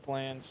wrench in our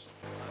plans.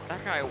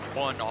 That guy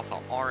won off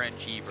of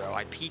RNG, bro.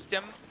 I peeked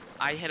him.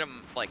 I hit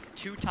him like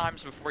 2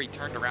 times before he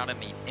turned around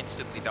and he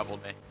instantly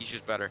doubled me. He's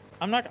just better.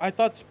 I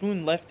thought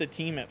Spoon left the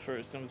team at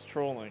first and was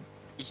trolling.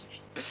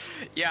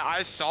 Yeah,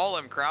 I saw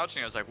him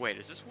crouching. I was like, wait,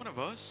 is this one of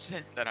us?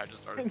 And then I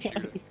just started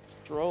shooting. He's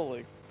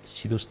trolling.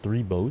 See those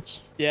 3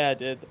 boats? Yeah, I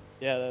did.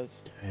 Yeah,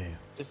 that's Damn.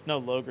 just no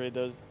low grade.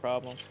 That was the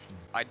problem.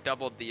 I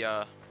doubled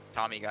the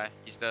Tommy guy.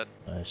 He's dead.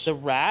 Nice. The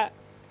rat?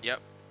 Yep.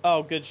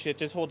 Oh, good shit.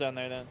 Just hold down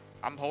there then.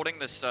 I'm holding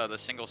this the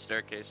single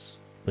staircase.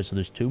 Wait, so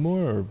there's 2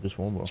 more or just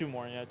 1 more? 2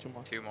 more, yeah, 2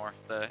 more. 2 more.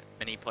 The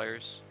mini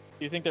players.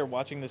 Do you think they're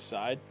watching this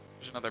side?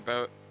 There's another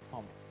boat. Oh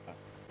my god.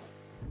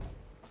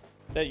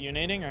 That you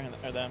nading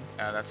or them?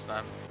 Yeah, that's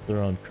them.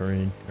 They're on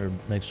Korean or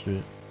next to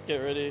it. Get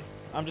ready.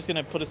 I'm just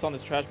gonna put us on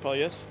this trash pile,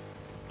 yes?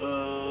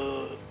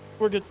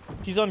 We're good.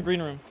 He's on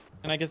green room.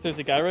 And I guess there's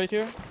a guy right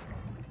here.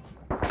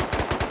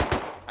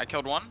 I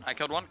killed one.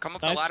 Come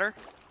up Nice. the ladder.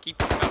 Keep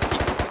coming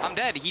up. I'm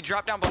dead. He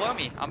dropped down below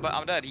me. I'm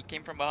dead. He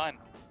came from behind.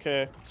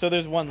 Okay, so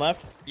there's one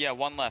left. Yeah,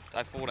 one left.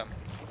 I fooled him.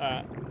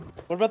 Alright.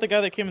 What about the guy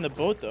that came in the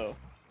boat though?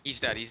 He's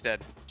dead.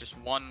 Just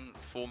one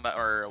full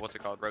or what's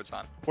it called? Road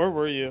sign. Where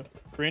were you?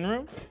 Green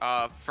room?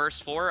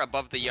 First floor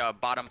above the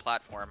bottom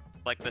platform.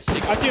 Like the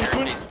single I see him,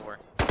 Spoon. staircase floor.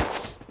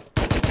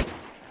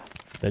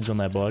 Beds on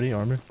that body,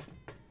 armor.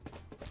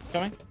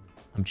 Coming.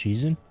 I'm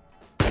cheesing.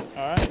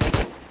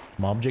 Alright.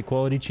 I'm object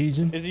quality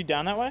cheesing. Is he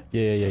down that way?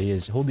 Yeah, he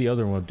is. Hold the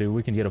other one up, dude.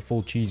 We can get a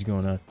full cheese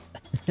going on.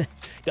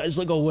 Guys,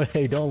 look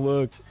away. Don't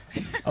look.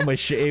 I'm a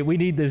shit. We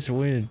need this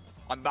win.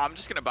 I'm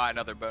just gonna buy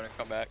another boat and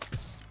come back.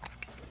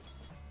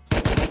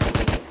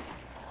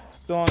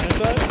 Still on this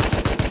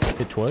side?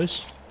 Hit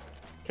twice?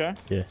 Okay.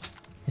 Yeah.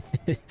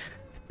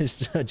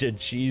 It's such a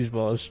cheese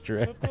ball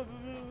strap.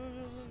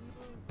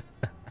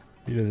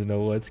 He doesn't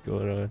know what's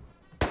going on.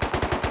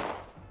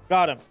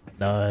 Got him.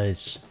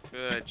 Nice.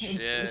 Good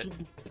shit.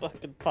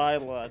 Fucking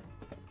pylon.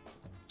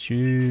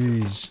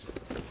 Cheese.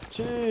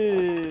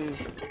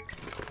 Cheese.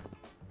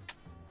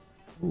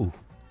 Ooh.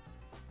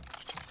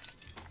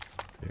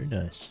 Very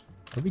nice.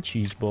 Maybe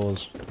cheese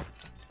balls.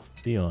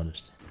 Be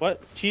honest.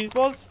 What? Cheese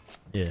balls?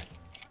 Yeah.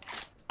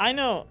 I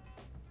know.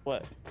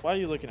 What? Why are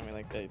you looking at me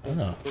like that? I don't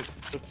know.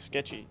 Look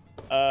sketchy.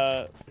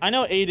 I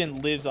know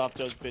Aiden lives off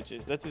those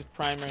bitches. That's his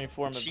primary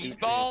form of Cheese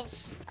nutrient.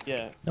 balls?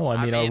 Yeah. No,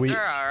 I mean, are we they're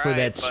for alright,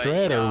 that but,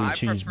 strat you know, or are we I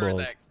cheese prefer ball?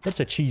 that- That's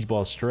a cheese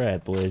ball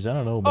strat, Blaze. I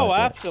don't know about Oh, that.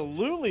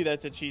 absolutely,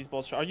 that's a cheese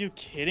ball. Are you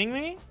kidding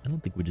me? I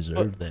don't think we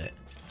deserve that.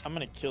 I'm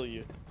gonna kill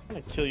you. I'm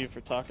gonna kill you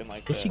for talking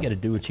like Guess that. you gotta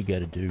do what you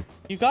gotta do.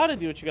 You gotta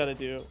do what you gotta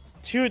do.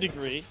 To a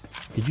degree.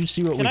 Did you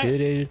see what Can we I-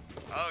 did, Aiden?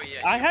 Oh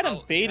yeah. I you had him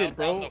held- baited, you held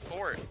bro. down the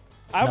fort.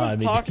 I No, was I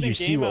mean, talking did you in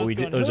see game, what I was we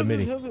did? going, It was a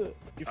mini. You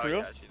Oh, for real?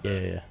 yeah, I see Yeah,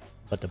 that. yeah.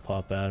 About to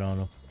pop out on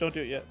them. Don't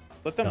do it yet.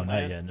 Let them No, not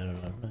land. yet. No,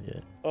 not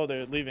yet. Oh,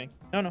 they're leaving.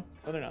 No,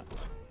 they're not.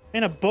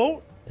 In a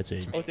boat? That's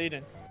Aiden. Oh, it's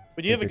Aiden.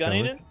 But do you have a gun,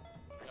 Think they're Aiden?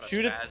 Got a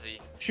Shoot it. spazzy.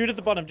 Shoot at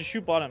the bottom. Just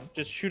shoot bottom.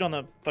 Just shoot on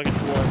the fucking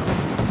floor.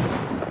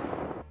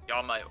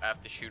 Y'all might have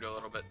to shoot a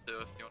little bit too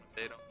if you want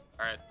to bait them.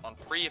 All right, on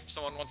 3, if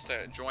someone wants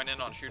to join in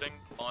on shooting.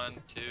 1,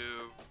 2,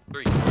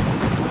 3.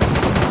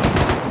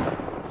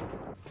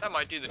 That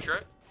might do the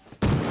trick.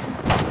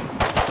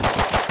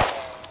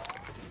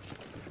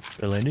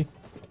 They're landing.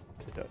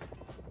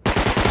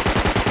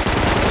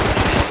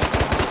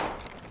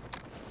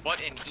 What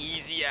an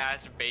easy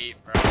ass bait,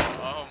 bro.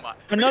 Oh my.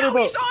 Another Yo,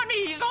 boat. He's on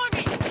me. He's on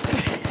me.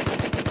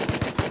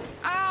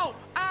 Ow!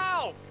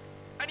 Ow!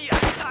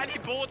 I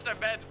need bullets and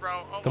meds,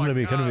 bro. Oh Come my to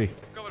me, God. come to me.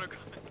 Coming.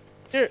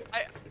 Here.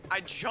 I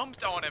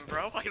jumped on him,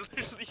 bro. I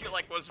literally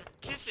like was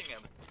kissing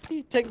him.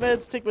 Take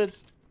meds. Take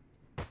meds.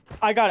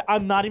 I got it.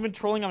 I'm not even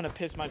trolling. I'm gonna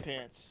piss my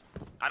pants.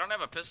 I don't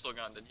have a pistol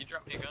gun. Did you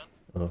drop me a gun?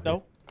 Okay.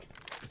 No.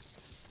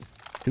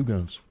 2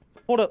 guns.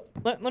 Hold up.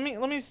 Let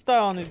me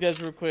style on these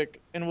guys real quick,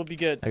 and we'll be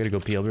good. I gotta go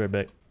pee. I'll be right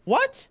back.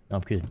 What? No,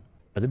 I'm kidding.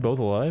 Are they both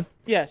alive?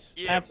 Yes.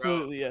 Yeah,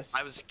 absolutely bro. yes.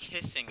 I was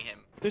kissing him.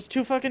 There's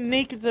 2 fucking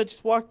nakeds that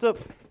just walked up.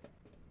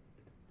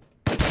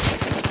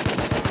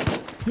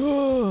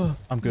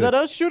 I'm Is good. that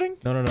us shooting?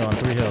 No, I'm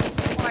 3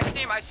 health. Oh, I see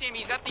him. I see him.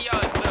 He's at the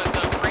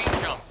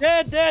crane jump.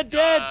 Dead.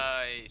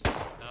 Nice.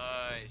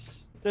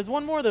 Nice. There's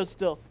one more though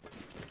still.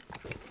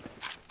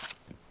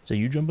 So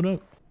you jumping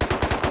up?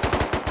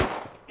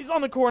 He's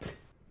on the corner.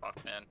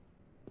 Fuck, man.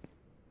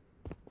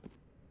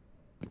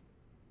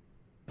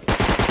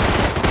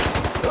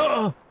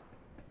 Oh!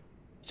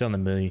 He's on the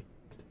millie.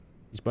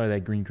 He's by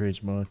that green crate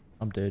spawn.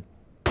 I'm dead.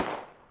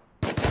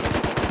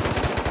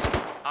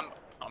 I'm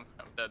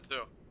dead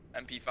too.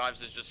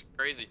 MP5s is just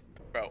crazy.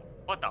 Bro,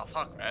 what the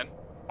fuck, man?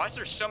 Why is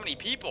there so many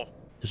people?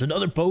 There's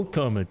another boat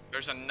coming.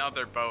 There's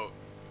another boat.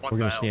 What We're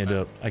the gonna hell, stand man?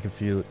 up. I can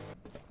feel it.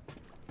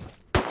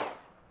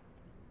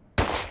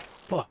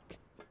 Fuck.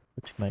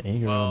 Took my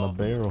anger on Well, the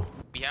barrel.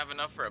 We have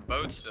enough for a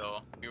boat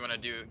still. We want to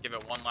give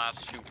it one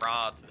last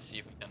hoorah to see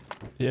if we can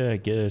Yeah, I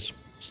guess.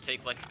 just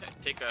take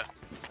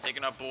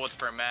enough bullets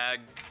for a mag.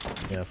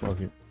 Yeah, fuck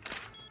it.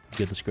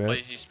 Get the scrap.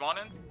 Blaze, you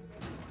spawning?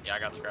 Yeah, I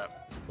got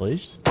scrap.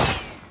 Blaze?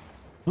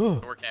 Oh,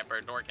 Door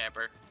camper.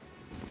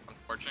 I'm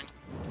torching.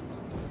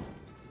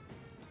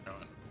 No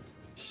one.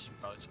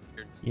 Probably some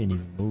weird. he ain't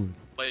even moved.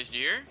 Blaze, do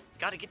you hear?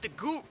 Gotta get the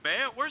goop,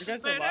 man. Where's You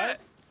this guys man alive? at?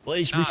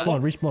 Blaze, Nah,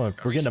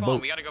 respawn. We're getting a Respawn,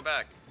 boat. We gotta go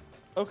back.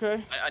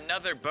 Okay.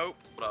 Another boat.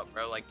 What up,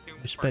 bro? Like 2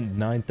 more. We spent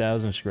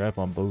 9,000 scrap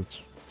on boats.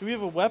 Do we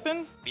have a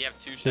weapon? We have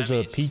 2 There's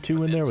a semis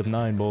P2 in there with inside.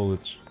 9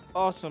 bullets.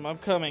 Awesome. I'm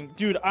coming.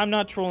 Dude, I'm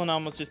not trolling. I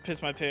almost just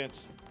pissed my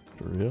pants.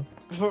 For real?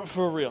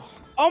 For real.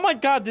 Oh my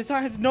god, this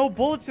guy has no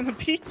bullets in the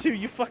P2,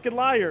 you fucking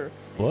liar.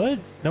 What?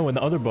 No, in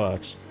the other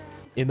box.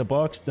 In the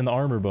box, in the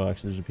armor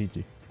box, there's a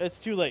P2. It's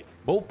too late.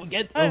 Oh,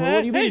 Hey, what hey,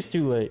 do you mean hey. it's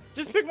too late?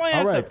 Just pick my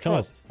ass Alright, up, come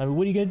on. trust. I mean,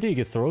 what are you gonna do? You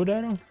can throw it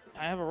at him?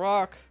 I have a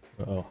rock.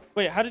 Oh,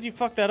 Wait, how did you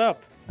fuck that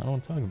up? I don't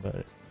want to talk about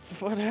it.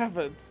 What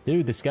happened?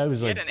 Dude, this guy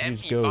was He like, had he an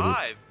was goated.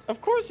 MP5.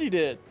 Of course he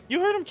did. You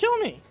heard him kill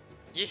me.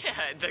 Yeah,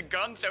 the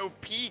gun's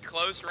OP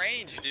close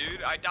range,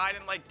 dude. I died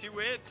in like 2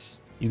 hits.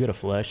 You got a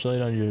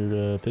flashlight on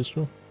your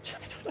pistol? I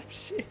don't have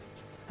shit.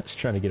 I was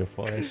trying to get a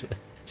flashlight.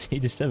 So you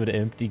just have an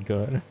empty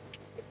gun.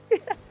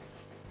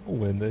 Yes. We'll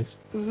win this.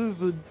 This is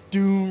the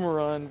doom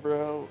run,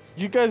 bro.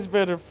 You guys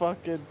better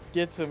fucking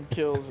get some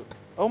kills.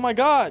 Oh my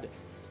god.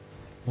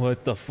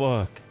 What the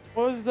fuck?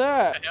 What was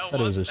that? The hell I thought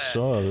it was a that?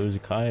 saw. It was a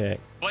kayak.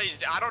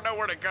 Blaze, I don't know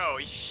where to go.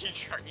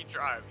 You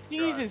drive.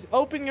 Jesus,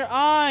 open your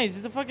eyes.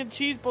 There's the fucking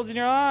cheese balls in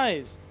your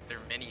eyes. Their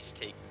minis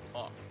take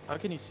off. How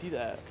can you see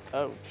that?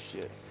 Oh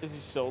shit. Is he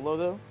solo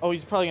though? Oh,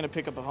 he's probably gonna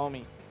pick up a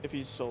homie if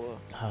he's solo.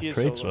 He is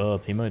Crate's solo.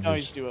 up. He might No,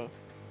 he's just... duo.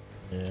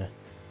 Yeah.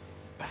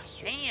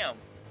 Bastard. Damn.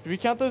 Do we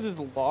count those as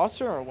a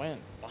loss or a win?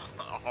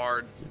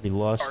 Hard. He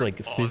lost Hard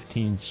like loss.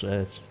 15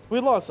 sets. We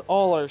lost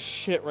all our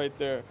shit right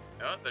there.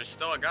 Oh, there's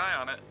still a guy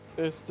on it.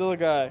 There's still a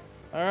guy.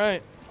 All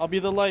right, I'll be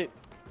the light.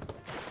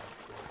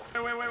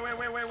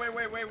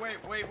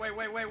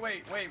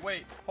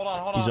 Wait. Hold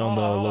on. He's on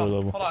the lower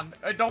level. Hold on.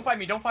 Don't fight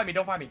me.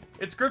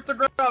 It's grip the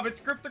grub.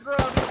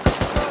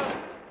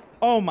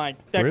 Oh my,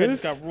 that guy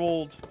just Griff? got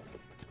rolled.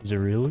 Is it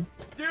really?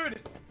 Dude,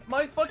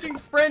 my fucking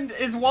friend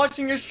is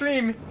watching your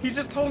stream. He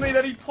just told me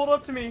that he pulled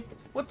up to me.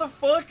 What the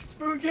fuck,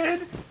 Spoon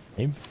Kid?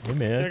 Hey I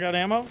man. got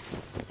ammo?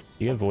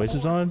 You have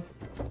voices on?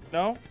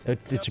 No?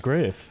 It's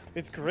Griff.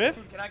 It's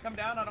Griff? Can I come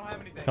down? I don't have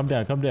anything. Come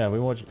down. We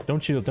want you.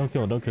 Don't shoot. Don't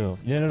kill him. Don't kill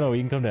him. No.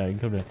 You can come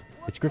down.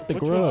 It's Griff the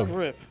Which Grub. one's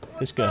Griff?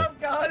 This guy. What's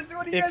up, guys?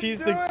 What are you If guys he's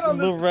doing the on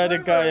this Loretta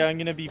server? guy, I'm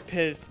gonna be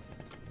pissed.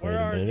 Wait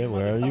a minute.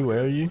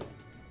 Where are you?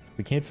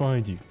 We can't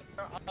find you.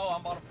 Oh,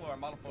 I'm bottom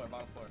floor.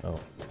 Oh.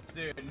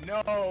 Dude,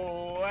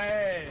 no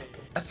way.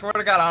 I swear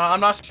to God, I'm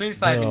not stream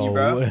sniping you,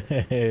 bro.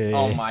 Way.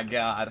 Oh my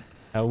God.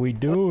 How we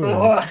doing?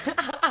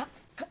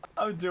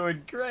 I'm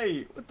doing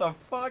great. What the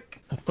fuck?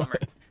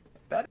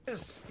 That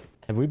is.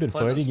 Have we been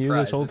Pleasant fighting you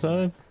this whole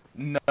surprise,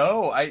 time?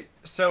 No,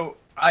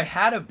 I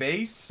had a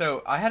base.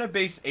 So I had a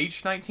base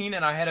H19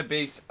 and I had a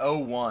base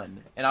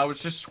 01, and I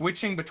was just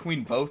switching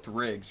between both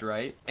rigs,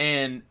 right?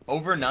 And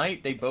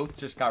overnight they both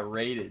just got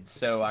raided,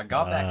 so I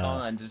got back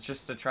on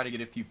just to try to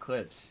get a few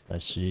clips. I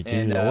see. Dude,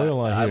 And the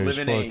oil I on here live is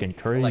in a, fucking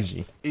crazy.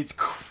 Like, it's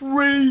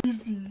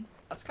crazy.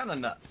 That's kind of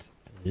nuts.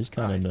 It is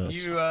kind of nuts.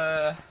 You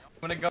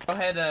wanna go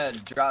ahead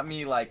and drop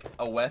me like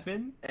a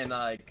weapon and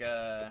like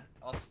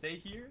I'll stay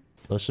here.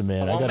 Listen,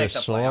 man, I I won't got a make the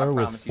play, I SAR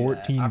with promise you that.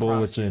 14 I bullets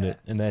promise you in that. it,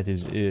 and that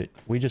is it.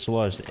 We just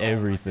lost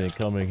everything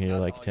coming here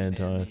That's like all 10 you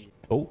times. need.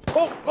 Oh,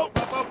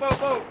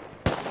 Oh.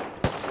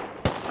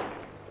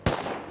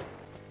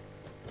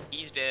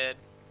 He's dead.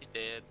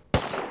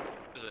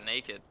 There's a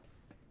naked.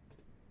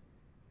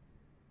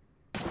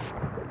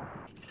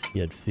 he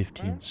had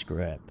 15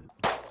 scrap.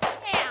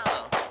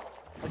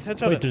 I just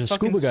headshot Wait, there's a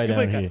fucking scuba guy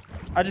down here.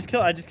 I just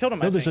killed him.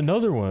 No, I there's think.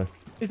 another one.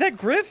 Is that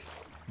Griff?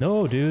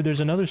 No, dude, there's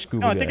another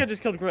scuba No, I guy. think I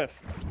just killed Griff.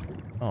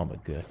 Oh my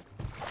god.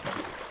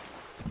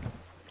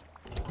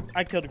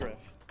 I killed Griff.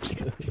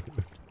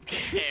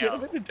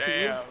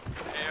 Damn.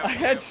 I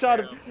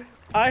headshot him.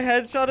 I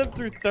headshot him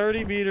through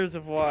 30 meters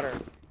of water.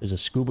 There's a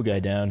scuba guy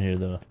down here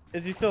though.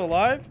 Is he still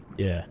alive?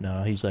 Yeah,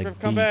 no, he's like Griff,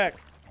 come deep. back.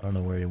 I don't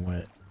know where he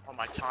went. Oh,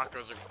 my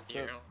tacos are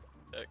here.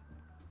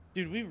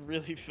 Dude, we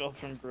really fell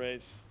from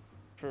grace.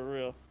 For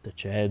real. The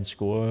Chad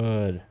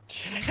squad.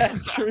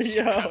 Chad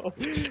trio.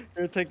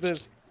 Here, take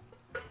this.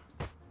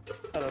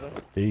 I don't know.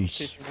 Peace.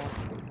 Chase your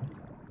mom.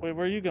 Wait,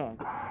 where are you going?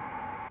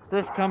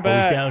 Griff, come Oh,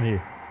 back. he's down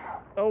here.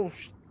 Oh,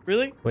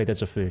 really? Wait,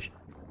 that's a fish.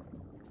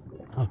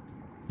 Oh,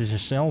 there's a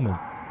salmon.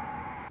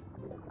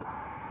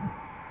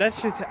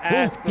 That's just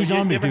ass, bro. He's You-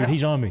 on me, you ever dude. have-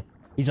 He's on me.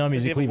 He's on me.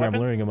 Does He's he a have a cleaver. I'm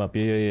weapon? luring him up.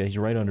 Yeah. He's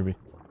right under me.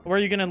 Where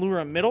are you gonna lure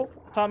him? Middle?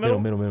 Top middle?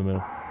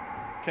 Middle.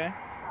 Okay.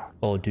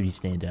 Oh, dude, he's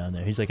staying down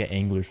there. He's like an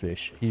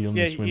anglerfish. He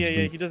only swims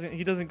deep.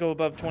 He doesn't go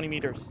above 20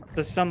 meters.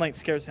 The sunlight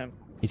scares him.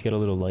 He's got a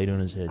little light on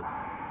his head.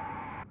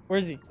 Where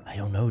is he? I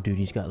don't know, dude.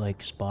 He's got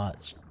like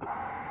spots.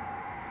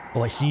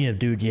 Oh, I see him,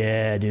 dude.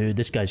 Yeah, dude.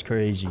 This guy's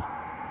crazy.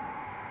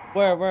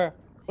 Where?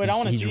 Wait, I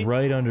want to see. He's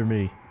right under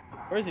me.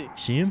 Where is he?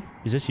 See him?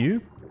 Is this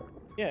you?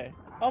 Yeah.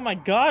 Oh my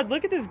God!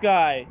 Look at this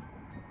guy.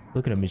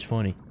 Look at him. He's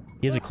funny.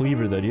 He has a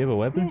cleaver, though. Do you have a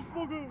weapon?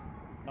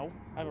 No,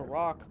 I have a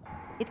rock.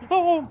 Look.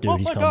 Oh Dude,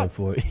 he's my coming God.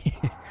 for it.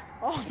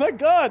 Oh my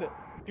God.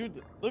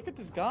 Dude, look at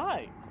this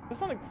guy. That's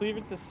not a cleaver.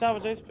 It's a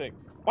salvage ice pick.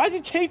 Why is he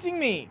chasing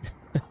me?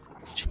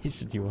 He's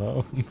chasing you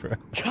home, bro.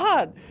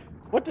 God,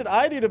 what did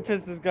I do to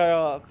piss this guy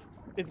off?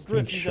 It's Good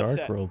Griff. He's shark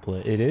upset.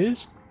 roleplay. It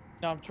is?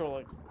 No, I'm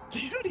trolling.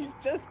 Dude, he's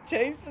just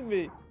chasing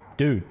me.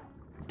 Dude,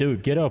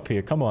 get up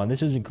here. Come on,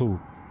 this isn't cool.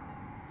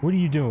 What are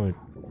you doing?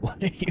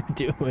 What are you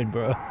doing,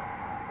 bro?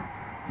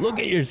 Look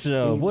at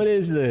yourself. What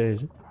is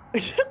this?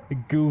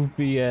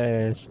 Goofy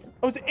ass.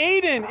 Oh, it's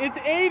Aiden. It's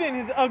Aiden,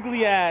 his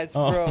ugly ass,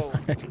 bro. Oh,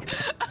 my God.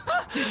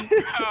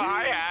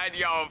 I had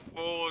y'all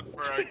fooled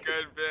for a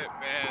good bit,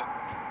 man.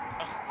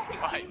 Oh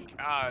my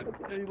God.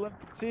 That's why he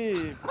left the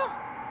team.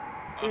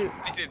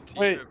 Oh, I didn't team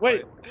Wait, it,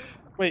 wait, but-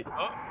 wait.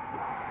 Oh,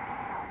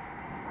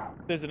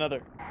 There's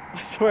another.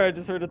 I swear I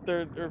just heard a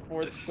third or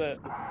fourth set.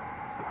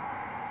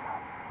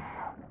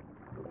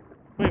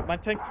 Wait, my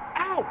tank.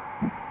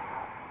 Ow!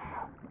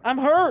 I'm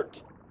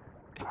hurt.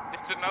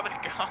 it's another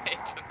guy.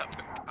 It's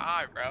another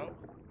guy, bro.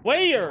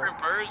 Where? Different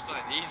person.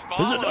 He's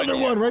following There's another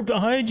you. one right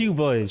behind you,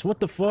 boys. What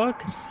the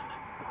fuck?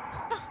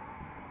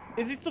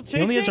 Is he still He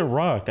chasing? only has a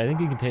rock. I think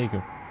you can take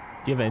him.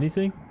 Do you have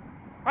anything?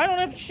 I don't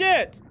have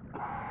shit.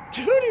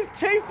 Dude, he's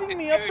chasing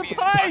me up Dude, the he's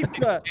pipe.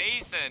 fucking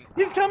Jason.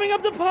 He's coming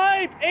up the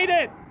pipe.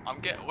 Aiden, I'm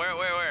getting. Where?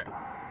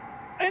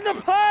 in the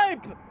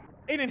pipe.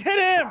 Aiden, hit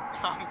him.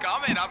 I'm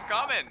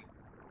coming.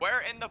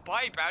 Where in the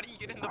pipe? How do you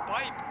get in the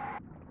pipe?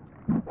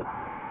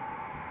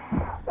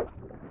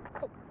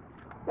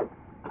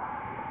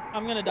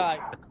 I'm gonna die.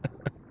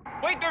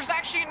 Wait, there's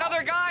actually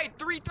another guy.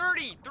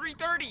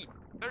 330.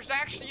 There's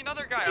actually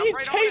another guy. I'm He's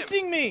right on him.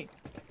 chasing me.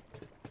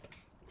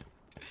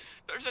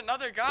 There's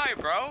another guy,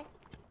 bro.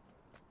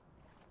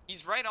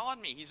 He's right on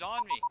me. He's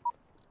on me.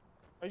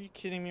 Are you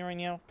kidding me right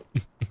now?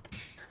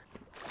 He's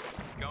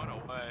going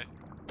away.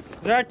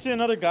 Is there actually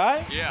another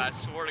guy? Yeah, I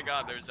swear to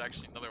God, there's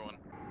actually another one.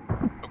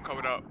 I'm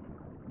coming up.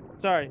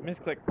 Sorry,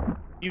 misclick.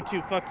 You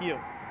too. Fuck you.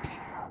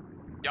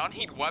 Y'all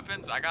need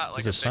weapons? I got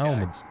like There's a a salmon.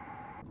 pickaxe.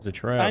 It's a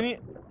trap. I need.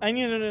 Yeah, I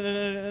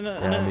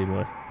need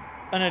one.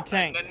 And a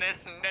tank. No.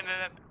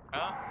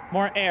 Huh?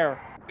 More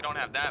air. We don't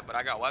have that, but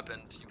I got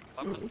weapons. You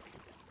fucking...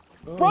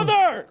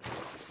 Brother!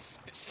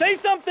 Say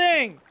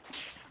something!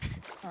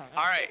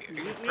 Alright,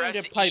 We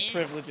press get pipe E.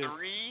 privileges.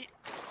 3,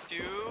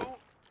 2.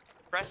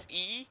 Press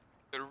E.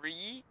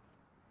 3.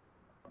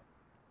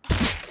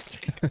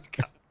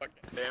 God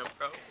fucking damn,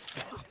 bro.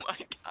 Oh my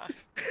god.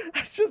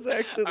 I just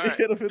accidentally Alright,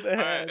 hit him in the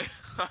head.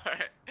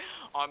 Alright.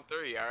 On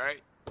 3,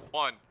 alright?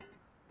 1.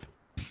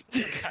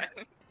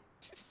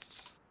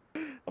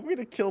 I'm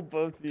gonna kill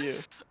both of you.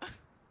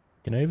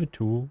 Can I have a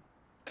tool?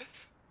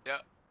 Yeah.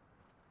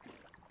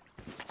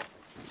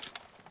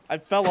 I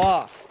fell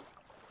off.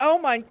 Oh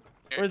my...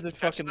 Here, Where's this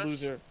catch fucking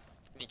loser?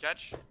 Can you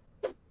catch?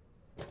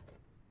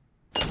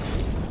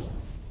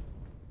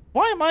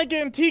 Why am I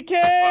getting TK'd?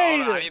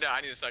 Well, hold on,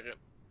 I need a second.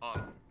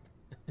 Hold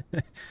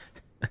on.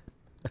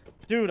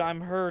 Dude,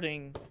 I'm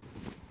hurting.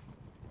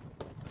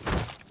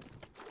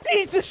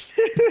 Piece of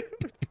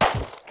shit!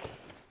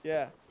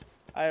 Yeah.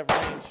 I have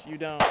range. You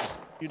don't.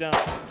 You don't.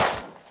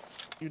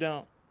 You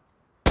don't.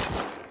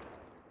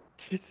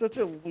 He's such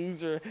a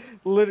loser.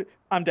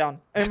 I'm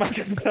down. And I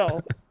can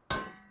tell.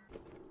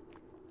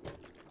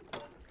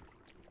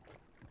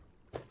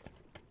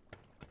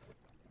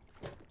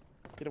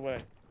 Get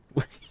away.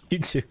 What are you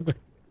doing?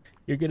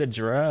 You're gonna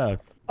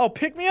drop. Oh,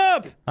 pick me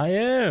up! I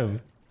am.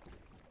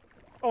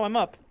 Oh, I'm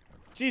up.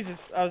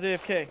 Jesus, I was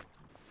AFK.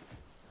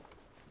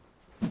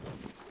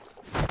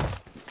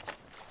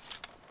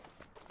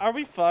 Are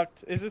we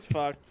fucked? Is this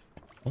fucked?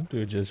 I'm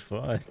doing just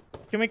fine.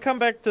 Can we come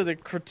back to the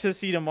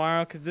Critici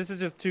tomorrow? Because this is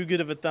just too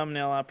good of a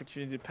thumbnail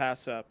opportunity to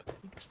pass up.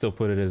 You can still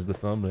put it as the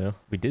thumbnail.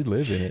 We did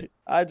live in it.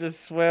 I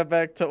just swear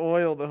back to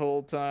oil the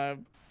whole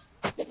time.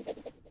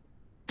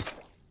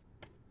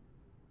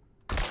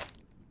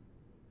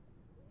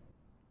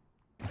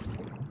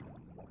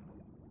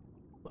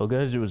 Well,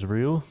 guys, it was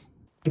real.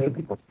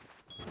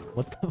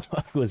 What the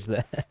fuck was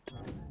that?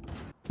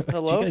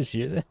 Hello? Did you guys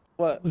hear that?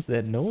 What? Was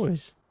that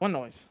noise? What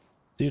noise?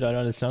 Dude, I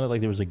don't know. It sounded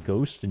like there was a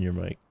ghost in your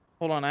mic.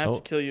 Hold on, I have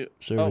to kill you.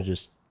 Server Oh.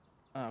 just...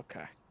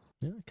 Okay.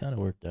 Yeah, it kind of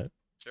worked out.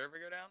 Server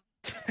go down?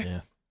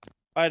 Yeah,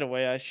 By the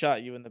way, I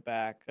shot you in the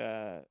back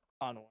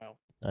on oil.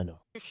 I know.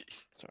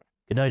 Sorry.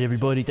 Good night,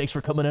 everybody. Thanks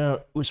for coming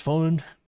out. It was fun.